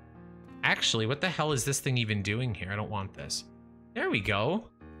 Actually, what the hell is this thing even doing here? I don't want this. There we go.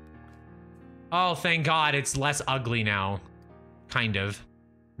 Oh, thank God, it's less ugly now. Kind of.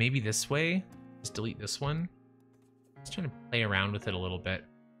 Maybe this way? Just delete this one. Just trying to play around with it a little bit.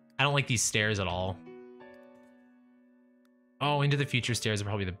 I don't like these stairs at all. Oh, Into the Future stairs are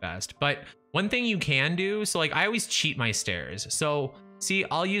probably the best. But one thing you can do, so like I always cheat my stairs. So see,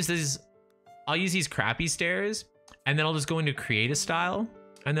 I'll use these crappy stairs, and then I'll just go into create a style,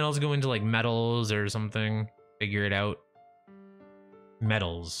 and then I'll just go into like metals or something, figure it out.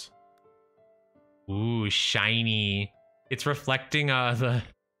 Metals. Ooh, shiny. It's reflecting the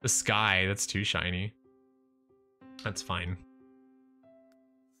sky. That's too shiny. That's fine.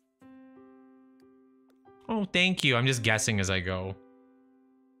 Oh, thank you. I'm just guessing as I go.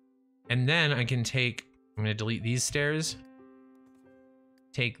 And then I can take, I'm gonna delete these stairs.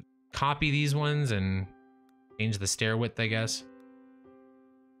 Copy these ones and change the stair width, I guess.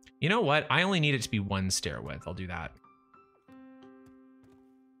 You know what? I only need it to be one stair width. I'll do that.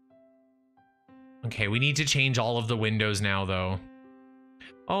 Okay, we need to change all of the windows now, though.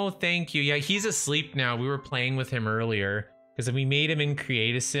 Oh, thank you. Yeah, he's asleep now. We were playing with him earlier because we made him in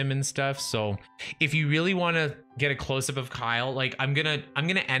Create a Sim and stuff. So if you really want to get a close-up of Kyle, like I'm gonna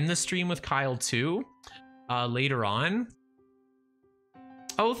end the stream with Kyle too later on.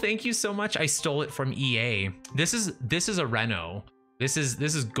 Oh, thank you so much. I stole it from EA. This is a reno. This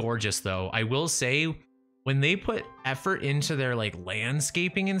is gorgeous though. I will say, when they put effort into their like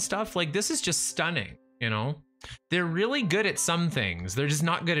landscaping and stuff, like this is just stunning, you know? They're really good at some things. They're just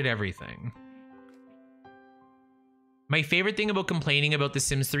not good at everything. My favorite thing about complaining about the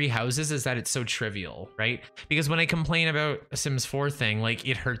Sims 3 houses is that it's so trivial, right? Because when I complain about a Sims 4 thing, like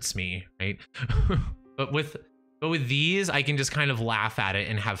it hurts me, right? But with these, I can just kind of laugh at it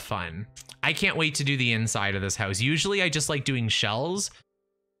and have fun. I can't wait to do the inside of this house. Usually I just like doing shells.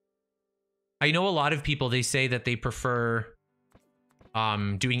 I know a lot of people, they say that they prefer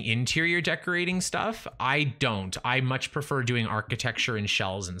doing interior decorating stuff. I don't. I much prefer doing architecture and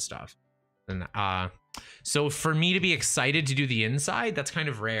shells and stuff. And so for me to be excited to do the inside, that's kind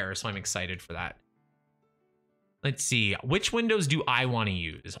of rare. So I'm excited for that. Let's see. Which windows do I want to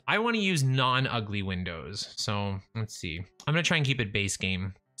use? I want to use non-ugly windows. So let's see. I'm going to try and keep it base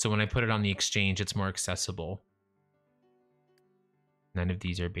game. So when I put it on the exchange, it's more accessible. None of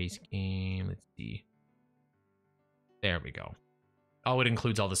these are base game. Let's see. There we go. Oh, it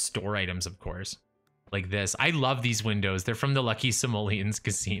includes all the store items, of course. Like this. I love these windows. They're from the Lucky Simoleons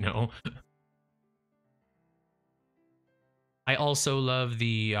Casino. I also love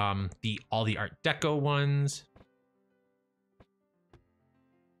the all the Art Deco ones.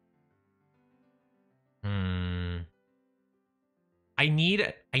 I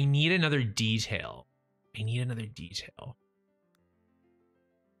need another detail. I need another detail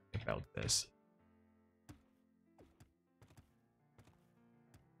about this.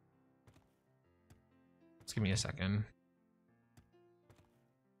 Just give me a second.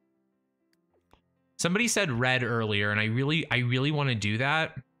 Somebody said red earlier, and I really want to do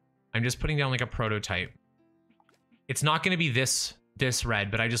that. I'm just putting down like a prototype. It's not going to be this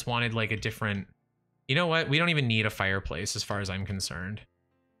red, but I just wanted like a different. You know what? We don't even need a fireplace as far as I'm concerned.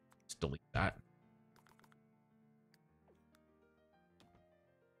 Just delete that.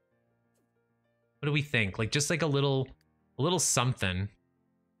 What do we think? Like just like a little something.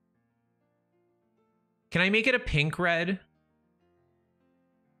 Can I make it a pink red?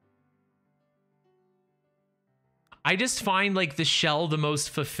 I just find like the shell the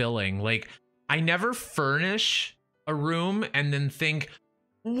most fulfilling. Like I never furnish a room and then think,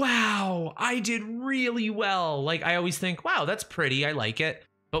 wow, I did really well. Like I always think, wow, that's pretty. I like it.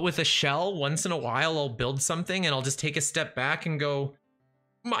 But with a shell, once in a while, I'll build something and I'll just take a step back and go,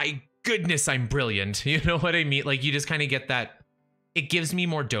 my goodness, I'm brilliant. You know what I mean? Like you just kind of get that. It gives me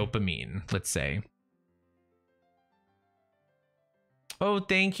more dopamine, let's say. Oh,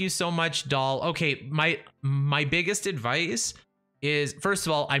 thank you so much, doll. Okay, my biggest advice is, first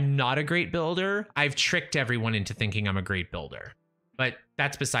of all, I'm not a great builder. I've tricked everyone into thinking I'm a great builder. But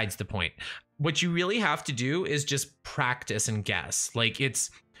that's besides the point. What you really have to do is just practice and guess. Like it's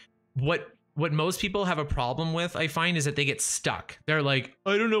what most people have a problem with, I find, is that they get stuck. They're like,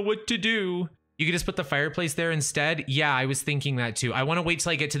 I don't know what to do. You could just put the fireplace there instead. Yeah, I was thinking that too. I want to wait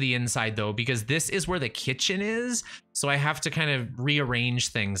till I get to the inside though, because this is where the kitchen is. So I have to kind of rearrange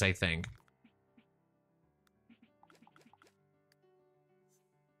things, I think.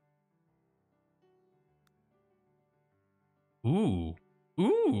 Ooh.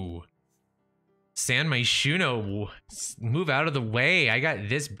 Ooh. San Myshuno, move out of the way. I got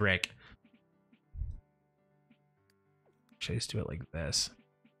this brick. Should I just do it like this?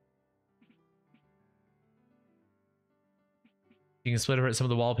 You can split apart some of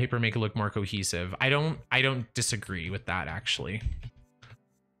the wallpaper, make it look more cohesive. I don't disagree with that, actually.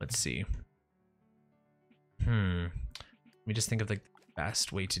 Let's see. Let me just think of like the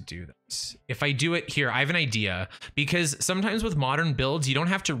best way to do this. If I do it here, I have an idea, because sometimes with modern builds, you don't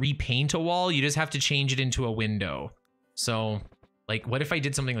have to repaint a wall. You just have to change it into a window. So like, what if I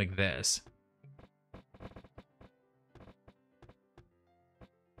did something like this?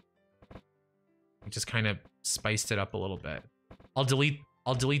 Just kind of spiced it up a little bit. I'll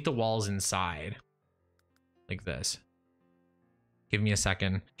delete the walls inside like this. Give me a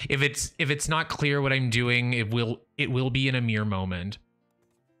second. If it's not clear what I'm doing, it will be in a mere moment.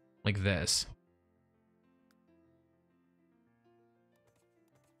 Like this.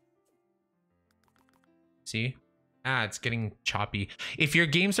 See? Ah, it's getting choppy. If your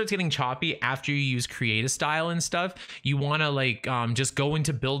game starts getting choppy after you use create a style and stuff, you want to like just go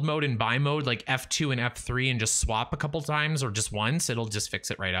into build mode and buy mode, like F2 and F3, and just swap a couple times or just once. It'll just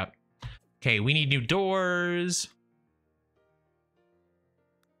fix it right up. Okay, we need new doors.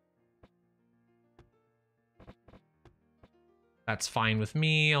 That's fine with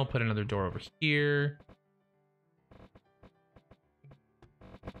me. I'll put another door over here.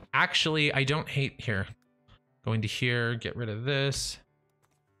 Actually, I don't hate here. Going to here, get rid of this.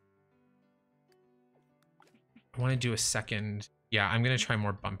 I want to do a second. Yeah, I'm going to try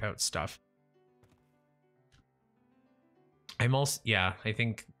more bump out stuff. I'm also, yeah, I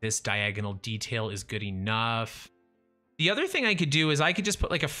think this diagonal detail is good enough. The other thing I could do is I could just put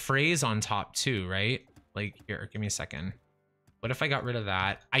like a phrase on top too, right? Like here, give me a second. What if I got rid of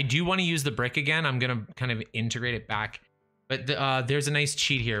that? I do want to use the brick again. I'm going to kind of integrate it back. But there's a nice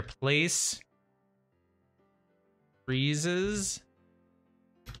cheat here. Place freezes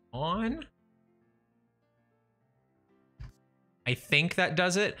on. I think that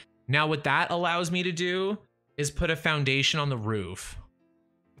does it. Now what that allows me to do is put a foundation on the roof.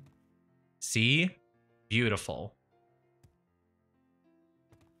 See? Beautiful.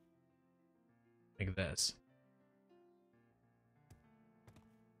 Like this.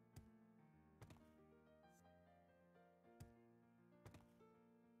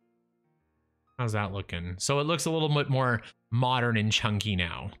 How's that looking? So it looks a little bit more modern and chunky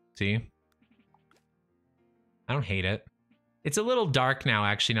now. See? I don't hate it. It's a little dark now,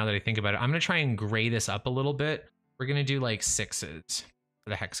 actually, now that I think about it. I'm going to try and gray this up a little bit. We're going to do like 6s for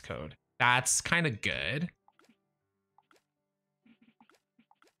the hex code. That's kind of good.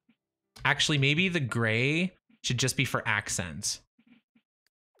 Actually, maybe the gray should just be for accents.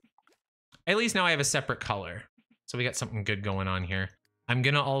 At least now I have a separate color. So we got something good going on here. I'm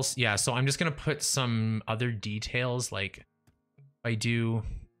gonna also, yeah, so I'm just gonna put some other details, like if I do,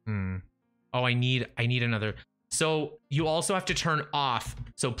 oh, I need another. So you also have to turn off.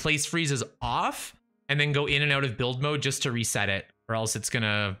 So place freeze is off and then go in and out of build mode just to reset it, or else it's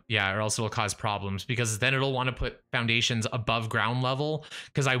gonna, yeah, or else it'll cause problems, because then it'll want to put foundations above ground level,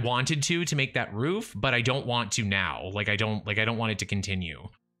 because I wanted to make that roof, but I don't want to now. Like I don't want it to continue,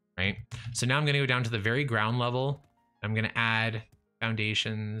 right? So now I'm gonna go down to the very ground level. I'm gonna add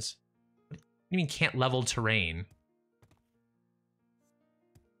foundations. What do you mean can't level terrain?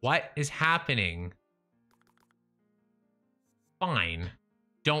 What is happening? Fine.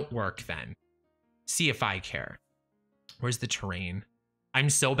 Don't work then. See if I care. Where's the terrain?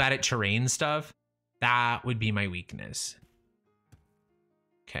 I'm so bad at terrain stuff. That would be my weakness.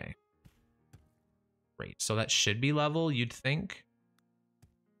 Okay. Great. So that should be level, you'd think.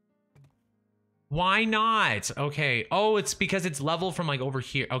 Why not? Okay. Oh, it's because it's level from like over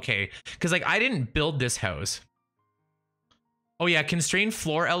here. Okay. Because like I didn't build this house. Oh yeah, constrained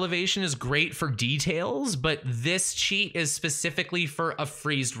floor elevation is great for details, but this cheat is specifically for a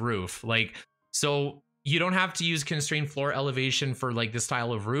freezed roof. Like, so you don't have to use constrained floor elevation for like this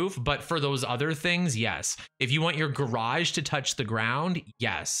style of roof, but for those other things, yes. If you want your garage to touch the ground,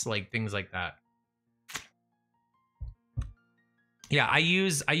 yes, like things like that. Yeah, I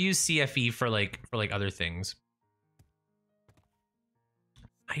use CFE for like other things.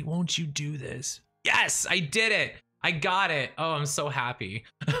 Why won't you do this? Yes, I did it. I got it. Oh, I'm so happy.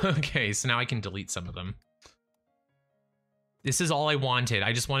 Okay, so now I can delete some of them. This is all I wanted.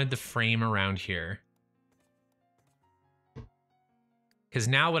 I just wanted the frame around here. Because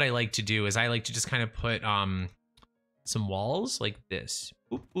now what I like to do is I like to just kind of put some walls like this.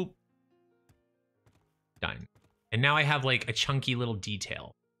 Boop, boop. Done. And now I have like a chunky little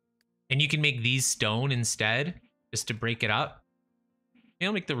detail. And you can make these stone instead, just to break it up. Maybe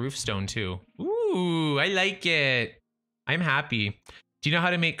I'll make the roof stone too. Ooh, I like it. I'm happy. Do you know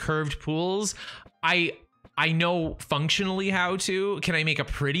how to make curved pools? I know functionally how to. Can I make a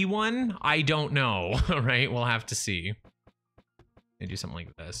pretty one? I don't know. Right? We'll have to see. I do something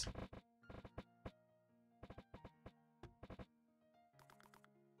like this.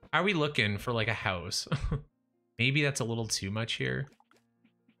 How are we looking for like a house? Maybe that's a little too much here.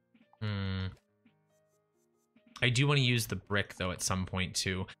 I do want to use the brick though at some point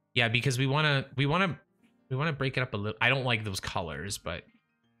too. Yeah, because we want to break it up a little. I don't like those colors, but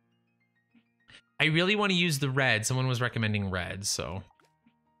I really want to use the red. Someone was recommending red, so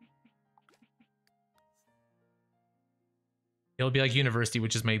it'll be like University,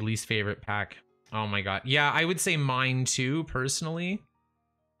 which is my least favorite pack. Oh my god. Yeah, I would say mine too, personally.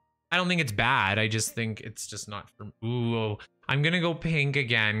 I don't think it's bad. I just think it's just not for... Ooh, I'm going to go pink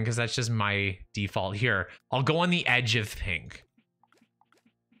again because that's just my default here. I'll go on the edge of pink.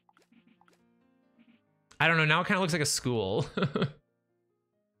 I don't know. Now it kind of looks like a school.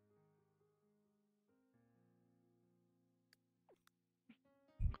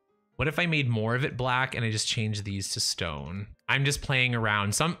 What if I made more of it black and I just changed these to stone? I'm just playing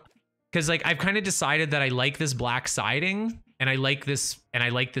around. Because like I've kind of decided that I like this black siding and I like this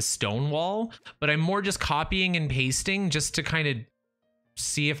stone wall, but I'm more just copying and pasting just to kind of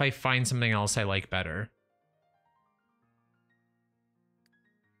see if I find something else I like better.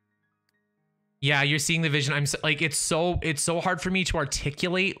 Yeah, you're seeing the vision. I'm like, it's so hard for me to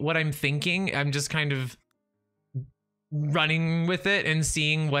articulate what I'm thinking. I'm just kind of running with it and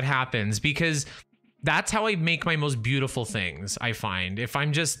seeing what happens, because that's how I make my most beautiful things, I find. If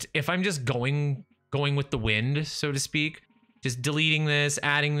I'm just going with the wind, so to speak, just deleting this,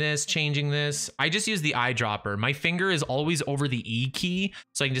 adding this, changing this. I just use the eyedropper. My finger is always over the E key,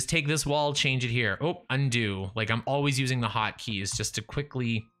 so I can just take this wall, change it here. Oh, undo. Like I'm always using the hotkeys just to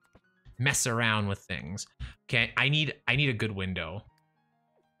quickly mess around with things. Okay, I need a good window.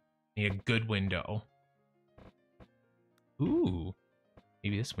 I need a good window. Ooh,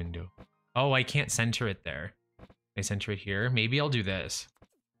 maybe this window. Oh, I can't center it there. I center it here. Maybe I'll do this.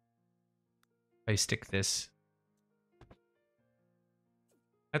 I stick this.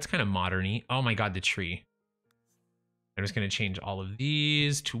 That's kind of modern-y. Oh my god, the tree. I'm just going to change all of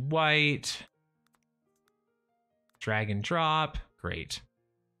these to white. Drag and drop. Great.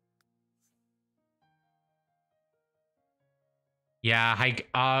 Yeah,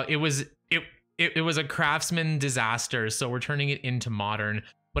 it was a craftsman disaster, so we're turning it into modern.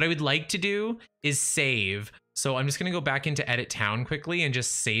 What I would like to do is save. So I'm just going to go back into Edit Town quickly and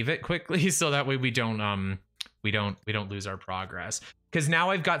just save it quickly so that way we don't lose our progress. Because now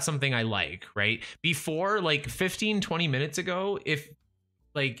I've got something I like, right? Before, like 15-20 minutes ago, if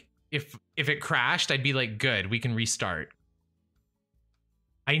it crashed, I'd be like, good, we can restart.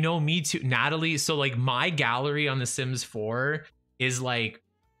 I know, me too, Natalie. So like my gallery on The Sims 4 is like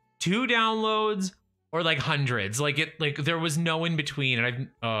 2 downloads or like hundreds. Like there was no in between, and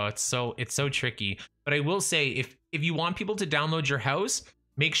it's so tricky. But I will say, if you want people to download your house,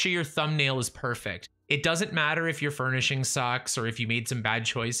 make sure your thumbnail is perfect. It doesn't matter if your furnishing sucks or if you made some bad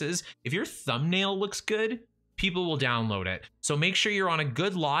choices. If your thumbnail looks good, people will download it. So make sure you're on a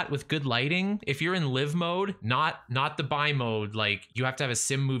good lot with good lighting. If you're in live mode, not the buy mode, like you have to have a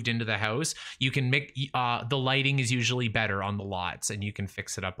sim moved into the house, you can make the lighting is usually better on the lots and you can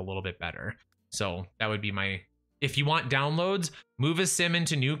fix it up a little bit better. So that would be my... If you want downloads, move a sim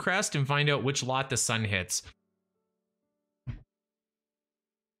into Newcrest and find out which lot the sun hits.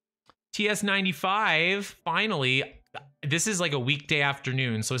 TS95, finally. This is like a weekday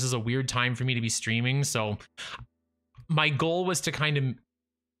afternoon, so this is a weird time for me to be streaming. So my goal was to kind of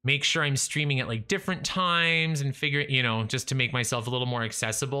make sure I'm streaming at like different times and figure, just to make myself a little more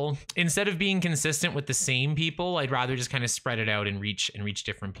accessible. Instead of being consistent with the same people, I'd rather just kind of spread it out and reach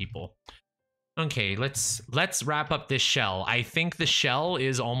different people. Okay, let's wrap up this shell. I think the shell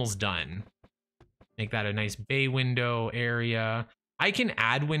is almost done. Make that a nice bay window area. I can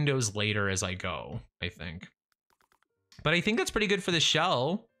add windows later as I go, I think. But I think that's pretty good for the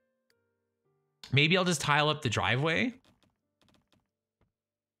shell. Maybe I'll just tile up the driveway.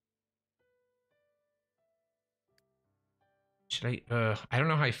 Should I don't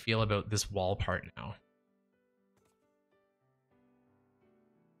know how I feel about this wall part now.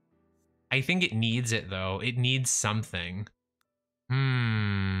 I think it needs it though. It needs something.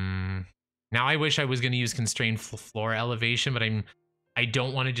 Now I wish I was going to use constrained floor elevation, but I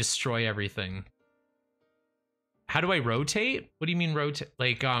don't want to destroy everything. How do I rotate? What do you mean rotate?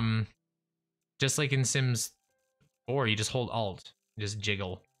 Like, just like in Sims 4, you just hold Alt. Just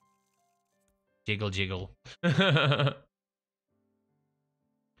jiggle. Jiggle, jiggle.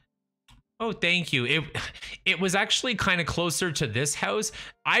 Oh, thank you. It was actually kind of closer to this house.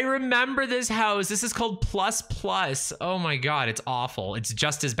 I remember this house. This is called Plus Plus. Oh my god, it's awful. It's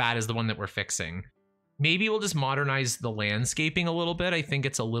just as bad as the one that we're fixing. Maybe we'll just modernize the landscaping a little bit. I think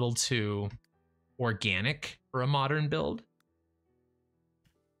it's a little too organic for a modern build.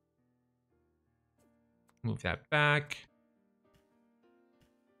 Move that back.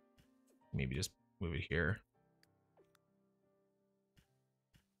 Maybe just move it here.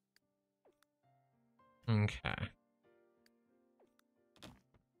 Okay.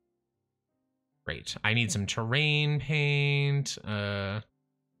 Great. I need some terrain paint.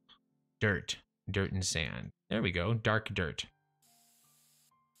 Dirt. Dirt and sand. There we go. Dark dirt.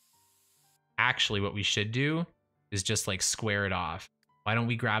 Actually, what we should do is just like square it off. Why don't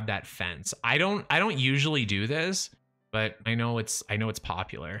we grab that fence? I don't usually do this, but I know it's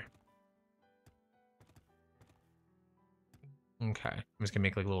popular. Okay. I'm just gonna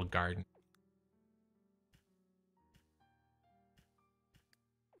make like a little garden.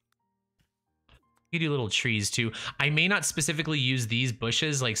 You do little trees too. I may not specifically use these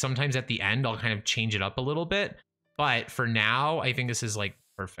bushes. Like sometimes at the end, I'll kind of change it up a little bit. But for now, I think this is like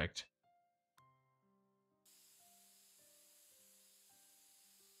perfect.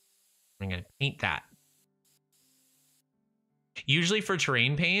 I'm gonna paint that. Usually for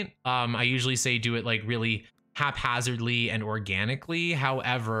terrain paint, I usually say do it like really haphazardly and organically.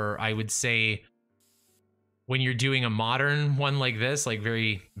 However, I would say when you're doing a modern one like this, like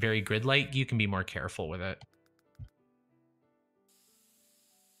very, very grid-like, you can be more careful with it.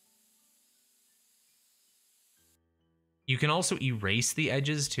 You can also erase the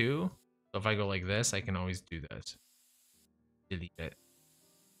edges too. So if I go like this, I can always do this. Delete it.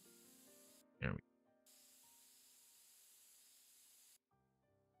 There we go.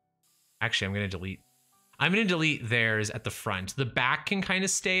 Actually, I'm gonna delete theirs at the front. The back can kind of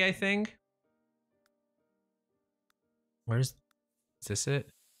stay, I think. Is this it?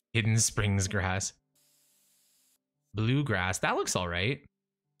 Hidden Springs grass. Bluegrass. That looks all right.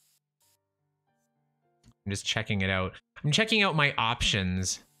 I'm just checking it out. I'm checking out my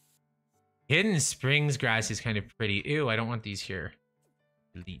options. Hidden Springs grass is kind of pretty. Ew, I don't want these here.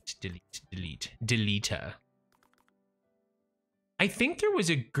 Delete, delete, delete. Deleta. I think there was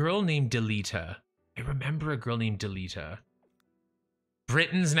a girl named Deleta. I remember a girl named Deleta.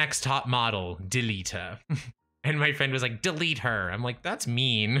 Britain's Next Top Model, Deleta. And my friend was like, delete her. I'm like, that's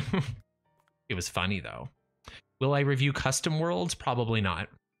mean. It was funny though. Will I review custom worlds? Probably not.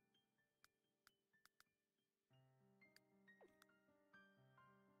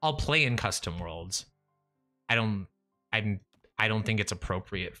 I'll play in custom worlds. I don't think it's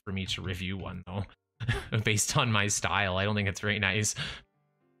appropriate for me to review one though. Based on my style. I don't think it's very nice.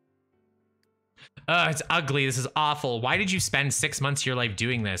 It's ugly. This is awful. Why did you spend 6 months of your life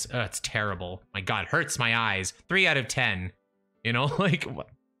doing this? It's terrible. My God, hurts my eyes. 3 out of 10. You know, like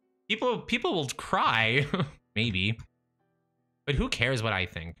people will cry, maybe, but who cares what I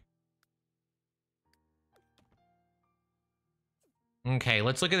think? Okay,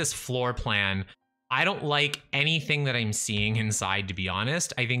 let's look at this floor plan. I don't like anything that I'm seeing inside, to be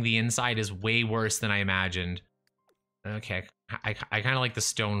honest. I think the inside is way worse than I imagined. Okay, I kind of like the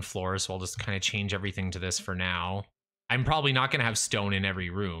stone floor, so I'll just kind of change everything to this for now. I'm probably not going to have stone in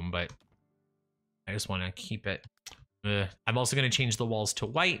every room, but I just want to keep it. I'm also going to change the walls to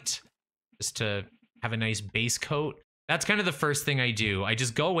white, just to have a nice base coat. That's kind of the first thing I do. I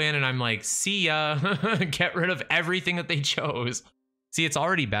just go in and I'm like, see ya, get rid of everything that they chose. See, it's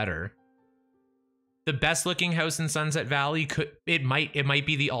already better. The best looking house in Sunset Valley it might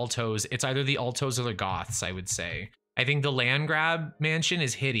be the Altos. It's either the Altos or the Goths, I would say. I think the land grab mansion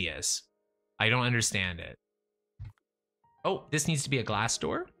is hideous. I don't understand it. Oh, this needs to be a glass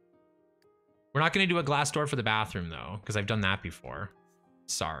door. We're not going to do a glass door for the bathroom though, because I've done that before.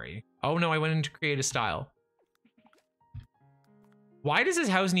 Sorry. Oh no, I went into creative style. Why does this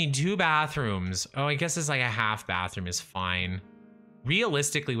house need 2 bathrooms? Oh, I guess it's like a half bathroom is fine.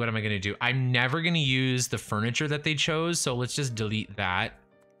 Realistically, what am I going to do? I'm never going to use the furniture that they chose, so let's just delete that.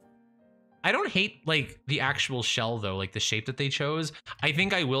 I don't hate like the actual shell though, like the shape that they chose. I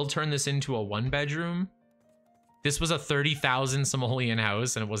think I will turn this into a 1-bedroom. This was a 30,000 simoleon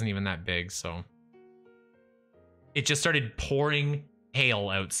house and it wasn't even that big, so. It just started pouring hail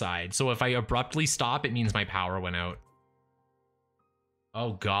outside. So if I abruptly stop, it means my power went out.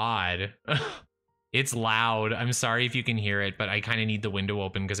 Oh God. It's loud. I'm sorry if you can hear it, but I kind of need the window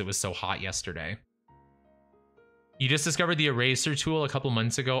open because it was so hot yesterday. You just discovered the eraser tool a couple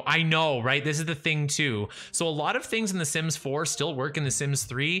months ago. I know, right? This is the thing too. So a lot of things in The Sims 4 still work in The Sims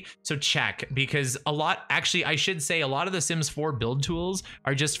 3. So check, because actually I should say a lot of the Sims 4 build tools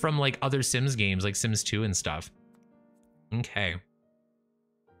are just from like other Sims games like Sims 2 and stuff. Okay.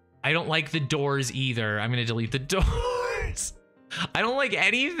 I don't like the doors either. I'm going to delete the doors. I don't like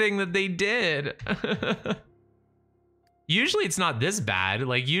anything that they did. Usually it's not this bad.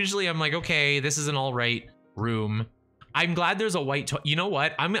 Like usually I'm like, okay, this is an all right room. I'm glad there's a white you know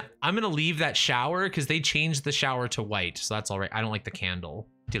what? I'm gonna leave that shower because they changed the shower to white, so that's all right. I don't like the candle.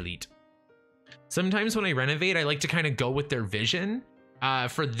 Delete. Sometimes when I renovate, I like to kind of go with their vision.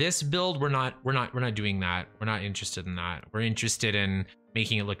 For this build, we're not doing that. We're not interested in that. We're interested in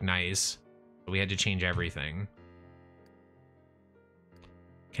making it look nice. We had to change everything.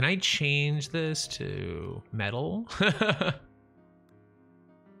 Can I change this to metal?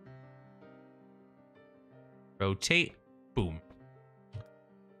 Rotate. Boom.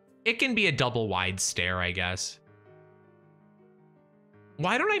 It can be a double wide stair, I guess.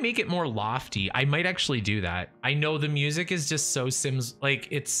 Why don't I make it more lofty? I might actually do that. I know the music is just so Sims, like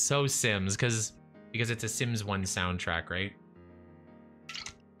it's so Sims because it's a Sims 1 soundtrack, right?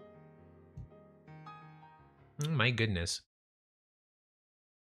 Oh, my goodness.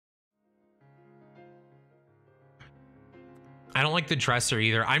 I don't like the dresser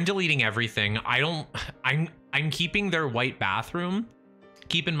either. I'm deleting everything. I'm keeping their white bathroom.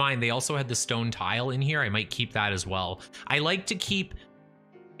 Keep in mind, they also had the stone tile in here. I might keep that as well. I like to keep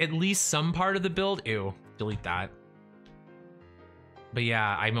at least some part of the build. Ew, delete that. But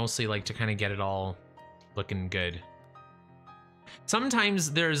yeah, I mostly like to kind of get it all looking good.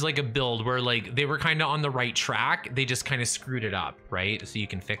 Sometimes there's like a build where like they were kind of on the right track. They just kind of screwed it up, right? So you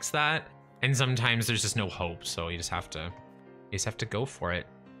can fix that. And sometimes there's just no hope. So you just have to go for it.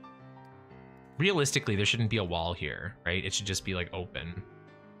 Realistically, there shouldn't be a wall here, right? It should just be like open.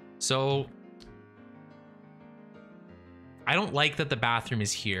 So I don't like that the bathroom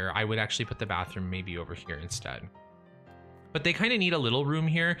is here. I would actually put the bathroom maybe over here instead. But they kind of need a little room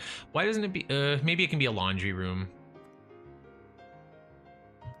here. Why doesn't it be, maybe it can be a laundry room.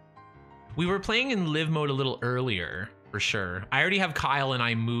 We were playing in live mode a little earlier, for sure. I already have Kyle and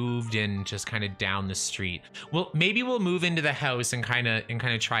I moved in just kind of down the street. Well, maybe we'll move into the house and kind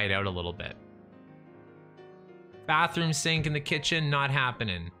of try it out a little bit. Bathroom sink in the kitchen, not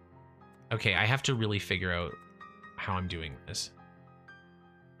happening. Okay, I have to really figure out how I'm doing this.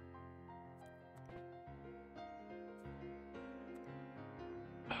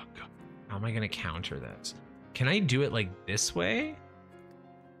 Oh God, how am I gonna counter this? Can I do it like this way?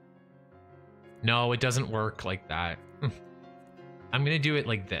 No, it doesn't work like that. I'm gonna do it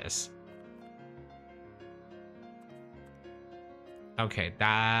like this. Okay,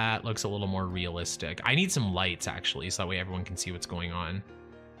 that looks a little more realistic. I need some lights actually, so that way everyone can see what's going on.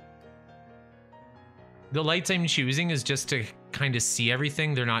 The lights I'm choosing is just to kind of see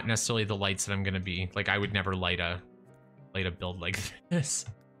everything. They're not necessarily the lights that I'm gonna be, like I would never light a build like this.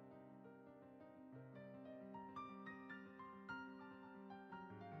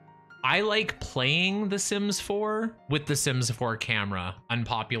 I like playing The Sims 4 with the Sims 4 camera.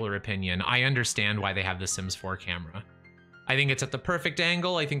 Unpopular opinion. I understand why they have the Sims 4 camera. I think it's at the perfect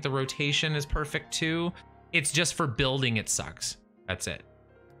angle. I think the rotation is perfect too. It's just for building, it sucks. That's it.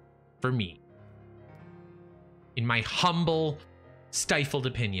 For me. In my humble, stifled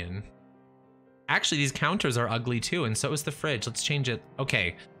opinion. Actually, these counters are ugly too, and so is the fridge. Let's change it.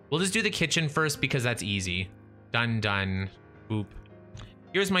 Okay, we'll just do the kitchen first because that's easy. Done, done. Boop.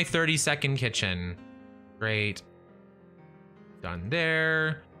 Here's my 30-second kitchen. Great. Done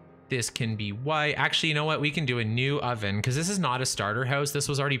there. This can be white. Actually, you know what? We can do a new oven because this is not a starter house. This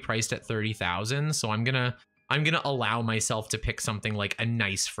was already priced at 30,000. So I'm gonna allow myself to pick something like a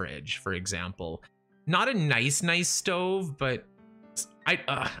nice fridge, for example. Not a nice stove, but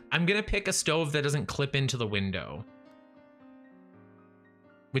I'm gonna pick a stove that doesn't clip into the window,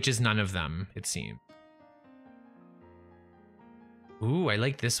 which is none of them, it seems. Ooh, I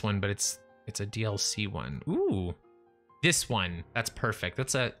like this one, but it's a DLC one. Ooh, this one, that's perfect.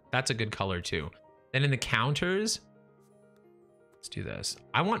 That's a good color too. Then in the counters, let's do this.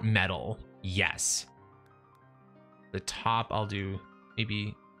 I want metal. Yes. The top, I'll do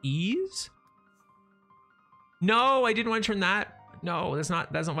maybe ease. No, I didn't want to turn that. No, that's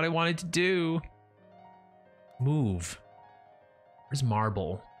not what I wanted to do. Move. Where's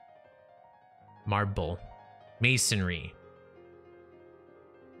marble? Marble. Masonry.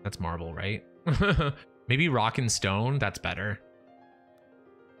 That's marble, right? Maybe rock and stone. That's better.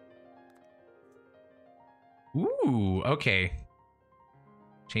 Ooh, okay.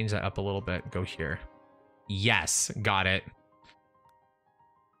 Change that up a little bit. Go here. Yes, got it.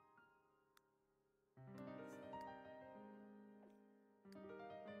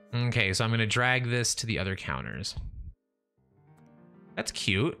 Okay, so I'm going to drag this to the other counters. That's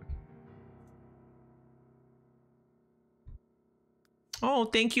cute. Oh,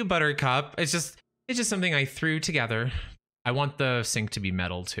 thank you, Buttercup. It's just something I threw together. I want the sink to be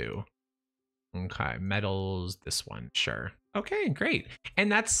metal too. Okay, metal's this one, sure. Okay, great.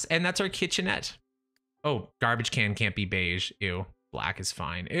 And that's our kitchenette. Oh, garbage can can't be beige. Ew. Black is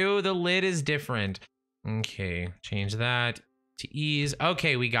fine. Ew, the lid is different. Okay, change that to ease.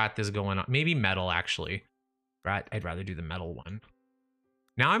 Okay, we got this going on. Maybe metal, actually. Right, I'd rather do the metal one.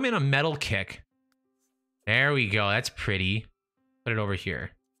 Now I'm in a metal kick. There we go. That's pretty. Put it over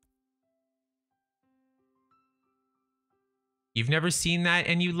here. You've never seen that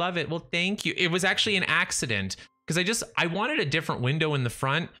and you love it. Well, thank you. It was actually an accident because I wanted a different window in the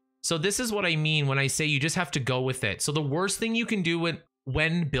front. So this is what I mean when I say you just have to go with it. So the worst thing you can do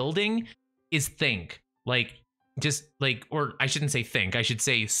when building is think. Like, just like, or I shouldn't say think, I should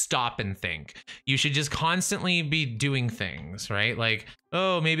say stop and think. You should just constantly be doing things, right? Like,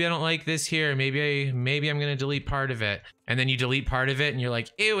 oh, maybe I don't like this here. Maybe I'm gonna delete part of it. And then you delete part of it and you're like,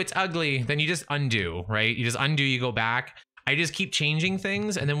 ew, it's ugly. Then you just undo, right? You just undo, you go back. I just keep changing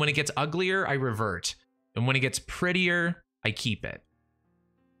things. And then when it gets uglier, I revert. And when it gets prettier, I keep it.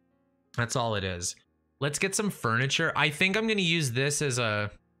 That's all it is. Let's get some furniture. I think I'm gonna use this as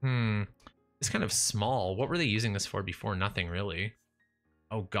a, it's kind of small. What were they using this for before? Nothing really.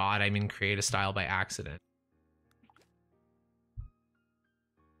 Oh God, I'm in create a style by accident.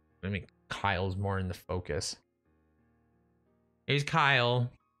 I mean, Kyle's more in the focus. Here's Kyle.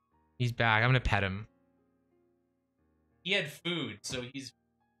 He's back. I'm gonna pet him. He had food, so he's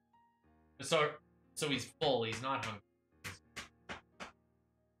full. He's not hungry.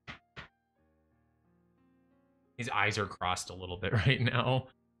 His eyes are crossed a little bit right now.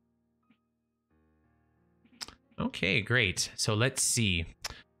 Okay, great. So let's see.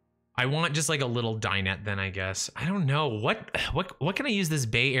 I want just like a little dinette then, I guess. I don't know. What can I use this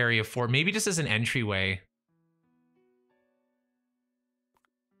bay area for? Maybe just as an entryway.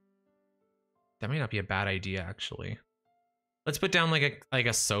 That might not be a bad idea, actually. Let's put down like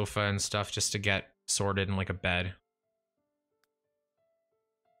a sofa and stuff just to get sorted and like a bed.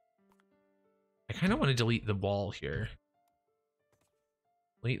 I kind of want to delete the wall here.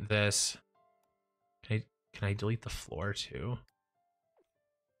 Delete this. Can I delete the floor too?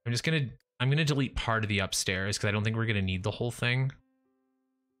 I'm gonna delete part of the upstairs because I don't think we're gonna need the whole thing.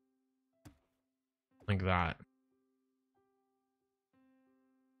 Like that.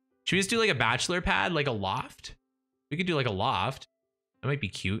 Should we just do like a bachelor pad, like a loft? We could do like a loft. That might be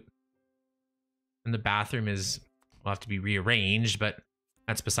cute. And the bathroom will have to be rearranged, but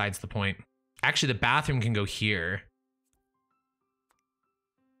that's besides the point. Actually, the bathroom can go here.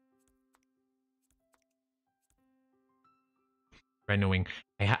 Renoing.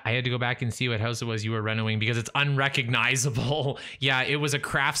 I had to go back and see what house it was you were renoing because it's unrecognizable. Yeah, it was a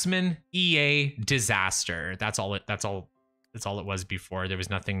Craftsman EA disaster. That's all it was before. There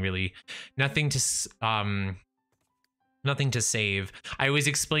was nothing to save. I was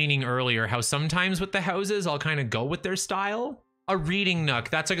explaining earlier how sometimes with the houses I'll kind of go with their style. A reading nook,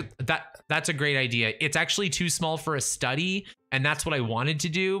 that's a great idea. It's actually too small for a study, and that's what I wanted to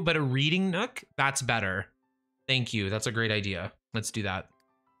do, but a reading nook, that's better. Thank you. That's a great idea. Let's do that.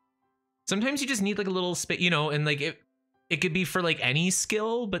 Sometimes you just need like a little space, and like it could be for like any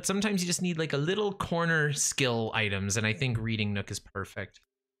skill, but sometimes you just need like a little corner skill items, and I think reading nook is perfect.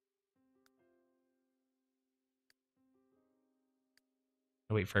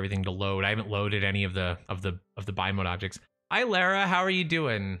 I'll wait for everything to load. I haven't loaded any of the buy mode objects. Hi Lara, how are you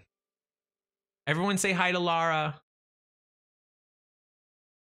doing? Everyone say hi to Lara.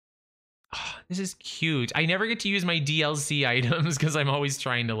 Oh, this is cute. I never get to use my DLC items because I'm always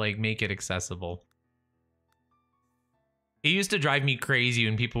trying to like make it accessible. It used to drive me crazy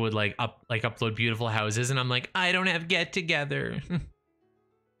when people would upload beautiful houses and I'm like, I don't have get together.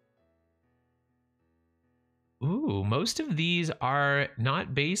 Ooh, most of these are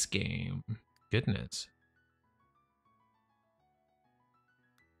not base game. Goodness.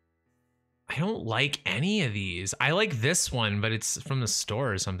 I don't like any of these. I like this one, but it's from the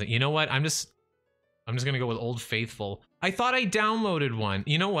store or something. You know what? I'm just gonna go with Old Faithful. I thought I downloaded one.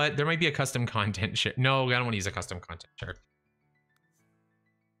 You know what? There might be a custom content share. No, I don't want to use a custom content share.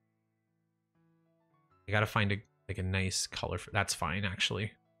 I gotta find a nice color for that's fine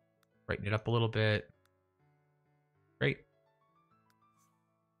actually. Brighten it up a little bit. Great.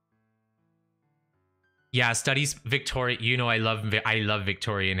 Yeah, studies Victoria. I love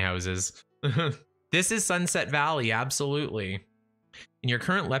Victorian houses. This is Sunset Valley, absolutely. In your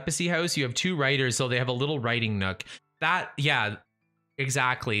current Legacy house, you have 2 writers, so they have a little writing nook. Yeah,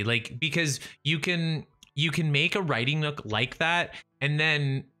 exactly. Like because you can make a writing nook like that, and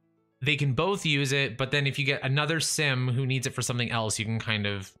then they can both use it. But then if you get another sim who needs it for something else, you can kind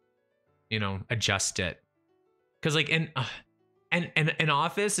of, adjust it. Because like an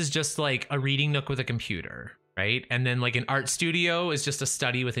office is just like a reading nook with a computer, right? And then like an art studio is just a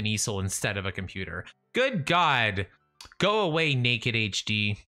study with an easel instead of a computer. Good God. Go away, Naked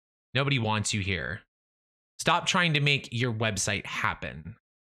HD. Nobody wants you here. Stop trying to make your website happen.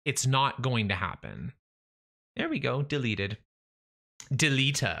 It's not going to happen. There we go. Deleted.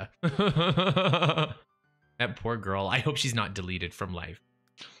 Deleta. That poor girl. I hope she's not deleted from life.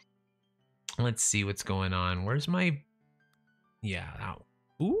 Let's see what's going on. Where's my... Yeah. That...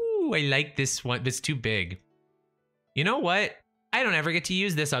 Ooh, I like this one. It's too big. You know what? I don't ever get to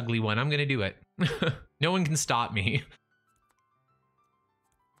use this ugly one. I'm going to do it. No one can stop me.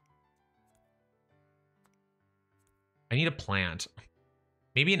 I need a plant.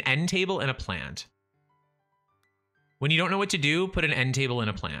 Maybe an end table and a plant. When you don't know what to do, put an end table and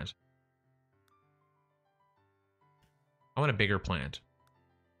a plant. I want a bigger plant.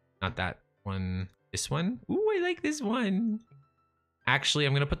 Not that one. This one? Ooh, I like this one. Actually,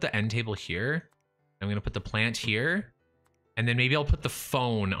 I'm going to put the end table here. I'm going to put the plant here. And then maybe I'll put the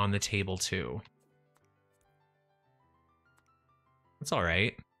phone on the table too. That's all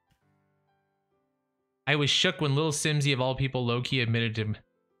right. I was shook when little Simsy of all people low-key admitted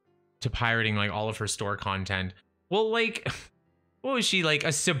to pirating like all of her store content. Well, like, what was she, like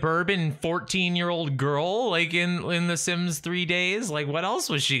a suburban 14-year-old girl like in the Sims 3 days? Like, what else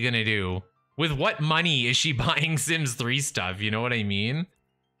was she gonna do? With what money is she buying Sims 3 stuff? You know what I mean?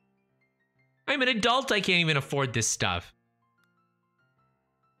 I'm an adult. I can't even afford this stuff.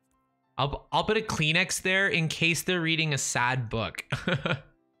 I'll put a Kleenex there in case they're reading a sad book.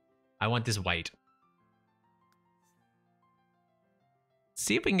 I want this white.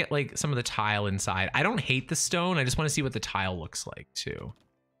 See if we can get like some of the tile inside. I don't hate the stone. I just want to see what the tile looks like too.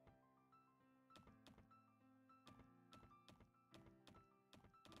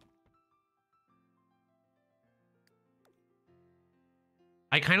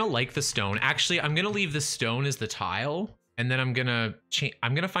 I kind of like the stone. Actually, I'm going to leave the stone as the tile, and then I'm going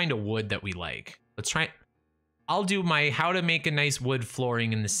to find a wood that we like. Let's try. I'll do my how to make a nice wood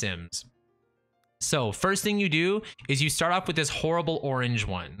flooring in The Sims. So first thing you do is you start off with this horrible orange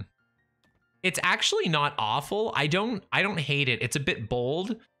one. It's actually not awful. I don't hate it. It's a bit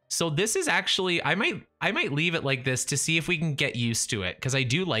bold. So this is actually, I might leave it like this to see if we can get used to it, because I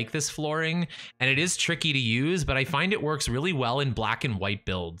do like this flooring and it is tricky to use, but I find it works really well in black and white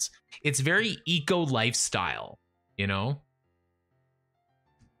builds. It's very eco lifestyle, you know?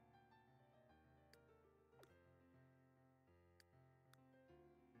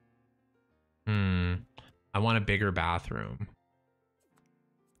 I want a bigger bathroom.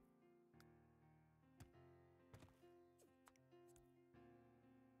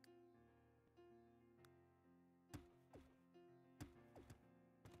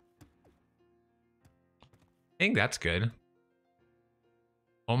 I think that's good.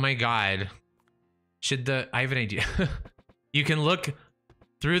 Oh my God. I have an idea. You can look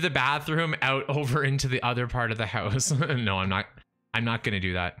through the bathroom out over into the other part of the house. No, I'm not gonna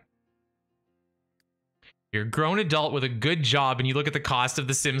do that. You're a grown adult with a good job and you look at the cost of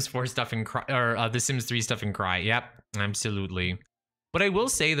the Sims 4 stuff and cry, or the Sims 3 stuff and cry. Yep, absolutely. What I will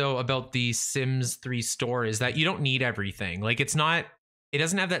say though about the Sims 3 store is that you don't need everything. Like it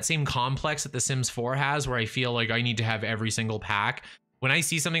doesn't have that same complex that the Sims 4 has where I feel like I need to have every single pack. When I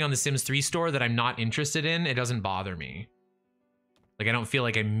see something on the Sims 3 store that I'm not interested in, it doesn't bother me. Like I don't feel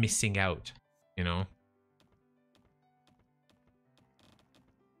like I'm missing out, you know?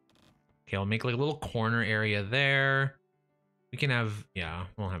 Okay, I'll make like a little corner area there. We can have, yeah,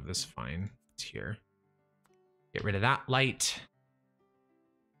 we'll have this fine. It's here. Get rid of that light.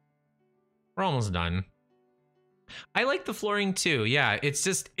 We're almost done. I like the flooring too. Yeah, it's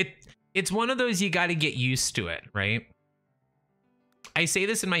just, it's one of those you got to get used to it, right? I say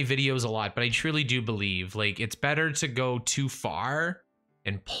this in my videos a lot, but I truly do believe like it's better to go too far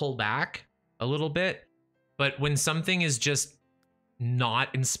and pull back a little bit. But when something is just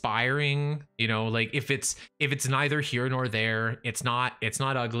not inspiring, you know, like if it's neither here nor there, it's not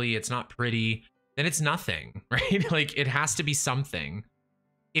ugly, it's not pretty, then it's nothing, right? Like it has to be something.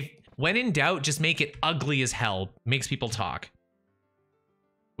 When in doubt, just make it ugly as hell. Makes people talk.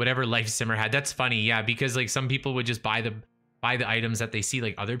 Whatever Life Simmer had. That's funny, yeah, because like some people would just buy the items that they see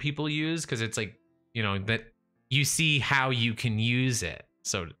like other people use, because it's like, you know, that you see how you can use it.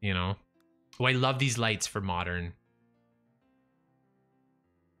 So, you know. Oh, I love these lights for modern.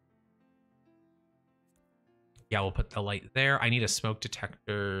 Yeah, we'll put the light there. I need a smoke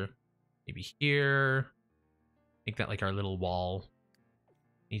detector maybe here. Make that like our little wall.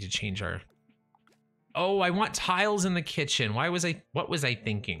 Need to change our... Oh, I want tiles in the kitchen. What was I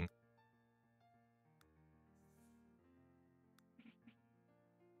thinking?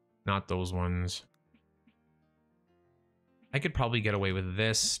 Not those ones. I could probably get away with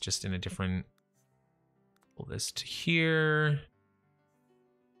this just in a different... Pull this to here.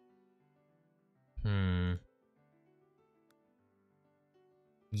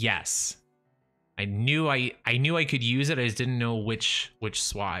 Yes. I knew I could use it. I just didn't know which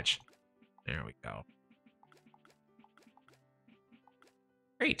swatch. There we go.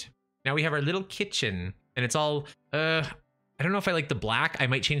 Great. Now we have our little kitchen, and it's all I don't know if I like the black. I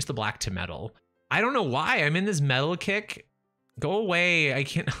might change the black to metal. I don't know why I'm in this metal kick. Go away. I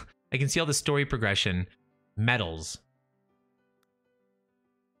can see all the story progression. Metals.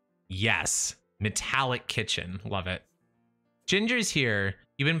 Yes. Metallic kitchen. Love it. Ginger's here.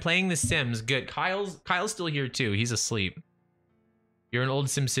 You've been playing The Sims. Good. Kyle's still here too. He's asleep. You're an old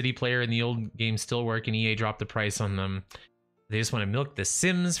SimCity player and the old games still work and EA dropped the price on them. They just want to milk The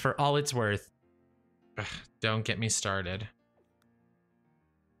Sims for all it's worth. Ugh, don't get me started.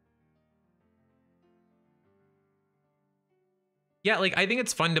 Yeah, like I think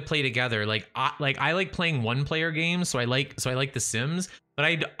it's fun to play together. Like I like playing one player games, so I like The Sims,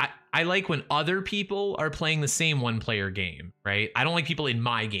 but I like when other people are playing the same one player game, right? I don't like people in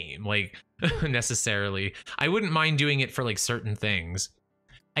my game, like necessarily. I wouldn't mind doing it for like certain things.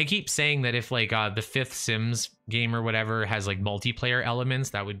 I keep saying that if like the 5th Sims game or whatever has like multiplayer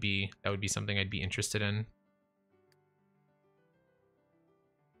elements, that would be something I'd be interested in.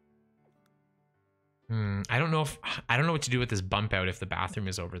 I don't know what to do with this bump out if the bathroom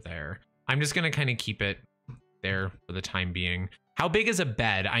is over there. I'm just gonna kind of keep it there for the time being. How big is a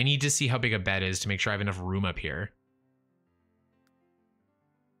bed? I need to see how big a bed is to make sure I have enough room up here.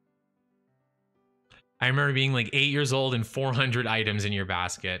 I remember being like 8 years old and 400 items in your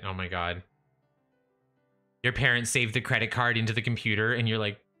basket. Oh my God. Your parents saved the credit card into the computer and you're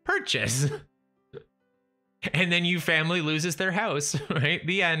like, purchase. And then your family loses their house, right?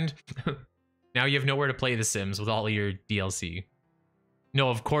 The end. Now you have nowhere to play The Sims with all of your DLC. No,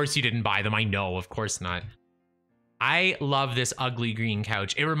 of course you didn't buy them. I know, of course not. I love this ugly green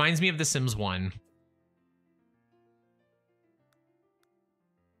couch. It reminds me of The Sims 1.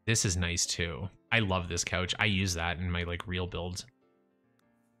 This is nice too. I love this couch. I use that in my like real builds.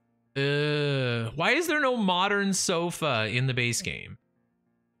 Why is there no modern sofa in the base game?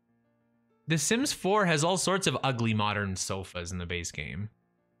 The Sims 4 has all sorts of ugly modern sofas in the base game.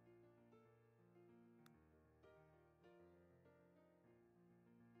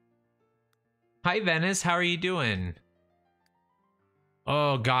 Hi, Venice. How are you doing?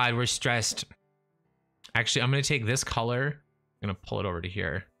 Oh, God, we're stressed. Actually, I'm going to take this color. I'm going to pull it over to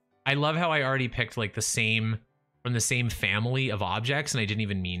here. I love how I already picked like the same, from the same family of objects, and I didn't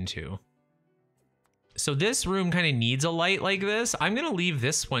even mean to. So this room kind of needs a light like this. I'm going to leave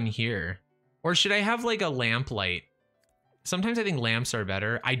this one here. Or should I have like a lamp light? Sometimes I think lamps are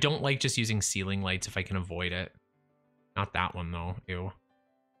better. I don't like just using ceiling lights if I can avoid it. Not that one, though. Ew.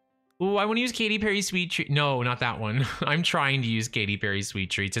 Ooh, I want to use Katy Perry Sweet Treat. No, not that one. I'm trying to use Katy Perry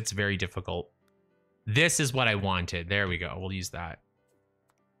Sweet Treats. It's very difficult. This is what I wanted. There we go. We'll use that.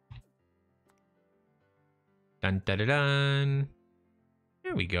 Dun, dun, dun, dun.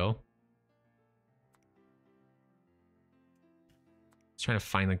 There we go. Just trying to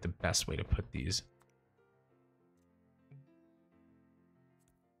find like the best way to put these.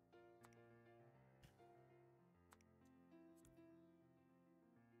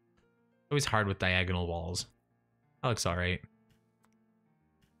 Always hard with diagonal walls. That looks all right.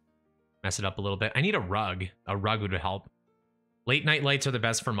 Mess it up a little bit. I need a rug. A rug would help. Late night lights are the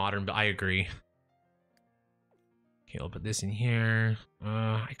best for modern, but I agree. Okay, I'll put this in here.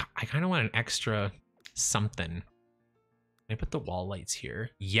 I kind of want an extra something. Can I put the wall lights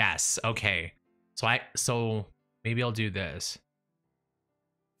here? Yes. Okay. So maybe I'll do this.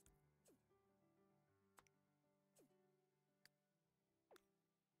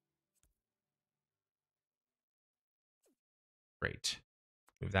 Great.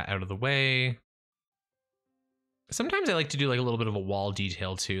 Move that out of the way. Sometimes I like to do like a little bit of a wall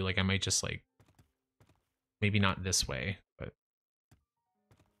detail too. Like I might just like, maybe not this way, but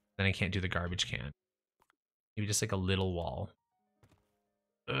then I can't do the garbage can. Maybe just like a little wall.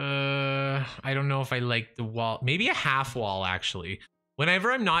 I don't know if I like the wall. Maybe a half wall actually.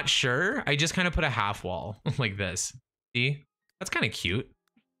 Whenever I'm not sure, I just kind of put a half wall like this. See? That's kind of cute.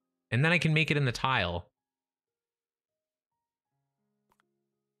 And then I can make it in the tile.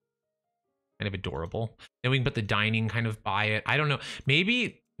 Kind of adorable. Then we can put the dining kind of by it. I don't know.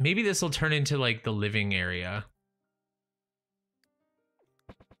 Maybe this will turn into like the living area.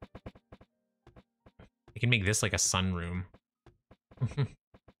 I can make this like a sunroom. Oh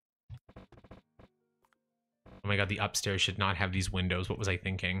my God, the upstairs should not have these windows. What was I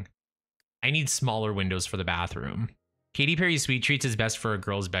thinking? I need smaller windows for the bathroom. Katy Perry Sweet Treats is best for a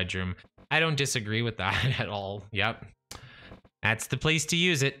girl's bedroom. I don't disagree with that at all. Yep. That's the place to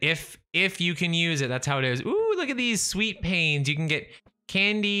use it. If you can use it, that's how it is. Ooh, look at these sweet panes. You can get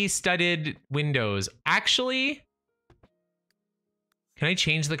candy studded windows. Actually, can I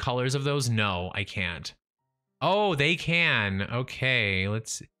change the colors of those? No, I can't. Oh, they can. Okay,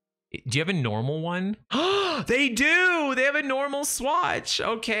 let's. Do you have a normal one? Oh, they do. They have a normal swatch.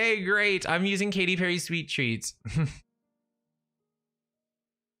 Okay, great. I'm using Katy Perry Sweet Treats.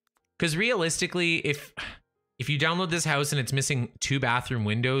 Because realistically, if you download this house and it's missing 2 bathroom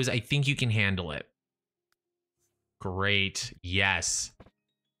windows, I think you can handle it. Great. Yes.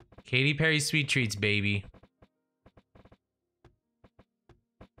 Katy Perry Sweet Treats, baby.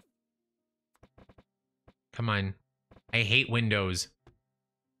 Come on. I hate windows.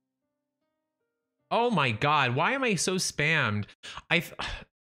 Oh my God. Why am I so spammed?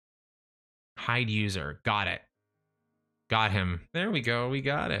 Hide user. Got it. Got him. There we go. We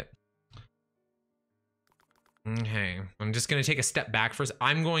got it. Okay. I'm just going to take a step back first.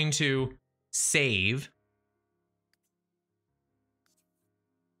 I'm going to save.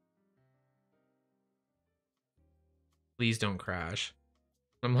 Please don't crash.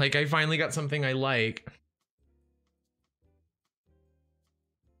 I'm like, I finally got something I like.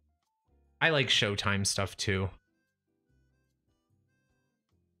 I like Showtime stuff too.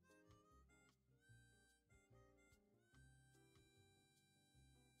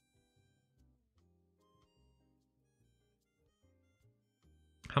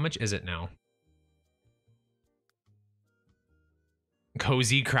 How much is it now?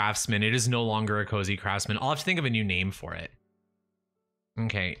 Cozy Craftsman. It is no longer a Cozy Craftsman. I'll have to think of a new name for it.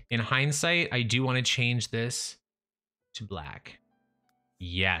 Okay. In hindsight, I do want to change this to black.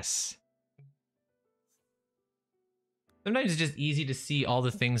 Yes. Sometimes it's just easy to see all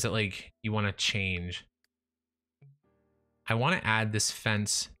the things that like you want to change. I want to add this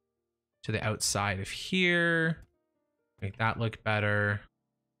fence to the outside of here. Make that look better.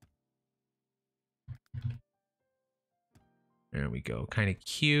 There we go. Kind of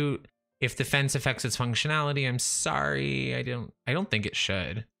cute. If the fence affects its functionality, I'm sorry. I don't think it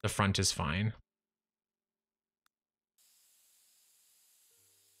should. The front is fine.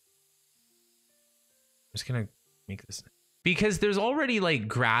 I'm just gonna make this because there's already like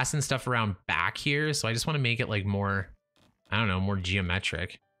grass and stuff around back here, so I just want to make it like more, I don't know, more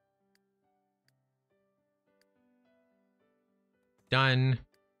geometric. Done.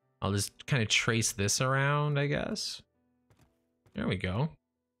 I'll just kind of trace this around, I guess. There we go.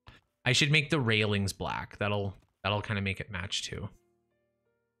 I should make the railings black. That'll kind of make it match too.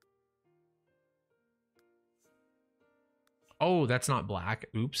 Oh, that's not black.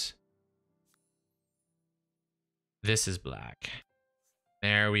 Oops. This is black.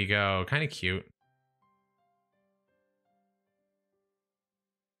 There we go. Kind of cute.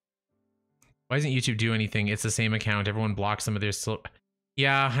 Why doesn't YouTube do anything? It's the same account. Everyone blocks them, but they're still...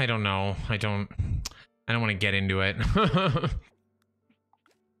 Yeah, I don't know. I don't want to get into it.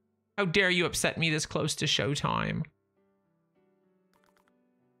 How dare you upset me this close to showtime?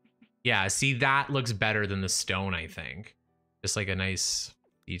 Yeah, see, that looks better than the stone, I think. Just like a nice...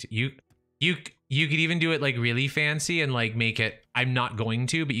 You could even do it like really fancy and like make it... I'm not going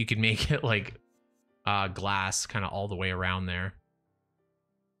to, but you could make it like glass kind of all the way around there.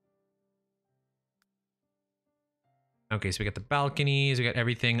 Okay, so we got the balconies, we got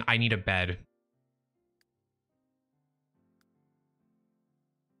everything. I need a bed.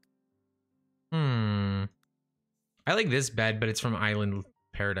 I like this bed, but it's from Island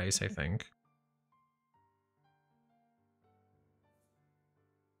Paradise, I think.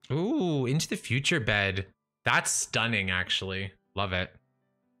 Ooh, Into the Future bed. That's stunning, actually. Love it.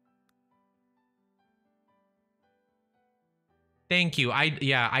 Thank you.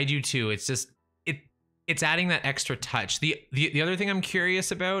 Yeah, I do too. It's just it's adding that extra touch. The other thing I'm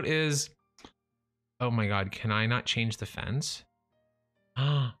curious about is, oh my God, can I not change the fence?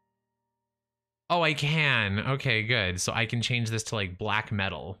 Oh, I can. Okay, good. So I can change this to like black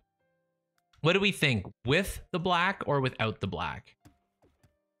metal. What do we think? With the black or without the black?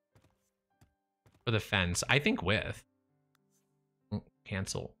 For the fence. I think with.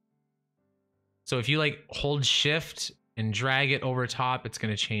 Cancel. So if you like hold shift and drag it over top, it's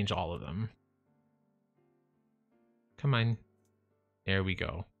going to change all of them. Come on. There we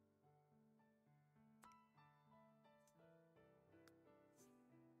go.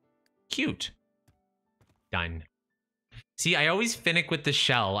 Cute. Done. See, I always finick with the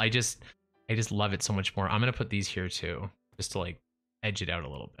shell. I just love it so much more. I'm going to put these here too, just to like edge it out a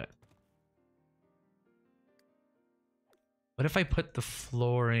little bit. What if I put the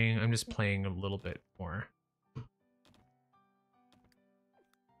flooring? I'm just playing a little bit more.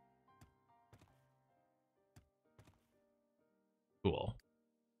 Cool.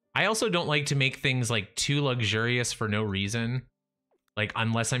 I also don't like to make things like too luxurious for no reason. Like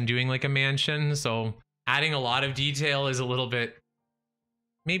unless I'm doing like a mansion. So adding a lot of detail is a little bit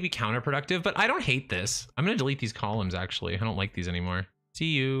maybe counterproductive, but I don't hate this. I'm going to delete these columns actually. I don't like these anymore.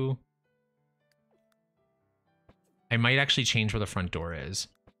 See you. I might actually change where the front door is.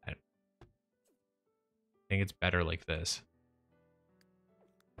 I think it's better like this.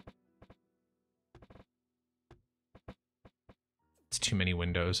 It's too many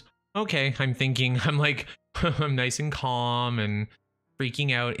windows. Okay, I'm thinking, I'm like, I'm nice and calm and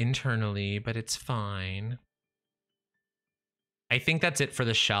freaking out internally, but it's fine. I think that's it for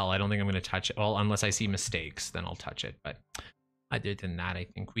the shell. I don't think I'm going to touch it. Well, unless I see mistakes, then I'll touch it. But other than that, I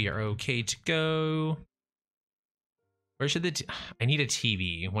think we are okay to go. Where should the I need a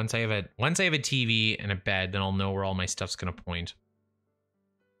TV. Once I have a TV and a bed, then I'll know where all my stuff's going to point.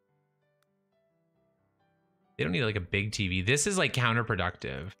 They don't need like a big TV. This is like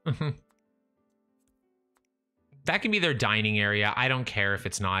counterproductive. That can be their dining area. I don't care if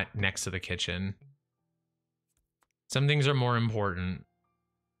it's not next to the kitchen. Some things are more important.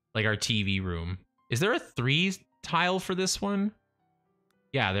 Like our TV room. Is there a 3 tile for this one?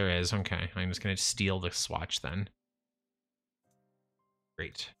 Yeah, there is. Okay, I'm just going to steal the swatch then.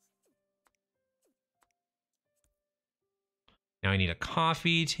 Great. Now I need a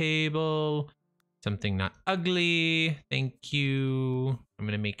coffee table. Something not ugly. Thank you. I'm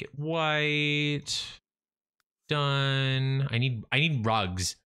gonna make it white. Done. I need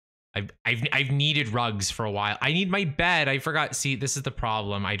rugs. I've needed rugs for a while. I need my bed. I forgot. See, this is the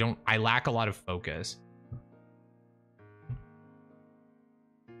problem. I lack a lot of focus.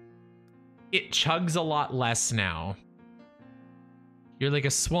 It chugs a lot less now. You're like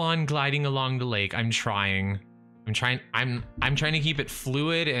a swan gliding along the lake. I'm trying to keep it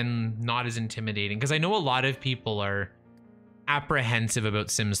fluid and not as intimidating, because I know a lot of people are apprehensive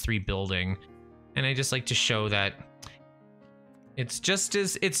about Sims 3 building, and I just like to show that it's just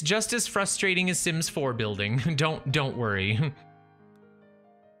as frustrating as Sims 4 building. Don't worry.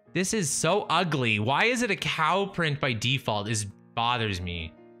 This is so ugly. Why is it a cow print by default? It bothers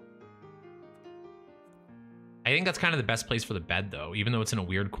me. I think that's kind of the best place for the bed though, even though it's in a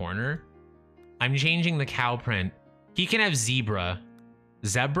weird corner. I'm changing the cow print. He can have zebra.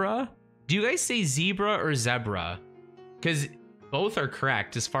 Zebra? Do you guys say zebra or zebra? Because both are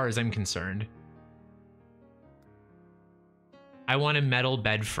correct as far as I'm concerned. I want a metal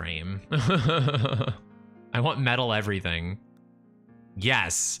bed frame. I want metal everything.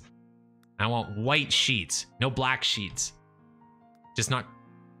 Yes. I want white sheets. No black sheets. Just not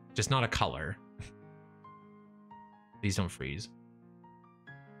a color. Please don't freeze.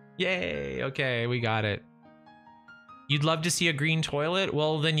 Yay, okay, we got it. You'd love to see a green toilet?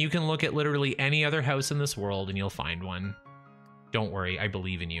 Well, then you can look at literally any other house in this world and you'll find one. Don't worry, I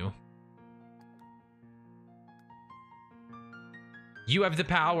believe in you. You have the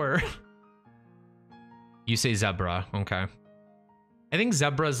power. You say zebra, okay. I think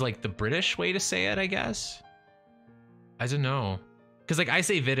zebra is like the British way to say it, I guess. I don't know. Because like I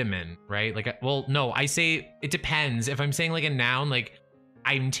say vitamin, right? Like, well, no, I say, it depends. If I'm saying like a noun, like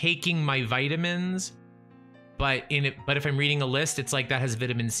I'm taking my vitamins, but if I'm reading a list, it's like that has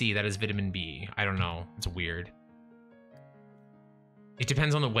vitamin C, that has vitamin B. I don't know. It's weird. It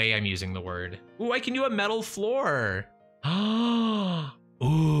depends on the way I'm using the word. Ooh, I can do a metal floor.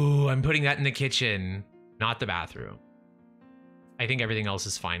 Ooh, I'm putting that in the kitchen, not the bathroom. I think everything else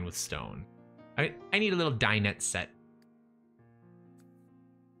is fine with stone. I need a little dinette set.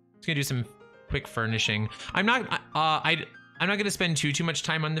 Just gonna do some quick furnishing. I'm not gonna spend too much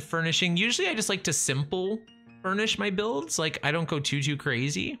time on the furnishing. Usually I just like to simple furnish my builds. Like I don't go too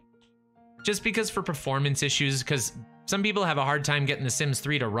crazy. Just because for performance issues, because some people have a hard time getting The Sims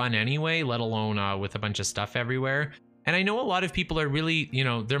 3 to run anyway, let alone with a bunch of stuff everywhere. And I know a lot of people are really, you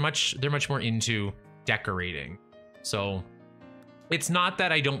know, they're much more into decorating. So it's not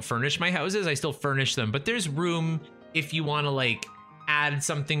that I don't furnish my houses, I still furnish them, but there's room if you want to like add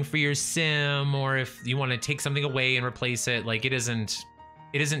something for your sim, or if you want to take something away and replace it. Like it isn't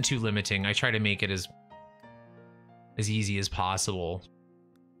too limiting. I try to make it as easy as possible.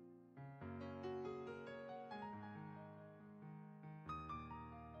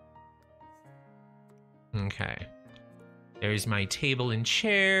 Okay. There's my table and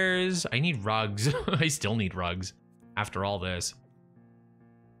chairs. I need rugs. I still need rugs after all this.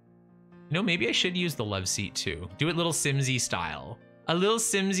 You know, maybe I should use the love seat too. Do it little Simsy style. A little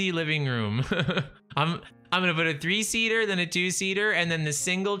Simsy living room. I'm gonna put a 3-seater, then a 2-seater, and then the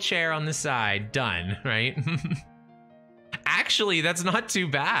single chair on the side. Done, right? Actually, that's not too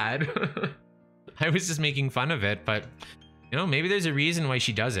bad. I was just making fun of it, but You know, maybe there's a reason why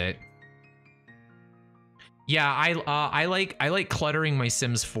she does it. Yeah, I like cluttering my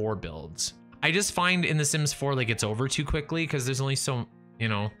Sims 4 builds. I just find in the Sims 4 like it's over too quickly because there's only so, you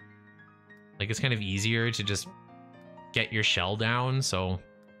know, like it's kind of easier to just get your shell down. So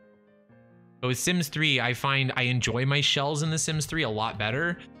but with Sims 3, I find I enjoy my shells in the Sims 3 a lot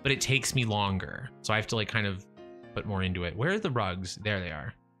better, but it takes me longer. So I have to like kind of put more into it. Where are the rugs? There they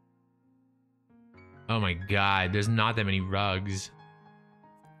are. Oh my God, there's not that many rugs.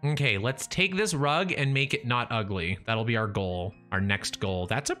 Okay, let's take this rug and make it not ugly. That'll be our goal, our next goal.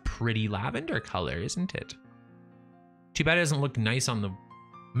 That's a pretty lavender color, isn't it? Too bad it doesn't look nice on the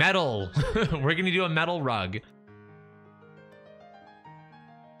metal. We're gonna do a metal rug.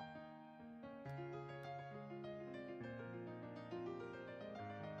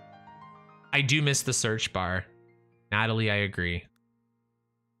 I do miss the search bar. Natalie, I agree.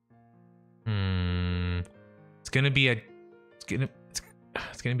 It's gonna be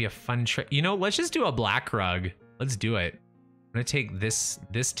a fun trick. You know, let's just do a black rug. Let's do it. I'm gonna take this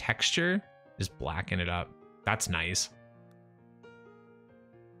texture, just blacken it up. That's nice.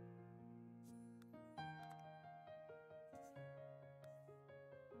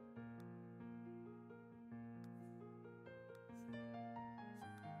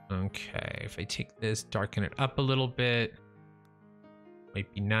 Okay, if I take this, darken it up a little bit,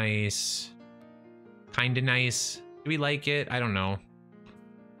 might be nice. Kind of nice. Do we like it? I don't know.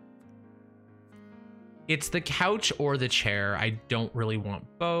 It's the couch or the chair. I don't really want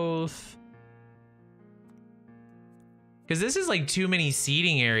both. Because this is like too many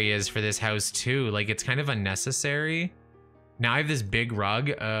seating areas for this house too. Like it's kind of unnecessary. Now I have this big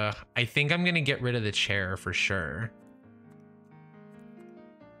rug. I think I'm gonna get rid of the chair for sure.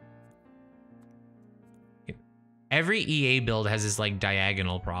 Every EA build has this like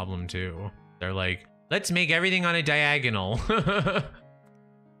diagonal problem too. They're like, let's make everything on a diagonal.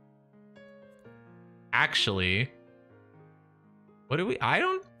 Actually, what do we? I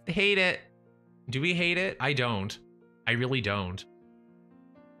don't hate it. Do we hate it? I don't. I really don't.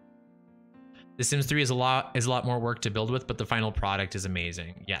 The Sims 3 is a lot more work to build with, but the final product is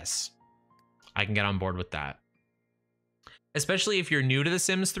amazing. Yes, I can get on board with that. Especially if you're new to The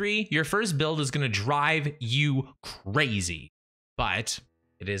Sims 3, your first build is going to drive you crazy. But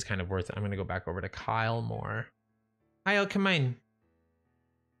it is kind of worth it. I'm going to go back over to Kyle more. Kyle, come on.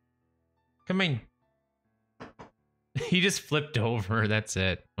 Come on. He just flipped over. That's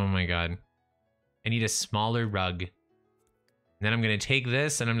it. Oh my God. I need a smaller rug. And then I'm going to take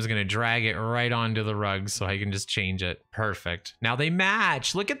this and I'm just going to drag it right onto the rug so I can just change it. Perfect. Now they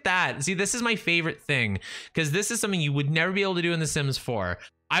match. Look at that. See, this is my favorite thing because this is something you would never be able to do in The Sims 4.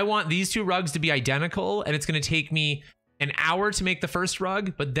 I want these two rugs to be identical and it's going to take me an hour to make the first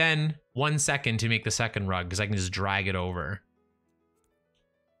rug, but then 1 second to make the second rug because I can just drag it over.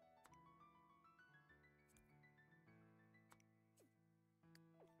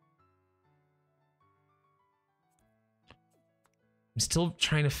 I'm still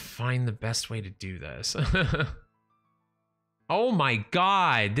trying to find the best way to do this. Oh my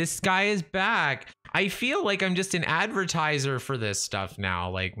God, this guy is back. I feel like I'm just an advertiser for this stuff now.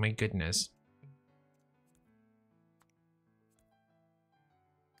 Like, my goodness.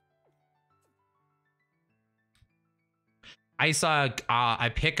 I saw a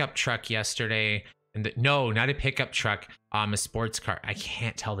pickup truck yesterday. And no, not a pickup truck, a sports car. I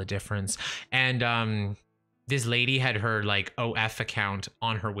can't tell the difference. And this lady had her like OF account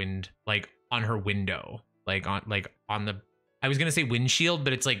on her window, like on the, I was gonna say windshield,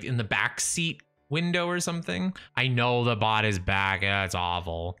 but it's like in the back seat window or something. I know the bot is back. Yeah, it's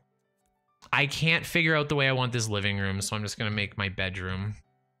awful. I can't figure out the way I want this living room, so I'm just gonna make my bedroom.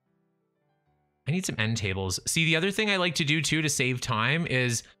 I need some end tables. See, the other thing I like to do too to save time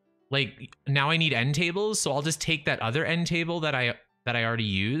is like now I need end tables, so I'll just take that other end table that I already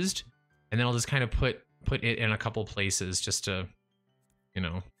used, and then I'll just kind of put it in a couple places just to, you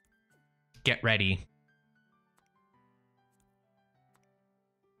know, get ready.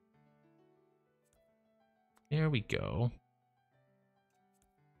 There we go.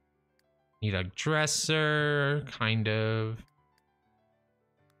 Need a dresser, kind of.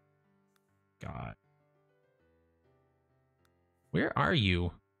 God. Where are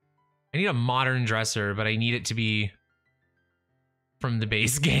you? I need a modern dresser, but I need it to be from the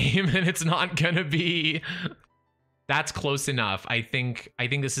base game, and it's not gonna be. That's close enough. I think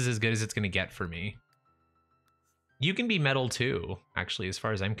this is as good as it's gonna get for me. You can be metal too, actually, as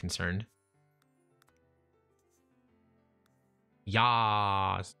far as I'm concerned.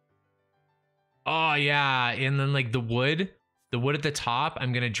 Yas. Oh yeah, and then like the wood at the top,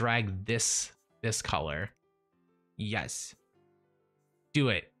 I'm gonna drag this color. Yes. Do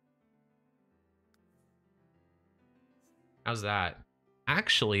it. How's that?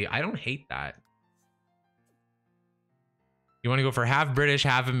 Actually, I don't hate that. You want to go for half British,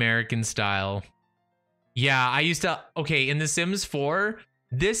 half American style? Yeah, I used to. Okay, in The Sims 4,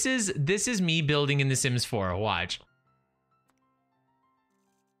 this is me building in The Sims 4. Watch.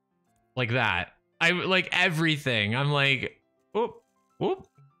 Like that. I like everything. I'm like, oh, oh,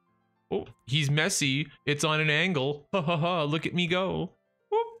 oh, he's messy. It's on an angle. Ha ha ha. Look at me go.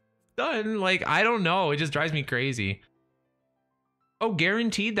 Whoop, done. Like, I don't know. It just drives me crazy. Oh,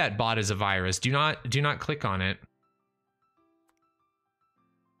 guaranteed that bot is a virus. Do not click on it.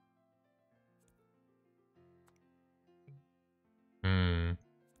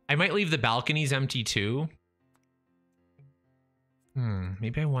 I might leave the balconies empty too.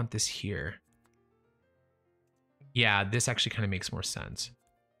 Maybe I want this here. Yeah, this actually kind of makes more sense.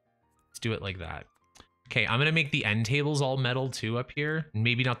 Let's do it like that. Okay, I'm gonna make the end tables all metal too up here.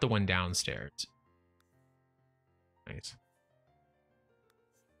 Maybe not the one downstairs. Nice.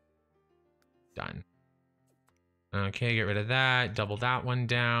 Done. Okay, get rid of that. Double that one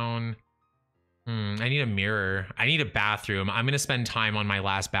down. I need a mirror. I need a bathroom. I'm going to spend time on my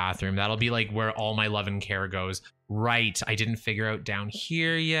last bathroom. That'll be like where all my love and care goes. Right. I didn't figure out down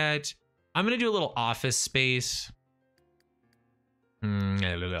here yet. I'm going to do a little office space.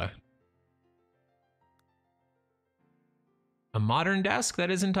 A modern desk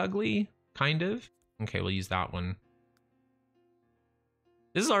that isn't ugly, kind of. Okay, we'll use that one.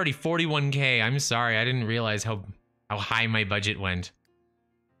 This is already 41K. I'm sorry. I didn't realize how high my budget went.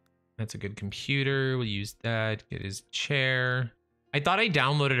 That's a good computer. We'll use that. Get his chair. I thought I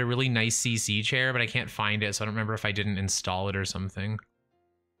downloaded a really nice CC chair, but I can't find it, so I don't remember if I didn't install it or something.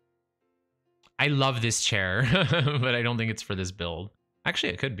 I love this chair, but I don't think it's for this build.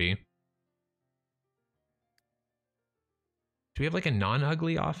 Actually, it could be. Do we have like a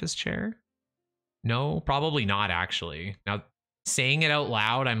non-ugly office chair? No, probably not actually. Now, saying it out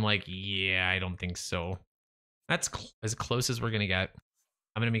loud, I'm like, yeah, I don't think so. That's as close as we're gonna get.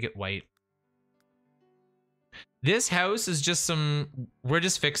 I'm gonna make it white. This house is just we're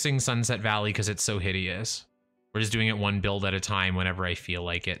just fixing Sunset Valley because it's so hideous. We're just doing it one build at a time whenever I feel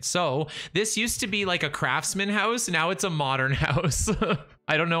like it. So this used to be like a craftsman house. Now it's a modern house.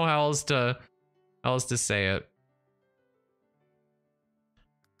 I don't know how else to say it.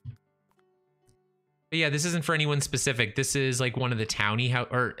 But yeah, this isn't for anyone specific. This is like one of the towny house,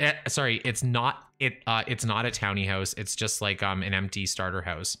 or sorry, it's not a towny house. It's just like an empty starter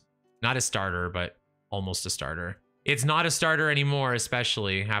house. Not a starter, but almost a starter. It's not a starter anymore,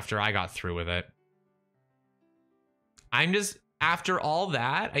 especially after I got through with it. After all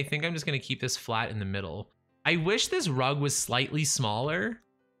that, I think I'm just gonna keep this flat in the middle. I wish this rug was slightly smaller.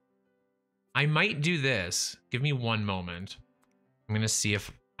 I might do this. Give me one moment. I'm gonna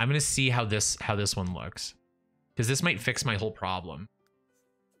see how this one looks, because this might fix my whole problem.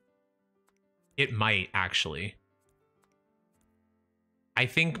 It might actually. I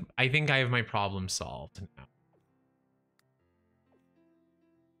think I have my problem solved now.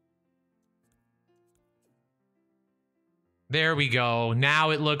 There we go. Now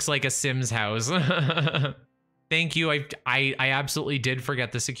it looks like a Sims house. Thank you. I absolutely did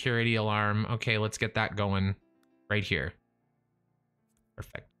forget the security alarm. Okay, let's get that going right here.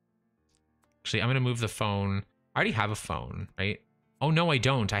 Perfect. Actually, I'm gonna move the phone. I already have a phone, right? Oh no, I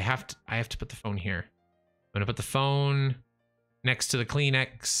don't. I have to put the phone here. I'm gonna put the phone next to the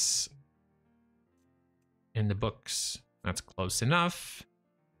Kleenex and the books. That's close enough.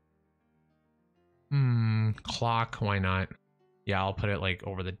 Clock, why not? Yeah, I'll put it like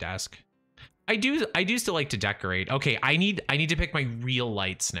over the desk. I do still like to decorate. Okay, I need to pick my real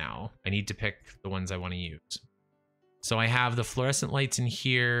lights now. I need to pick the ones I want to use. So I have the fluorescent lights in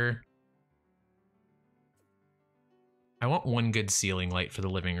here. I want one good ceiling light for the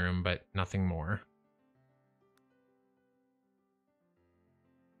living room, but nothing more.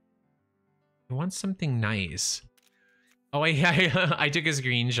 I want something nice. Oh, I took a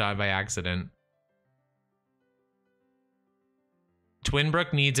screenshot by accident.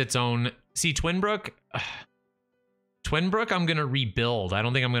 Twinbrook needs its own. See, Twinbrook, I'm gonna rebuild. I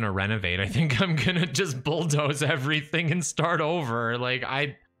don't think I'm gonna renovate. I think I'm gonna just bulldoze everything and start over. Like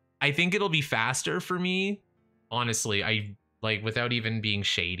I think it'll be faster for me. Honestly, I like, without even being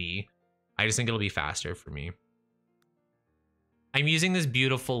shady, I just think it'll be faster for me. I'm using this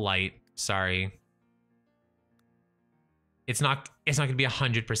beautiful light. Sorry. It's not gonna be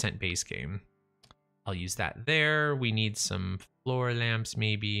 100% base game. I'll use that there. We need some floor lamps,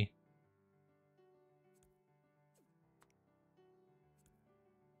 maybe.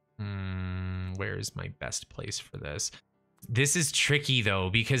 Where's my best place for this? This is tricky though,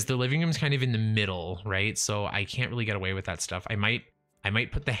 because the living room's kind of in the middle, right? So I can't really get away with that stuff. I might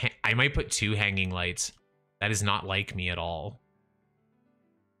put I might put 2 hanging lights. That is not like me at all.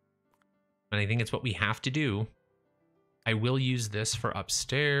 And I think it's what we have to do. I will use this for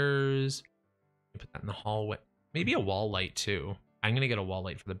upstairs. Put that in the hallway. Maybe a wall light too. I'm gonna get a wall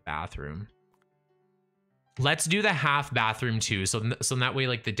light for the bathroom. Let's do the half bathroom too. So that way,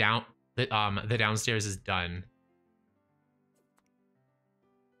 like the downstairs is done.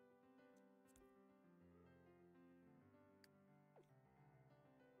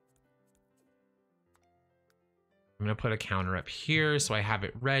 I'm gonna put a counter up here so I have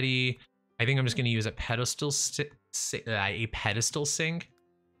it ready. I think I'm just gonna use a pedestal sink.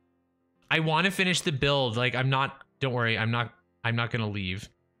 I want to finish the build. Like don't worry, I'm not gonna leave.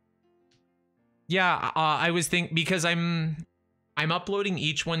 Yeah, I was thinking, because I'm uploading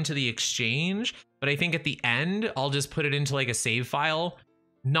each one to the exchange, but I think at the end I'll just put it into like a save file.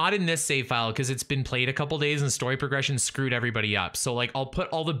 Not in this save file because it's been played a couple days and story progression screwed everybody up. So like I'll put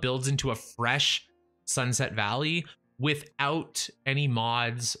all the builds into a fresh Sunset Valley without any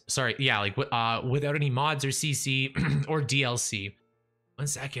mods. Sorry, yeah, like without any mods or CC or DLC. 1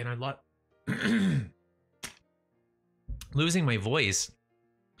 second, losing my voice.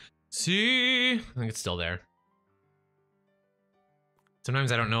 See, I think it's still there.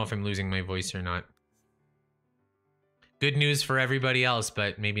 Sometimes I don't know if I'm losing my voice or not. Good news for everybody else,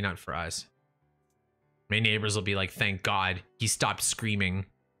 but maybe not for us. My neighbors will be like, thank God he stopped screaming.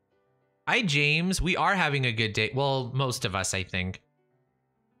 Hi, James. We are having a good day. Well, most of us, I think.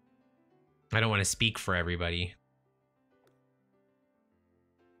 I don't want to speak for everybody.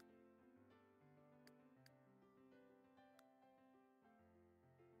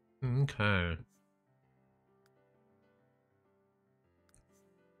 Okay.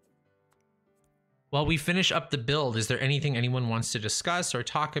 While we finish up the build, is there anything anyone wants to discuss or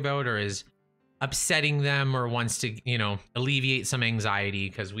talk about, or is upsetting them, or wants to, you know, alleviate some anxiety?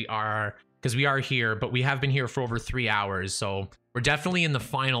 Because we are here, but we have been here for over 3 hours, so we're definitely in the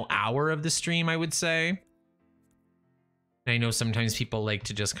final hour of the stream, I would say. And I know sometimes people like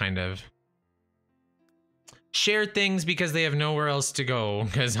to just kind of share things because they have nowhere else to go,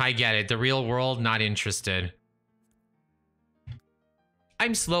 because I get it, the real world, not interested.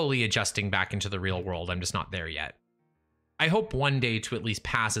 I'm slowly adjusting back into the real world. I'm just not there yet. I hope one day to at least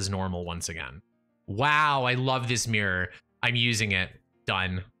pass as normal once again. Wow, I love this mirror. I'm using it.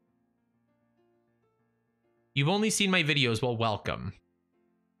 Done. You've only seen my videos. Well, welcome.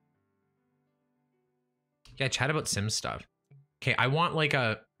 Yeah, chat about Sim stuff. Okay, I want like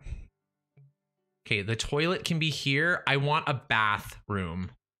a... Okay, the toilet can be here. I want a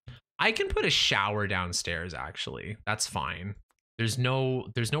bathroom. I can put a shower downstairs, actually. That's fine. There's no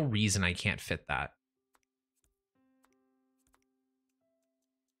reason I can't fit that.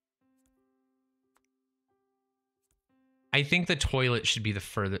 I think the toilet should be the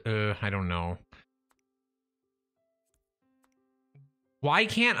further... I don't know. Why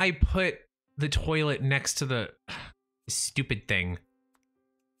can't I put the toilet next to the stupid thing?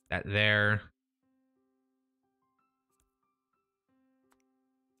 That there.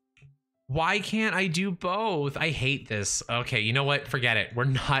 Why can't I do both? I hate this. Okay, you know what? Forget it. We're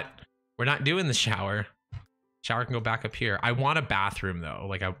not doing the shower. Shower can go back up here. I want a bathroom though.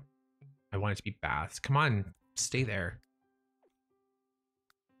 Like I want it to be baths. Come on, stay there.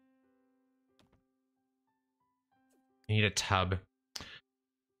 I need a tub. I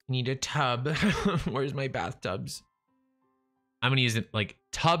need a tub. Where's my bathtubs? I'm gonna use it like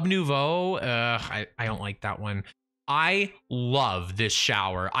Tub Nouveau. I don't like that one. I love this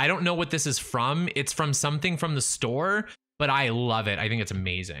shower. I don't know what this is from. It's from something from the store, but I love it. I think it's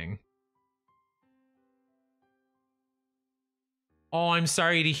amazing. Oh, I'm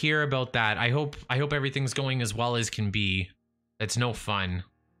sorry to hear about that. I hope everything's going as well as can be. That's no fun.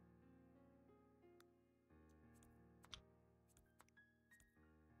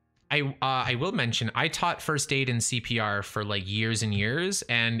 I will mention, I taught first aid and CPR for like years and years,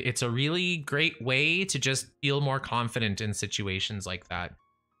 and it's a really great way to just feel more confident in situations like that.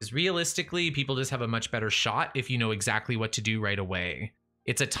 Because realistically, people just have a much better shot if you know exactly what to do right away.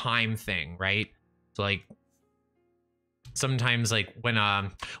 It's a time thing, right? So like sometimes like when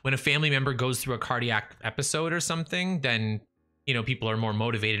a family member goes through a cardiac episode or something, then you know, people are more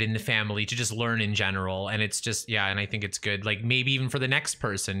motivated in the family to just learn in general. And it's just, yeah, and I think it's good. Like maybe even for the next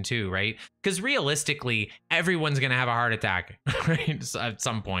person too, right? Because realistically, everyone's going to have a heart attack, right? At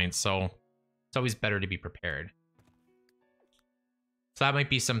some point. So it's always better to be prepared. So that might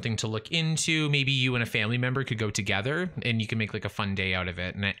be something to look into. Maybe you and a family member could go together and you can make like a fun day out of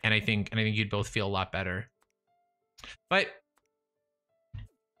it. And I think you'd both feel a lot better. But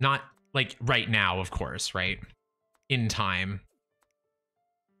not like right now, of course, right? In time.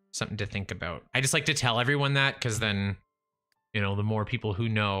 Something to think about. I just like to tell everyone that because then, you know, the more people who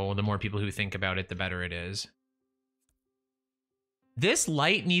know, the more people who think about it, the better it is. This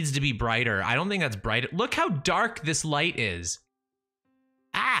light needs to be brighter. I don't think that's bright. Look how dark this light is.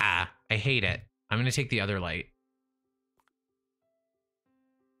 Ah, I hate it. I'm going to take the other light.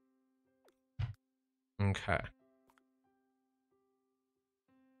 Okay.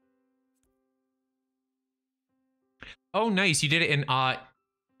 Oh, nice. You did it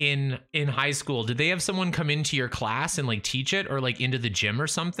in high school. Did they have someone come into your class and like teach it, or like into the gym or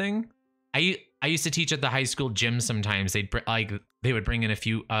something? I used to teach at the high school gym sometimes. They would bring in a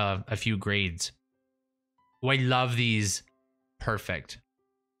few grades. Oh, I love these. Perfect.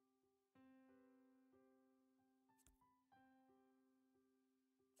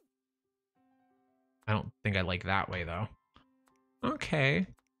 I don't think I like that way though. Okay.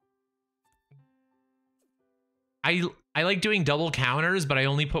 I like doing double counters, but I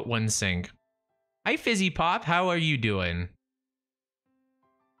only put one sink. Hi, Fizzy Pop. How are you doing?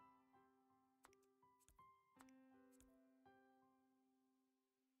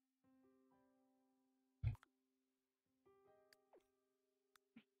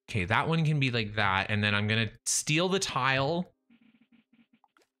 Okay, that one can be like that. And then I'm going to steal the tile.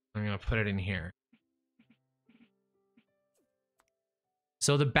 I'm going to put it in here.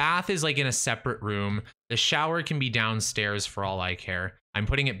 So the bath is like in a separate room. The shower can be downstairs for all I care. I'm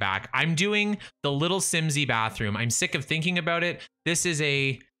putting it back. I'm doing the little Simsy bathroom. I'm sick of thinking about it. This is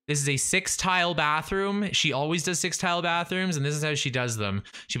a 6-tile bathroom. She always does 6-tile bathrooms, and this is how she does them.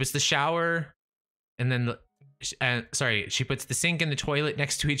 She puts the shower and then she puts the sink and the toilet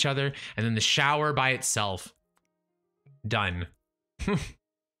next to each other, and then the shower by itself. Done.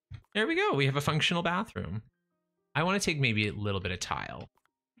 There we go. We have a functional bathroom. I want to take maybe a little bit of tile.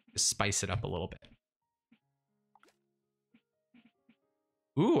 Just spice it up a little bit.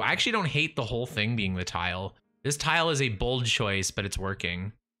 Ooh, I actually don't hate the whole thing being the tile. This tile is a bold choice, but it's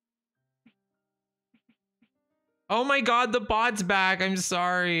working. Oh my god, the bot's back. I'm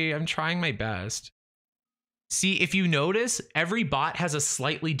sorry. I'm trying my best. See, if you notice, every bot has a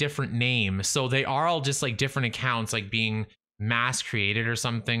slightly different name. So they are all just like different accounts, like being mass created or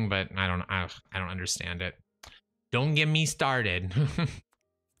something, but I don't understand it. Don't get me started.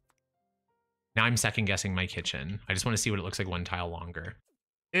 Now I'm second guessing my kitchen. I just want to see what it looks like one tile longer.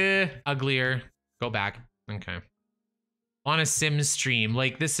 Uglier. Go back. Okay. On a Sims stream.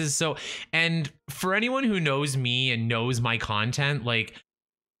 Like, this is so... And for anyone who knows me and knows my content, like,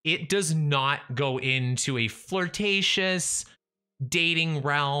 it does not go into a flirtatious dating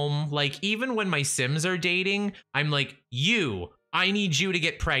realm. Like, even when my Sims are dating, I'm like, I need you to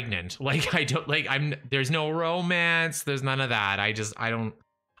get pregnant. Like, I don't like, there's no romance. There's none of that.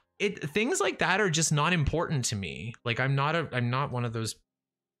 Things like that are just not important to me. Like, I'm not one of those,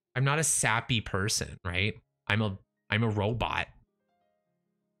 I'm not a sappy person, right? I'm a robot.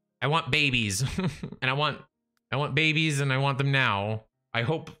 I want babies and I want babies and I want them now. I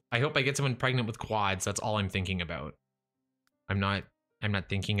hope I get someone pregnant with quads. That's all I'm thinking about. I'm not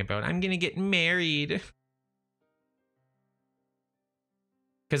thinking about, I'm going to get married.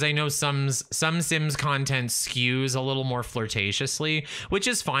 Because I know some Sims content skews a little more flirtatiously, which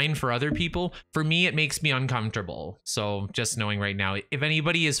is fine for other people. For me, it makes me uncomfortable. So just knowing right now, if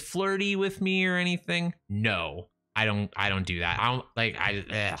anybody is flirty with me or anything, no, I don't do that. I don't like,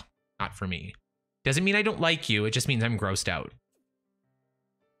 not for me. Doesn't mean I don't like you. It just means I'm grossed out.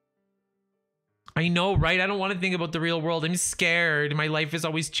 I know, right? I don't want to think about the real world. I'm scared. My life is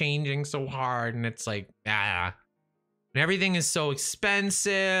always changing so hard. And it's like, and everything is so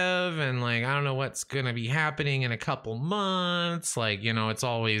expensive, and like, I don't know what's gonna be happening in a couple months. Like, you know,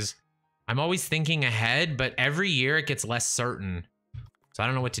 I'm always thinking ahead, but every year it gets less certain. So I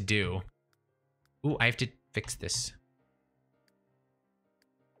don't know what to do. Ooh, I have to fix this.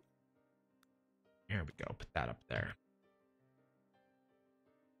 There we go, put that up there.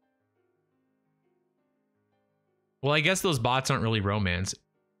 Well, I guess those bots aren't really romance.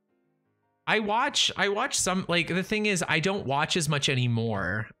 I watch some, like, the thing is, I don't watch as much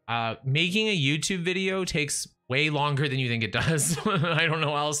anymore. Making a YouTube video takes way longer than you think it does. I don't know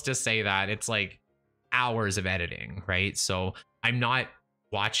how else to say that. It's like hours of editing, right? So I'm not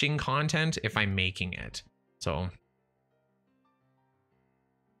watching content if I'm making it. So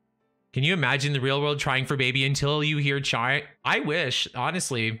can you imagine the real world trying for baby until you hear chai? I wish,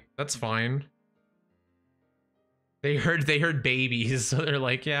 honestly, that's fine. They heard babies, so they're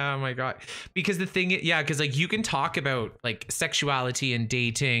like, yeah, oh my god. Because the thing, yeah, because like you can talk about like sexuality and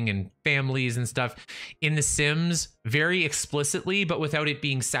dating and families and stuff in The Sims very explicitly, but without it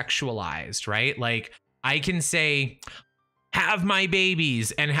being sexualized, right? Like I can say, have my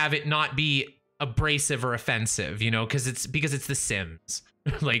babies and have it not be abrasive or offensive, you know, because it's The Sims.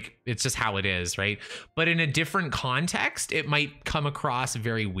 Like it's just how it is, right? But in a different context, it might come across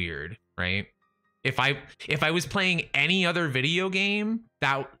very weird, right? If I was playing any other video game,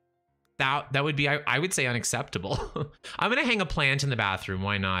 that would be, I would say, unacceptable. I'm gonna hang a plant in the bathroom.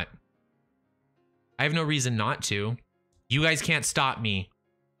 Why not? I have no reason not to. You guys can't stop me.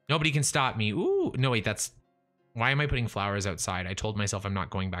 Nobody can stop me. Ooh, no wait, that's, why am I putting flowers outside? I told myself I'm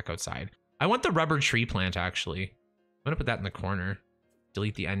not going back outside. I want the rubber tree plant actually. I'm gonna put that in the corner.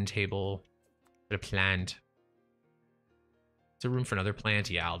 Delete the end table. Put a plant. Is there room for another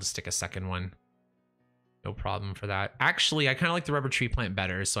plant? Yeah, I'll just stick a second one. No problem for that. Actually, I kind of like the rubber tree plant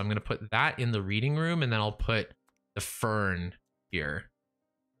better, so I'm going to put that in the reading room, and then I'll put the fern here.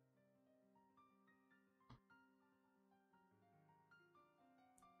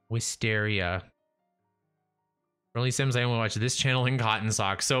 Wisteria. For only Sims, I only watch this channel and Cotton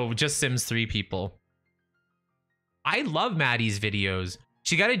Sock, so just Sims 3 people. I love Maddie's videos.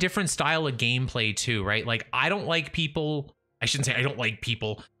 She got a different style of gameplay too, right? Like, I don't like people... I shouldn't say I don't like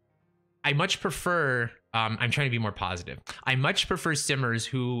people. I much prefer... I'm trying to be more positive. I much prefer simmers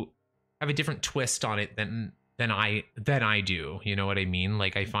who have a different twist on it than I do. You know what I mean?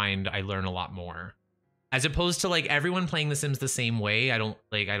 Like I find I learn a lot more, as opposed to like everyone playing The Sims the same way. I don't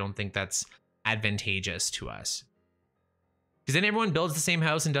think that's advantageous to us, because then everyone builds the same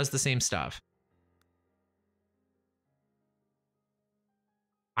house and does the same stuff.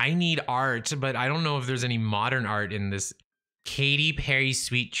 I need art, but I don't know if there's any modern art in this. Katy Perry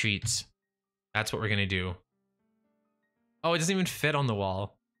sweet treats. That's what we're gonna do. Oh, it doesn't even fit on the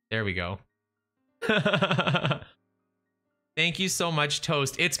wall. There we go. Thank you so much,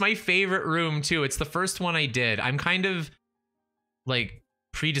 Toast. It's my favorite room too. It's the first one I did. I'm kind of like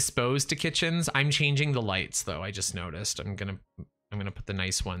predisposed to kitchens. I'm changing the lights though. I just noticed. I'm gonna put the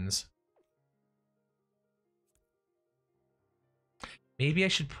nice ones. Maybe I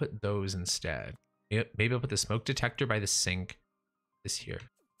should put those instead. Maybe I'll put the smoke detector by the sink. This here.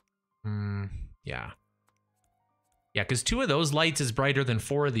 Yeah. Yeah, because 2 of those lights is brighter than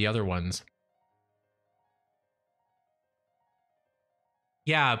 4 of the other ones.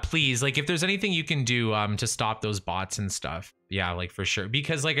 Yeah, please. Like, if there's anything you can do to stop those bots and stuff. Yeah, like, for sure.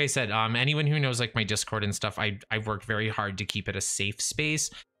 Because, like I said, anyone who knows, like, my Discord and stuff, I've worked very hard to keep it a safe space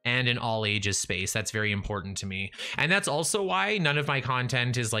and an all ages space. That's very important to me. And that's also why none of my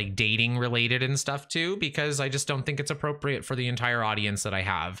content is, like, dating related and stuff, too, because I just don't think it's appropriate for the entire audience that I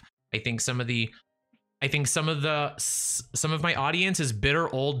have. I think some of my audience is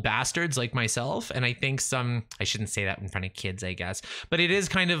bitter old bastards like myself, and I think I shouldn't say that in front of kids, I guess, but it is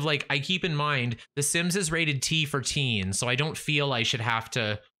kind of like, I keep in mind The Sims is rated T for teens, so I don't feel I should have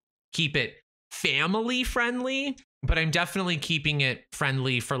to keep it family friendly, but I'm definitely keeping it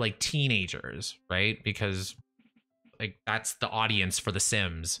friendly for like teenagers, right? Because like that's the audience for The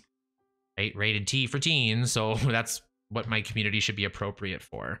Sims, right? Rated T for teens, so that's what my community should be appropriate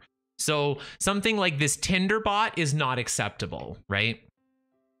for. So something like this Tinder bot is not acceptable, right?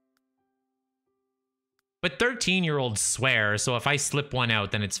 But 13-year-olds swear, so if I slip one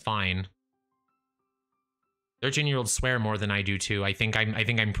out, then it's fine. 13-year-olds swear more than I do too. I think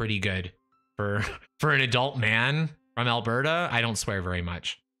I'm pretty good for an adult man from Alberta. I don't swear very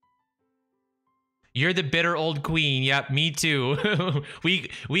much. You're the bitter old queen. Yep, me too. we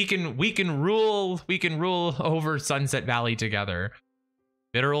can rule over Sunset Valley together.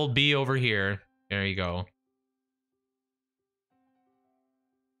 Bitter old B over here. There you go.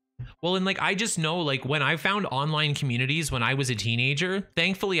 Well, and like, I just know, like, when I found online communities when I was a teenager,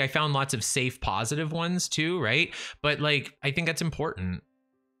 thankfully I found lots of safe, positive ones too, right? But like, I think that's important.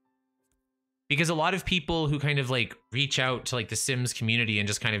 Because a lot of people who kind of like reach out to like the Sims community and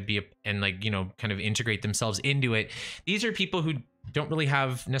just kind of like, you know, kind of integrate themselves into it, these are people who don't really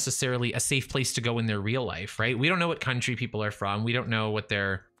have necessarily a safe place to go in their real life, right? We don't know what country people are from. We don't know what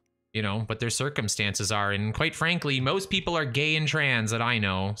their, you know, what their circumstances are. And quite frankly, most people are gay and trans that I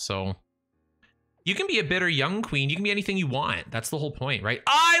know. So you can be a bitter young queen. You can be anything you want. That's the whole point, right?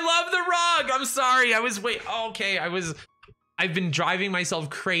 I love the rug. I'm sorry. I've been driving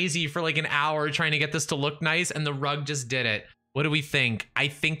myself crazy for like an hour trying to get this to look nice, and the rug just did it. What do we think? I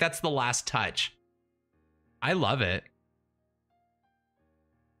think that's the last touch. I love it.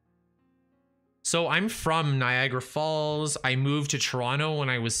 So I'm from Niagara Falls. I moved to Toronto when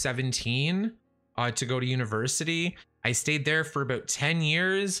I was 17. to go to university. I stayed there for about 10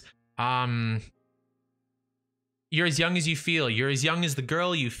 years. You're as young as you feel. You're as young as the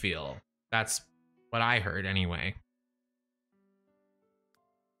girl you feel. That's what I heard anyway.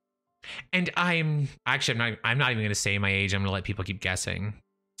 And I'm not even going to say my age. I'm going to let people keep guessing.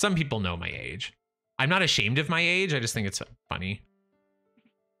 Some people know my age. I'm not ashamed of my age. I just think it's funny.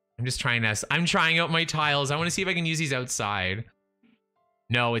 I'm trying out my tiles. I want to see if I can use these outside.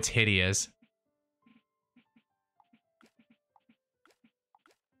 No, it's hideous.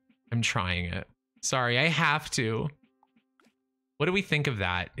 I'm trying it. Sorry, I have to. What do we think of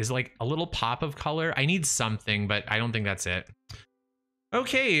that? Is like a little pop of color? I need something, but I don't think that's it.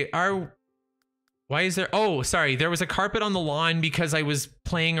 Okay, why is there... Oh, sorry. There was a carpet on the lawn because I was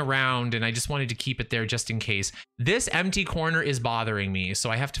playing around and I just wanted to keep it there just in case. This empty corner is bothering me, so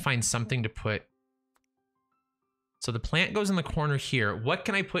I have to find something to put. So the plant goes in the corner here. What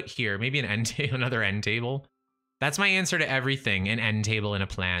can I put here? Maybe an end table, another end table. That's my answer to everything, an end table and a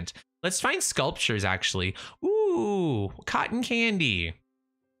plant. Let's find sculptures, actually. Ooh, cotton candy.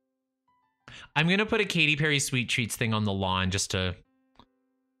 I'm going to put a Katy Perry Sweet Treats thing on the lawn just to...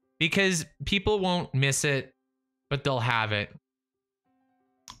 Because people won't miss it, but they'll have it.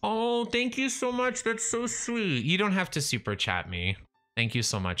 Oh, thank you so much. That's so sweet. You don't have to super chat me. Thank you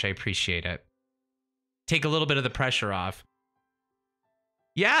so much. I appreciate it. Take a little bit of the pressure off.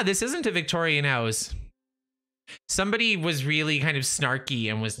 Yeah, this isn't a Victorian house. Somebody was really kind of snarky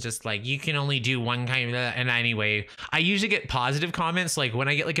and was just like, you can only do one kind of that. And anyway, I usually get positive comments. Like when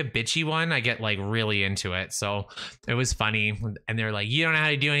I get like a bitchy one, I get like really into it. So it was funny. And they're like, you don't know how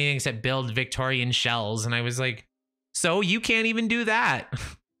to do anything except build Victorian shells. And I was like, so you can't even do that.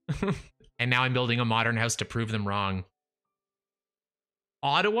 And now I'm building a modern house to prove them wrong.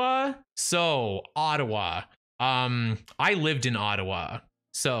 Ottawa. So Ottawa. I lived in Ottawa.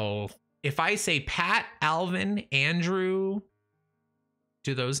 So if I say Pat, Alvin, Andrew,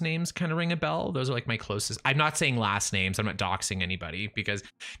 do those names kind of ring a bell? Those are like my closest. I'm not saying last names. I'm not doxing anybody because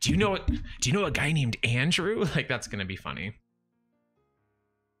do you know a guy named Andrew? Like that's going to be funny.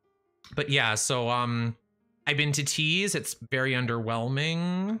 But yeah, so I've been to Tees. It's very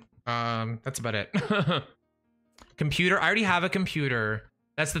underwhelming. That's about it. Computer. I already have a computer.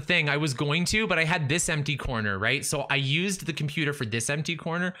 That's the thing. I was going to, but I had this empty corner, right? So I used the computer for this empty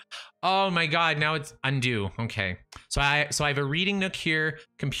corner. Oh my God, now it's undo. Okay. So I have a reading nook here,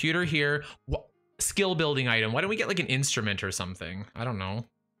 computer here, skill building item. Why don't we get like an instrument or something? I don't know.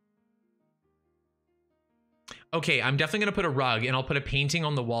 Okay, I'm definitely gonna put a rug and I'll put a painting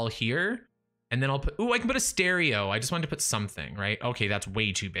on the wall here. And then I'll put, ooh, I can put a stereo. I just wanted to put something, right? Okay, that's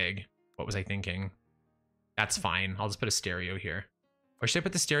way too big. What was I thinking? That's fine. I'll just put a stereo here. Or should I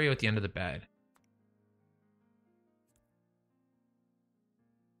put the stereo at the end of the bed?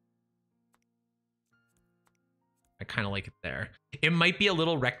 I kind of like it there. It might be a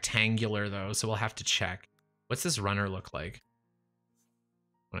little rectangular though, so we'll have to check. What's this runner look like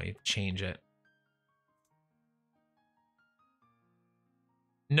when I change it?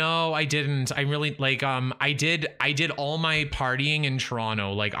 No, I didn't. I really like I did all my partying in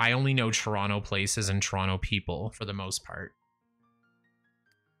Toronto. Like I only know Toronto places and Toronto people for the most part.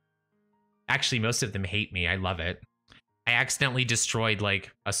 Actually, most of them hate me. I love it. I accidentally destroyed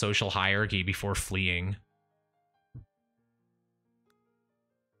like a social hierarchy before fleeing.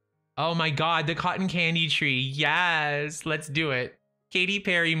 Oh my God, the cotton candy tree. Yes, let's do it. Katy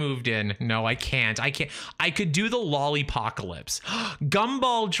Perry moved in. No, I can't. I could do the lollipocalypse.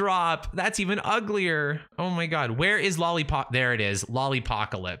 Gumball drop. That's even uglier. Oh my God. Where is lollipop? There it is.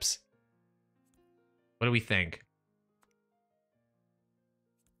 Lollipocalypse. What do we think?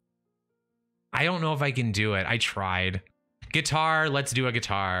 I don't know if I can do it. I tried. Guitar. Let's do a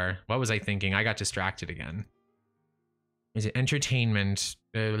guitar. What was I thinking? I got distracted again. Is it entertainment?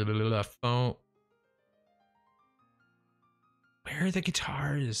 Phone. Where are the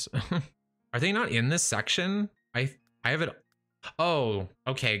guitars? Are they not in this section? I have it. Oh,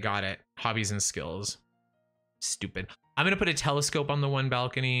 okay. Got it. Hobbies and skills. Stupid. I'm going to put a telescope on the one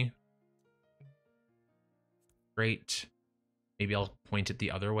balcony. Great. Maybe I'll point it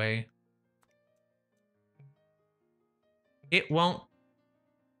the other way. It won't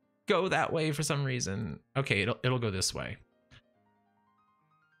go that way for some reason. Okay, it'll go this way.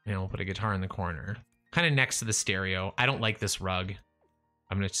 And I'll put a guitar in the corner. Kind of next to the stereo. I don't like this rug.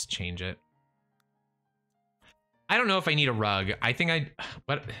 I'm gonna just change it. I don't know if I need a rug. I think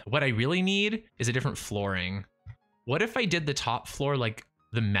what I really need is a different flooring. What if I did the top floor like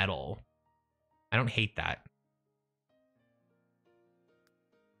the metal? I don't hate that.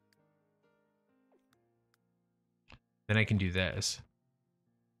 Then I can do this.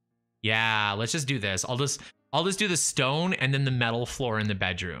 Yeah, let's just do this. I'll just do the stone and then the metal floor in the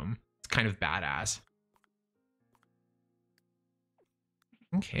bedroom. It's kind of badass.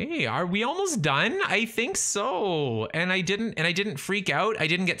 Okay, are we almost done? I think so. And I didn't freak out. I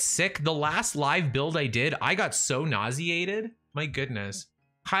didn't get sick. The last live build I did, I got so nauseated. My goodness.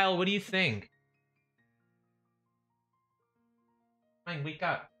 Kyle, what do you think? Fine, wake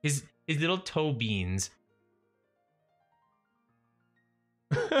up. His little toe beans.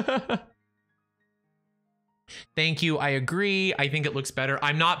 Thank you. I agree. I think it looks better.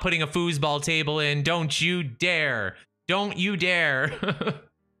 I'm not putting a foosball table in. Don't you dare. Don't you dare.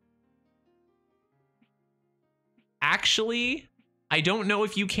 Actually, I don't know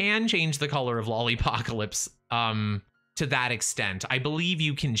if you can change the color of Lollipocalypse to that extent. I believe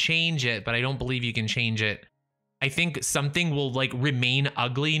you can change it, but I don't believe you can change it. I think something will like remain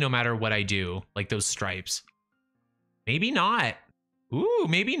ugly no matter what I do, like those stripes. Maybe not. Ooh,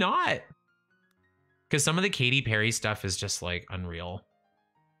 maybe not. Because some of the Katy Perry stuff is just like unreal.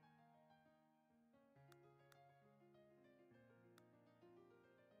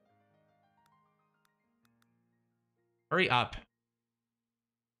 Hurry up.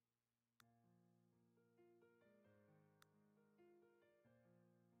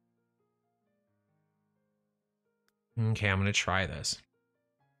 Okay, I'm gonna try this.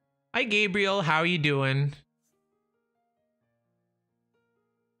 Hi, Gabriel. How are you doing?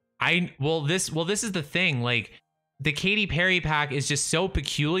 Well, this is the thing. Like, the Katy Perry pack is just so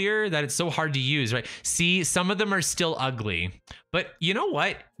peculiar that it's so hard to use, right? See, some of them are still ugly, but you know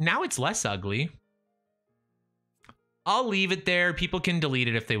what? Now it's less ugly. I'll leave it there. People can delete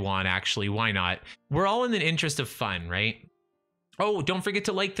it if they want, actually. Why not? We're all in the interest of fun, right? Oh, don't forget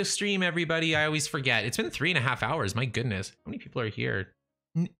to like the stream, everybody. I always forget. It's been 3.5 hours. My goodness. How many people are here?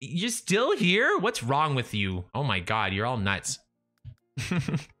 You're still here? What's wrong with you? Oh my God, you're all nuts.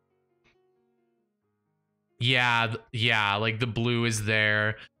 Yeah, like the blue is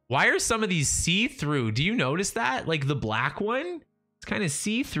there. Why are some of these see-through? Do you notice that? Like the black one? It's kind of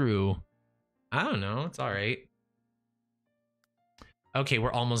see-through. I don't know. It's all right. Okay,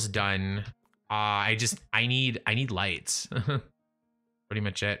 we're almost done. I need lights. Pretty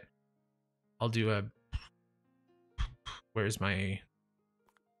much it. I'll do a... Where's my...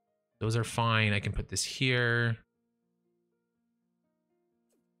 Those are fine. I can put this here.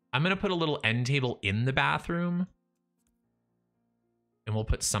 I'm going to put a little end table in the bathroom. And we'll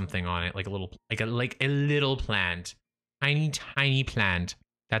put something on it, like a little plant. Tiny plant.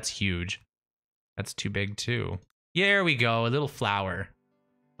 That's huge. That's too big too. There we go, a little flower.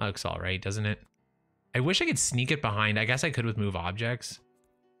 That looks all right, doesn't it? I wish I could sneak it behind. I guess I could with move objects.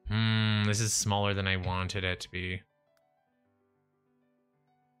 This is smaller than I wanted it to be.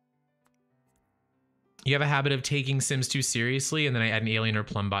 You have a habit of taking Sims too seriously, and then I add an alien or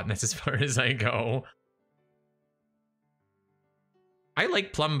Plumbot, and that's as far as I go. I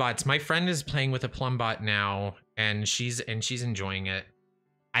like Plumbots. My friend is playing with a Plumbot now, and she's enjoying it.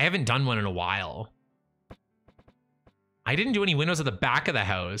 I haven't done one in a while. I didn't do any windows at the back of the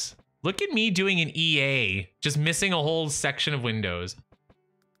house. Look at me doing an EA, just missing a whole section of windows.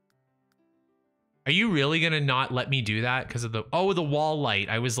 Are you really gonna not let me do that because of the wall light?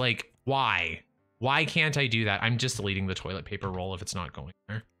 I was like, why? Why can't I do that? I'm just deleting the toilet paper roll if it's not going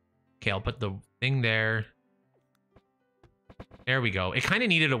there. Okay, I'll put the thing there. There we go. It kind of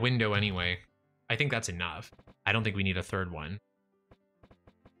needed a window anyway. I think that's enough. I don't think we need a third one.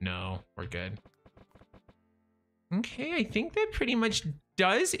 No, we're good. Okay, I think that pretty much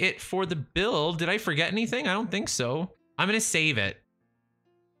does it for the build. Did I forget anything? I don't think so. I'm gonna save it.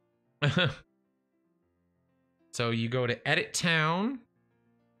 So you go to edit town.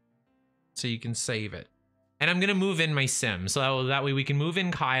 So you can save it. And I'm gonna move in my sim. So that way we can move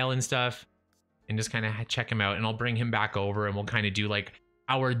in Kyle and stuff and just kind of check him out, and I'll bring him back over and we'll kind of do like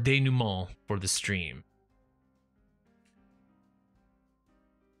our denouement for the stream.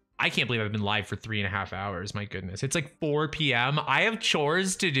 I can't believe I've been live for 3.5 hours. My goodness. It's like 4 p.m. I have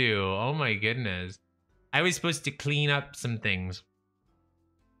chores to do. Oh my goodness. I was supposed to clean up some things.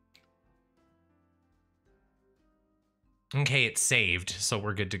 Okay, it's saved, so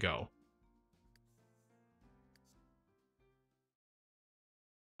we're good to go.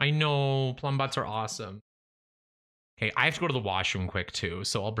 I know, Plumbots are awesome. Okay, I have to go to the washroom quick too,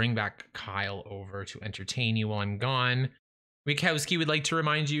 so I'll bring back Kyle over to entertain you while I'm gone. Wikowski would like to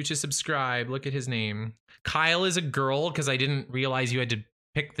remind you to subscribe. Look at his name. Kyle is a girl because I didn't realize you had to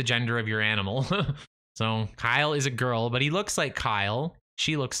pick the gender of your animal. So Kyle is a girl, but he looks like Kyle.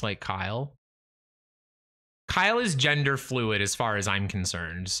 She looks like Kyle. Kyle is gender fluid as far as I'm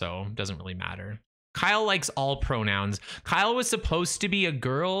concerned, so it doesn't really matter. Kyle likes all pronouns. Kyle was supposed to be a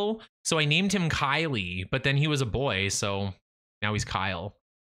girl, so I named him Kylie, but then he was a boy, so now he's Kyle.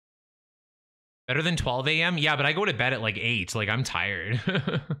 Better than 12 a.m.? Yeah, but I go to bed at like 8. Like, I'm tired.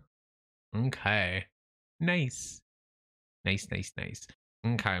 Okay. Nice. Nice, nice, nice.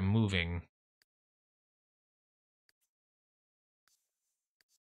 Okay, moving.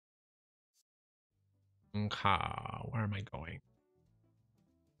 Okay, where am I going?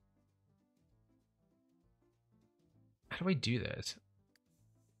 How do I do this?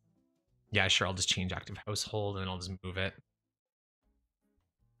 Yeah, sure, I'll just change active household and I'll just move it.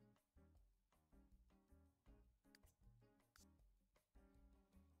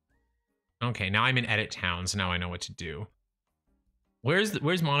 Okay, now I'm in edit town, so now I know what to do.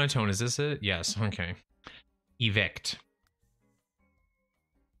 Where's monotone? Is this it? Yes, okay. Evict.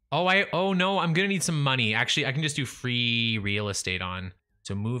 Oh no, I'm gonna need some money. Actually, I can just do free real estate on.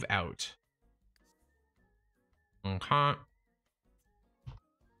 So move out. Okay.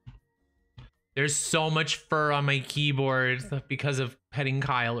 There's so much fur on my keyboard because of petting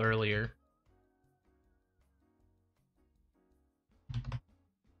Kyle earlier.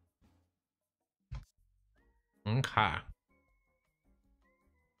 Okay.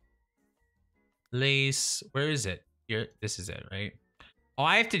 Lace, where is it? Here, this is it, right? Oh,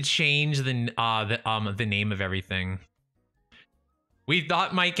 I have to change the name of everything. We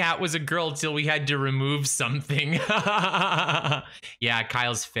thought my cat was a girl till we had to remove something. Yeah,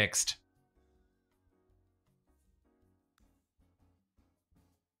 Kyle's fixed.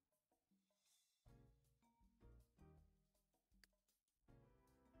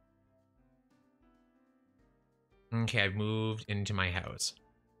 Okay, I've moved into my house.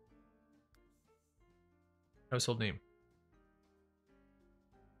 Household name.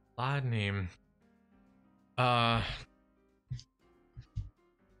 Odd name.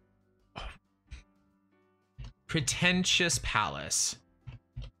 Pretentious Palace.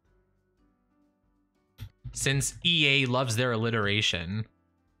 Since EA loves their alliteration.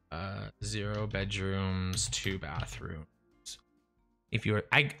 0 bedrooms, 2 bathrooms. If you're,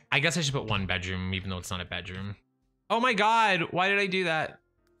 I guess I should put 1 bedroom, even though it's not a bedroom. Oh my God, why did I do that?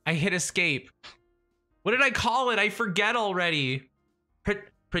 I hit escape. What did I call it? I forget already.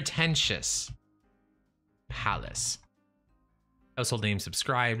 Pretentious Palace. Household name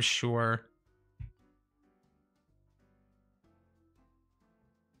subscribed, sure.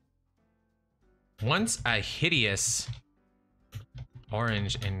 Once a hideous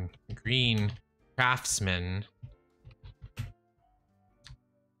orange and green craftsman,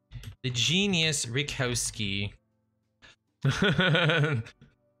 the genius Rikowski. I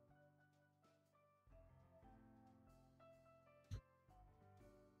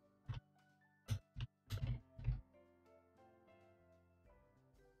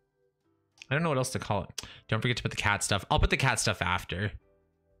don't know what else to call it. Don't forget to put the cat stuff. I'll put the cat stuff after.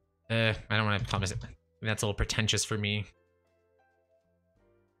 I don't want to promise it. That's a little pretentious for me.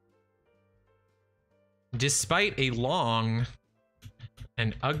 Despite a long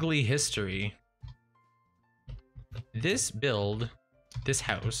and ugly history, this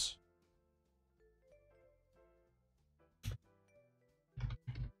house,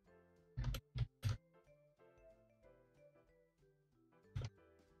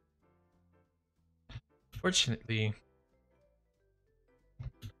 fortunately,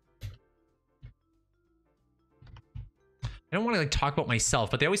 I don't want to like talk about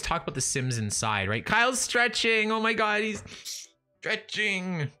myself, but they always talk about the Sims inside, right? Kyle's stretching. Oh my God, he's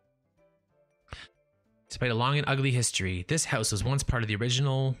stretching. Despite a long and ugly history, this house was once part of the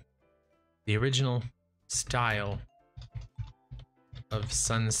original style of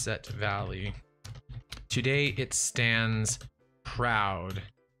Sunset Valley. Today it stands proud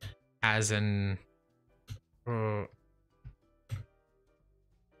as an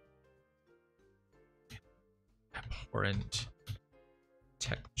abhorrent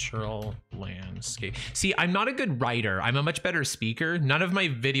architectural landscape. See, I'm not a good writer. I'm a much better speaker. None of my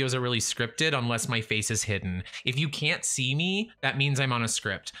videos are really scripted unless my face is hidden. If you can't see me, that means I'm on a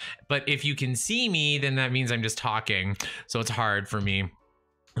script. But if you can see me, then that means I'm just talking. So it's hard for me.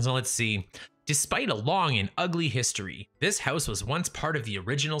 So let's see. Despite a long and ugly history, this house was once part of the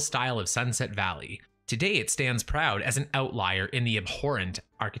original style of Sunset Valley. Today it stands proud as an outlier in the abhorrent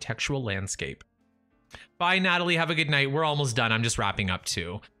architectural landscape. Bye, Natalie. Have a good night. We're almost done. I'm just wrapping up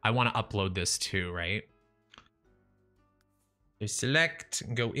too. I want to upload this too, right? So select,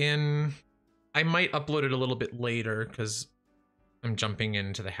 go in. I might upload it a little bit later because I'm jumping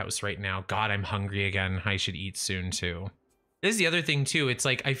into the house right now. God, I'm hungry again. I should eat soon too. This is the other thing too. It's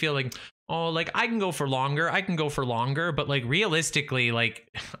like, I feel like, oh, like I can go for longer. I can go for longer, but like realistically, like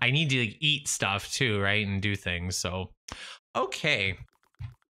I need to eat stuff too, right? And do things. So, okay,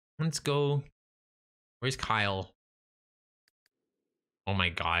 let's go. Where's Kyle? Oh my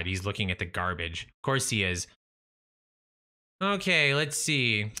God, he's looking at the garbage. Of course he is. Okay, let's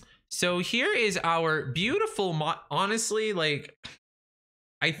see. So here is our beautiful, honestly, like,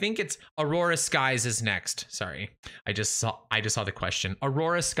 I think it's Aurora Skies is next. Sorry, I just saw the question.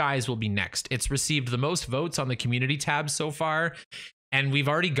 Aurora Skies will be next. It's received the most votes on the community tab so far, and we've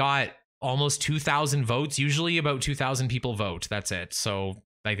already got almost 2,000 votes. Usually about 2,000 people vote. That's it. So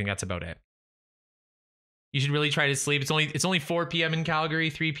I think that's about it. You should really try to sleep. It's only 4 p.m. in Calgary,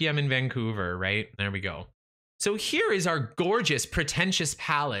 3 p.m. in Vancouver, right? There we go. So here is our gorgeous, pretentious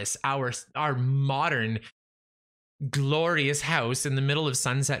palace, our modern, glorious house in the middle of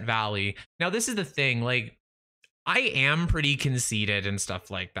Sunset Valley. Now, this is the thing, like, I am pretty conceited and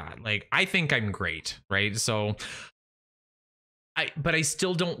stuff like that. Like, I think I'm great, right? So, but I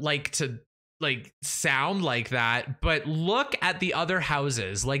still don't like to, like, sound like that. But look at the other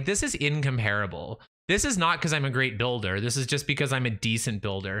houses. Like, this is incomparable. This is not because I'm a great builder. This is just because I'm a decent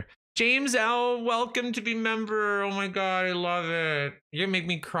builder. James L, welcome to be member. Oh my God, I love it. You're gonna make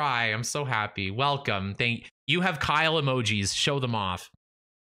me cry. I'm so happy. Welcome. Thank you. Have Kyle emojis. Show them off.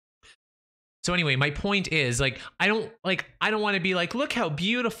 So anyway, my point is, like, I don't want to be like, look how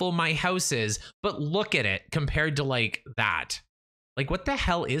beautiful my house is, but look at it compared to like that. Like, what the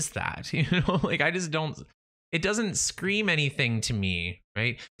hell is that? You know, like, I just don't. It doesn't scream anything to me,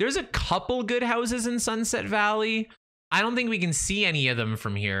 right? There's a couple good houses in Sunset Valley. I don't think we can see any of them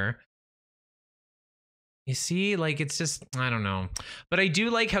from here. You see, like, it's just, I don't know. But I do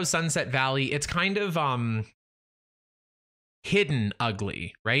like how Sunset Valley, it's kind of hidden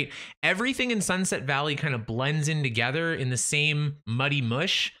ugly, right? Everything in Sunset Valley kind of blends in together in the same muddy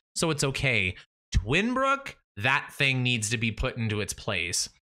mush, so it's okay. Twinbrook, that thing needs to be put into its place.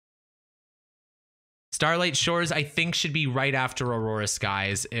 Starlight Shores, I think, should be right after Aurora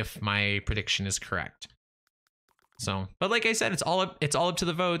Skies, if my prediction is correct. So, but like I said, it's all up to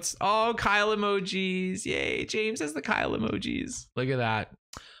the votes. Oh, Kyle emojis. Yay, James has the Kyle emojis. Look at that.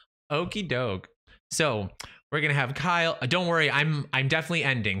 Okie doke. So we're gonna have Kyle. Don't worry, I'm definitely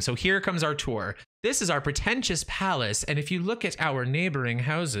ending. So here comes our tour. This is our pretentious palace, and if you look at our neighboring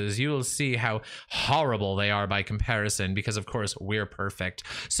houses, you will see how horrible they are by comparison, because of course we're perfect.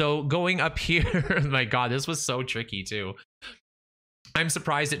 So going up here, my God, this was so tricky too. I'm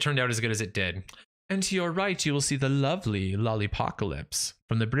surprised it turned out as good as it did. And to your right, you will see the lovely Lollipocalypse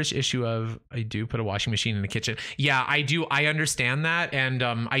from the British issue of I do put a washing machine in the kitchen. Yeah, I do. I understand that. And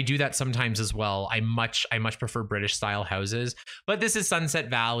I do that sometimes as well. I much prefer British style houses. But this is Sunset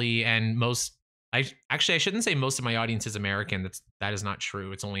Valley, and I shouldn't say most of my audience is American. That is not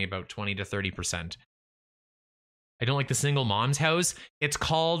true. It's only about 20 to 30%. I don't like the single mom's house. It's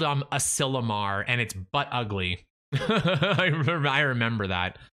called Asilomar, and it's butt ugly. I remember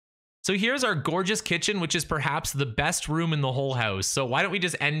that. So here's our gorgeous kitchen, which is perhaps the best room in the whole house. So why don't we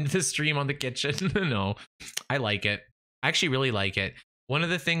just end the stream on the kitchen? No, I like it. I actually really like it. One of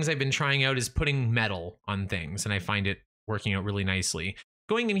the things I've been trying out is putting metal on things, and I find it working out really nicely.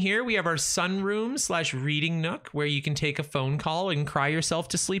 Going in here, we have our sunroom / reading nook, where you can take a phone call and cry yourself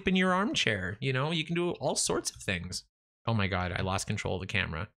to sleep in your armchair. You know, you can do all sorts of things. Oh my God, I lost control of the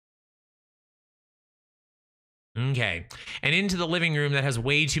camera. Okay, and into the living room that has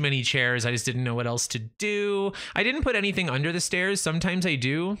way too many chairs. I just didn't know what else to do. I didn't put anything under the stairs. Sometimes I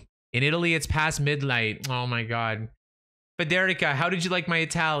do. In Italy, it's past midnight. Oh my God. Federica, how did you like my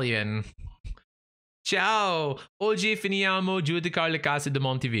Italian? Ciao. Oggi finiamo giudicare le case di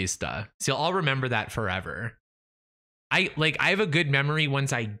Monte Vista. So I'll remember that forever. I have a good memory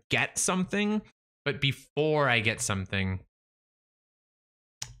once I get something, but before I get something,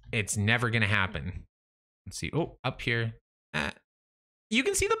 it's never going to happen. Let's see. Oh, up here. You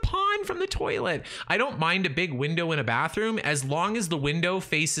can see the pond from the toilet. I don't mind a big window in a bathroom as long as the window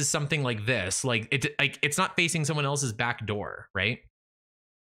faces something like this. Like it's not facing someone else's back door, right?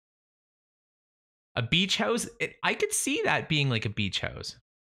 A beach house. I could see that being like a beach house.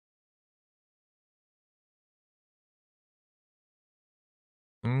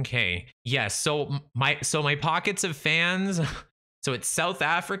 Okay. Yes. So my pockets of fans. So it's South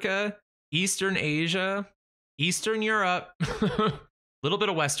Africa, Eastern Asia, Eastern Europe, a little bit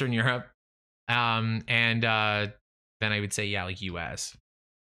of Western Europe, and then I would say, yeah, like US.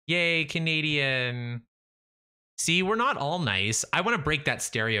 Yay, Canadian. See, we're not all nice. I want to break that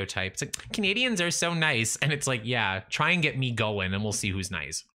stereotype. It's like, Canadians are so nice. And it's like, yeah, try and get me going and we'll see who's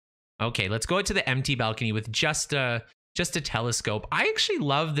nice. Okay, let's go out to the empty balcony with just a telescope. I actually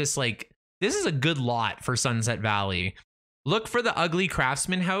love this, like, This is a good lot for Sunset Valley. Look for the ugly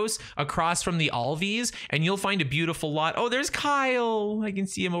craftsman house across from the Alvies, and you'll find a beautiful lot. Oh, there's Kyle. I can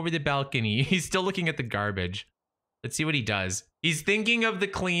see him over the balcony. He's still looking at the garbage. Let's see what he does. He's thinking of the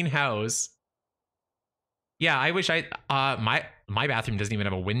clean house. Yeah, I wish my bathroom doesn't even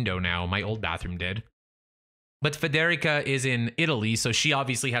have a window now. My old bathroom did. But Federica is in Italy, so she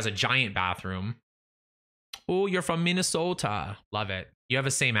obviously has a giant bathroom. Oh, you're from Minnesota. Love it. You have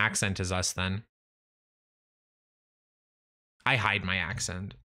the same accent as us then. I hide my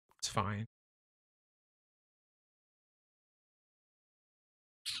accent. It's fine.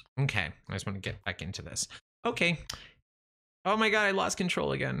 Okay, I just want to get back into this. Okay. Oh my god, I lost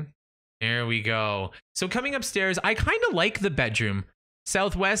control again. There we go. So coming upstairs, I kind of like the bedroom.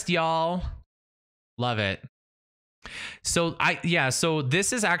 Southwest, y'all. Love it. So so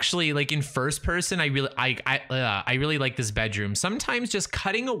this is actually like in first person. I really like this bedroom. Sometimes just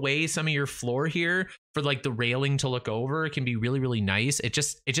cutting away some of your floor here for like the railing to look over can be really, really nice. It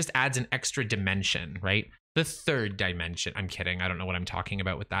just adds an extra dimension, right? The third dimension. I'm kidding. I don't know what I'm talking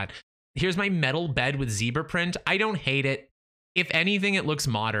about with that. Here's my metal bed with zebra print. I don't hate it. If anything, it looks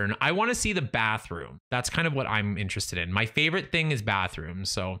modern. I want to see the bathroom. That's kind of what I'm interested in. My favorite thing is bathrooms.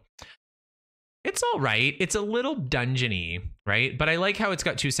 So it's all right. It's a little dungeony, right? But I like how it's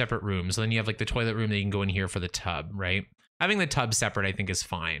got two separate rooms. So then you have like the toilet room that you can go in here for the tub, right? Having the tub separate, I think, is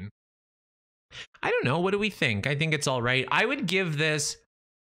fine. I don't know. What do we think? I think it's all right. I would give this...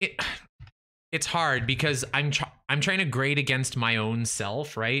 It's hard because I'm trying to grade against my own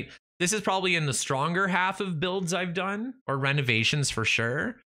self, right? This is probably in the stronger half of builds I've done, or renovations for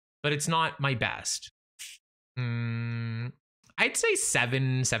sure, but it's not my best. I'd say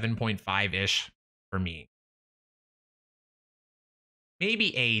 7.5-ish for me.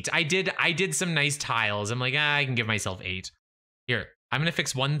 Maybe 8. I did some nice tiles. I'm like, I can give myself 8. Here, I'm gonna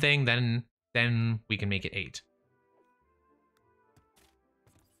fix one thing, then we can make it 8.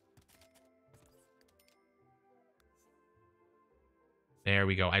 There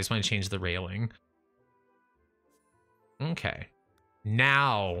we go. I just want to change the railing. Okay.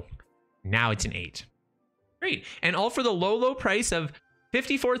 Now it's an 8. Great. And all for the low price of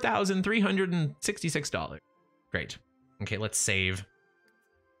 $54,366. Great. Okay, let's save.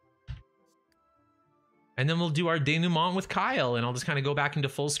 And then we'll do our denouement with Kyle, and I'll just kind of go back into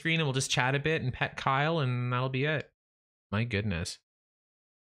full screen and we'll just chat a bit and pet Kyle, and that'll be it. My goodness.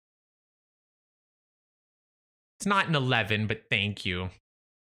 It's not an 11, but thank you.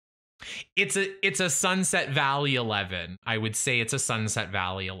 It's a Sunset Valley 11. I would say it's a Sunset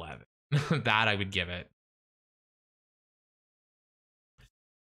Valley 11. That I would give it.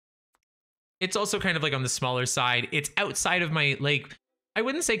 It's also kind of like on the smaller side. It's outside of my, like, I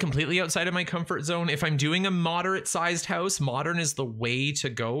wouldn't say completely outside of my comfort zone. If I'm doing a moderate sized house, modern is the way to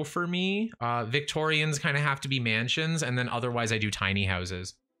go for me. Victorians kind of have to be mansions, and then otherwise I do tiny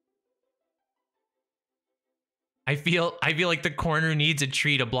houses. I feel like the corner needs a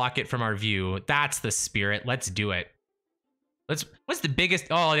tree to block it from our view. That's the spirit. Let's do it. What's the biggest?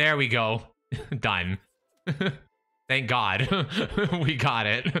 Oh, there we go. Done. Thank God. We got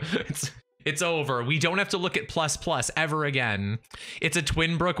it. It's over. We don't have to look at plus ever again. It's a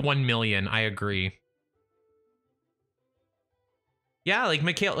Twinbrook 1 million. I agree. Yeah, like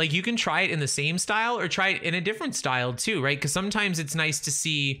Mikhail, like you can try it in the same style or try it in a different style too, right? Because sometimes it's nice to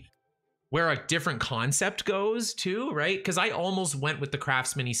see where a different concept goes too, right? Because I almost went with the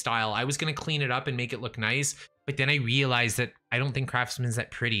Craftsman-y style. I was gonna clean it up and make it look nice, but then I realized that I don't think Craftsman's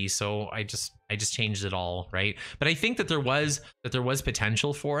that pretty, so I just changed it all, right? But I think that there was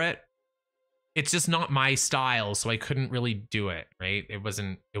potential for it. It's just not my style, so I couldn't really do it, right? It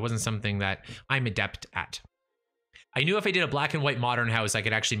wasn't something that I'm adept at. I knew if I did a black and white modern house, I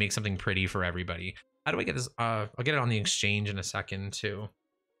could actually make something pretty for everybody. How do I get this? I'll get it on the exchange in a second too.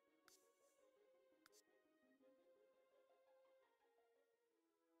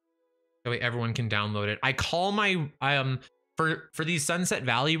 That way everyone can download it. I call my for these Sunset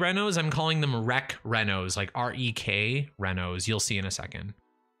Valley renos, I'm calling them rec renos, like REK renos. You'll see in a second.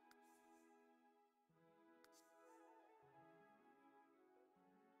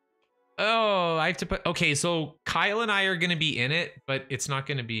 Oh, I have to put, okay, so Kyle and I are gonna be in it, but it's not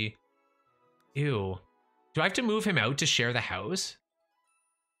gonna be, ew. Do I have to move him out to share the house?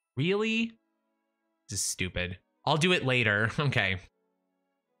 Really? This is stupid. I'll do it later. Okay.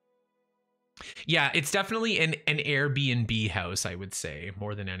 Yeah, it's definitely an Airbnb house, I would say,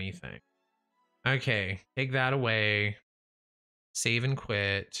 more than anything. Okay, take that away. Save and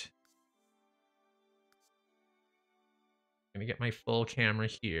quit. I'm gonna get my full camera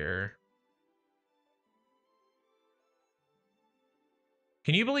here.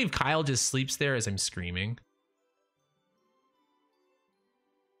 Can you believe Kyle just sleeps there as I'm screaming?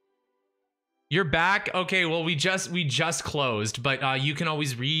 You're back? Okay, well, we just closed, but you can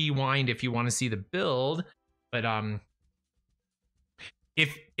always rewind if you want to see the build. But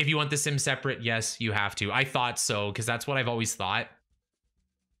if you want the sim separate, yes, you have to. I thought so, because that's what I've always thought.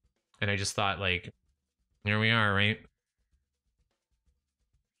 And I just thought, like, here we are, right?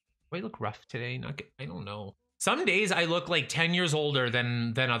 Do I look rough today? I don't know. Some days I look like 10 years older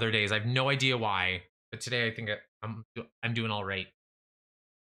than other days. I have no idea why. But today I think I'm doing all right.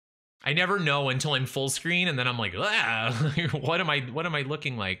 I never know until I'm full screen, and then I'm like, ah, what am I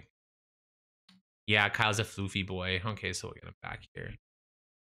looking like? Yeah, Kyle's a floofy boy. Okay, so we'll get him back here.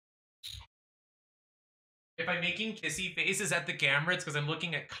 If I'm making kissy faces at the camera, it's because I'm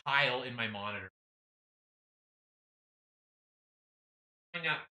looking at Kyle in my monitor. I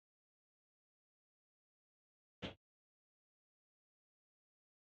know.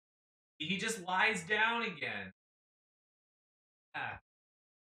 He just lies down again. Ah.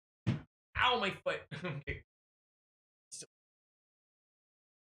 Ow, my foot. Okay.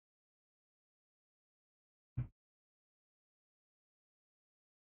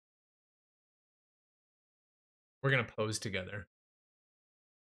 We're gonna pose together.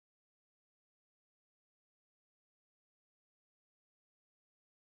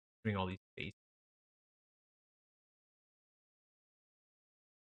 Doing all these faces.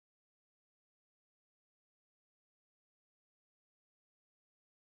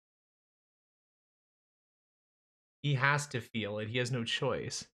 He has to feel it. He has no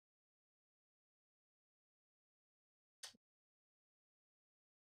choice.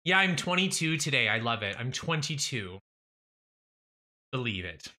 Yeah, I'm 22 today. I love it. I'm 22. Believe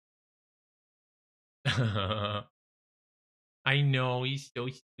it. I know, he's so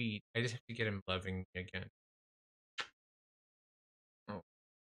sweet. I just have to get him loving me again. Oh.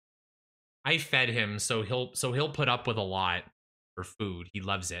 I fed him, so he'll put up with a lot for food. He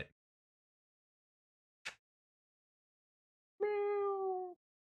loves it.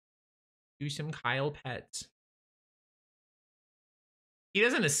 Do some Kyle pets. He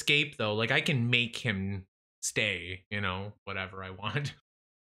doesn't escape though. Like, I can make him stay, you know, whatever I want.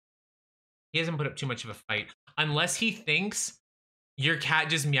 He hasn't put up too much of a fight. Unless he thinks your cat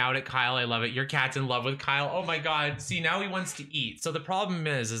just meowed at Kyle. I love it. Your cat's in love with Kyle. Oh my God. See, now he wants to eat. So the problem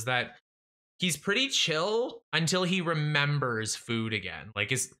is that he's pretty chill until he remembers food again.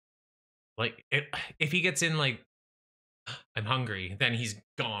 Like, if he gets in like, I'm hungry, then he's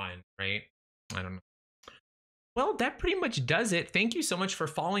gone, right? I don't know. Well, that pretty much does it. Thank you so much for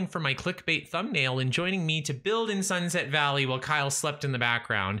falling for my clickbait thumbnail and joining me to build in Sunset Valley while Kyle slept in the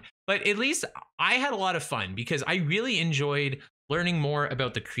background. But at least I had a lot of fun because I really enjoyed learning more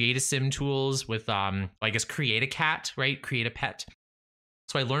about the Create a Sim tools with, I guess, Create a Cat, right? Create a Pet.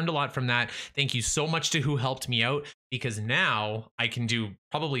 So I learned a lot from that. Thank you so much to who helped me out, because now I can do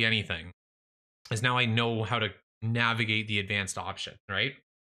probably anything, as now I know how to navigate the advanced option, right?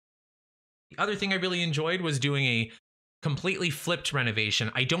 The other thing I really enjoyed was doing a completely flipped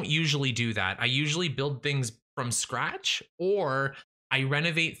renovation. I don't usually do that. I usually build things from scratch, or I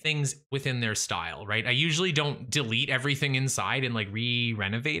renovate things within their style, right? I usually don't delete everything inside and like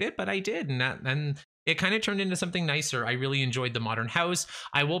re-renovate it, but I did, and it kind of turned into something nicer. I really enjoyed the modern house.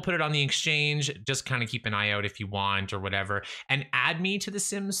 I will put it on the exchange. Just kind of keep an eye out if you want or whatever, and add me to The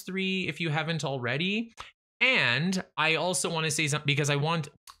Sims 3 if you haven't already. And I also want to say something, because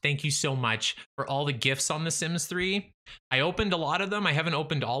thank you so much for all the gifts on The Sims 3. I opened a lot of them. I haven't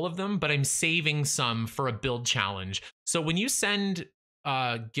opened all of them, but I'm saving some for a build challenge. So when you send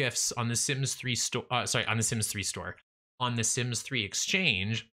gifts on the Sims 3 store, on the Sims 3 store, on the Sims 3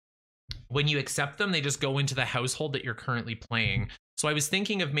 exchange, when you accept them, they just go into the household that you're currently playing. So I was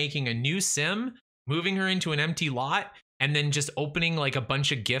thinking of making a new sim, moving her into an empty lot, and then just opening like a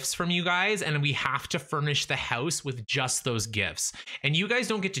bunch of gifts from you guys, and we have to furnish the house with just those gifts. And you guys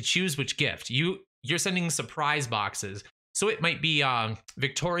don't get to choose which gift. You're sending surprise boxes. So it might be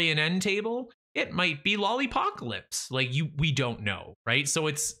Victorian end table. It might be Lollipocalypse. Like, we don't know, right? So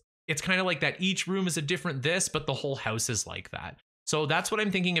it's kind of like that. Each room is a different this, but the whole house is like that. So that's what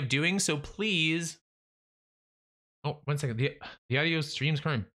I'm thinking of doing. So please. Oh, 1 second. The audio stream's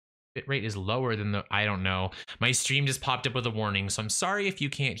current bitrate is lower than I don't know. My stream just popped up with a warning, so I'm sorry if you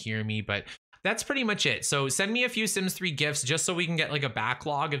can't hear me, but that's pretty much it. So send me a few Sims 3 gifts just so we can get like a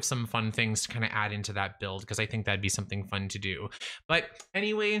backlog of some fun things to kind of add into that build, because I think that'd be something fun to do. But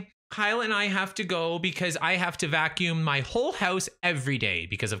anyway, Kyle and I have to go because I have to vacuum my whole house every day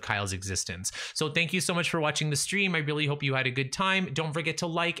because of Kyle's existence. So thank you so much for watching the stream. I really hope you had a good time. Don't forget to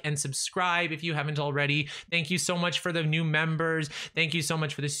like and subscribe if you haven't already. Thank you so much for the new members. Thank you so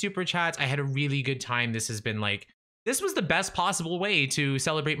much for the super chats. I had a really good time. This was the best possible way to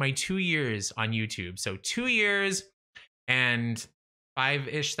celebrate my 2 years on YouTube. So 2 years and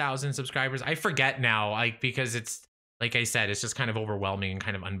 5-ish thousand subscribers. I forget now, because it's, like I said, it's just kind of overwhelming and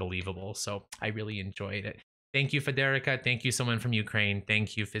kind of unbelievable. So I really enjoyed it. Thank you, Federica. Thank you, someone from Ukraine.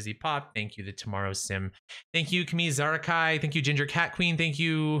 Thank you, Fizzy Pop. Thank you, The Tomorrow Sim. Thank you, Camille Zarakai. Thank you, Ginger Cat Queen. Thank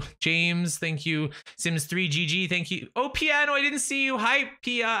you, James. Thank you, Sims3GG. Thank you. Oh, Piano, I didn't see you. Hi,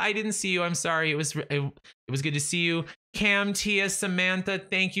 Pia. I didn't see you. I'm sorry. It was good to see you. Cam, Tia, Samantha,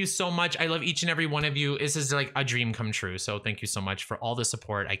 thank you so much. I love each and every one of you. This is like a dream come true. So thank you so much for all the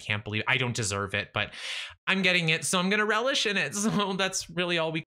support. I can't believe I don't deserve it, but I'm getting it. So I'm going to relish in it. So that's really all we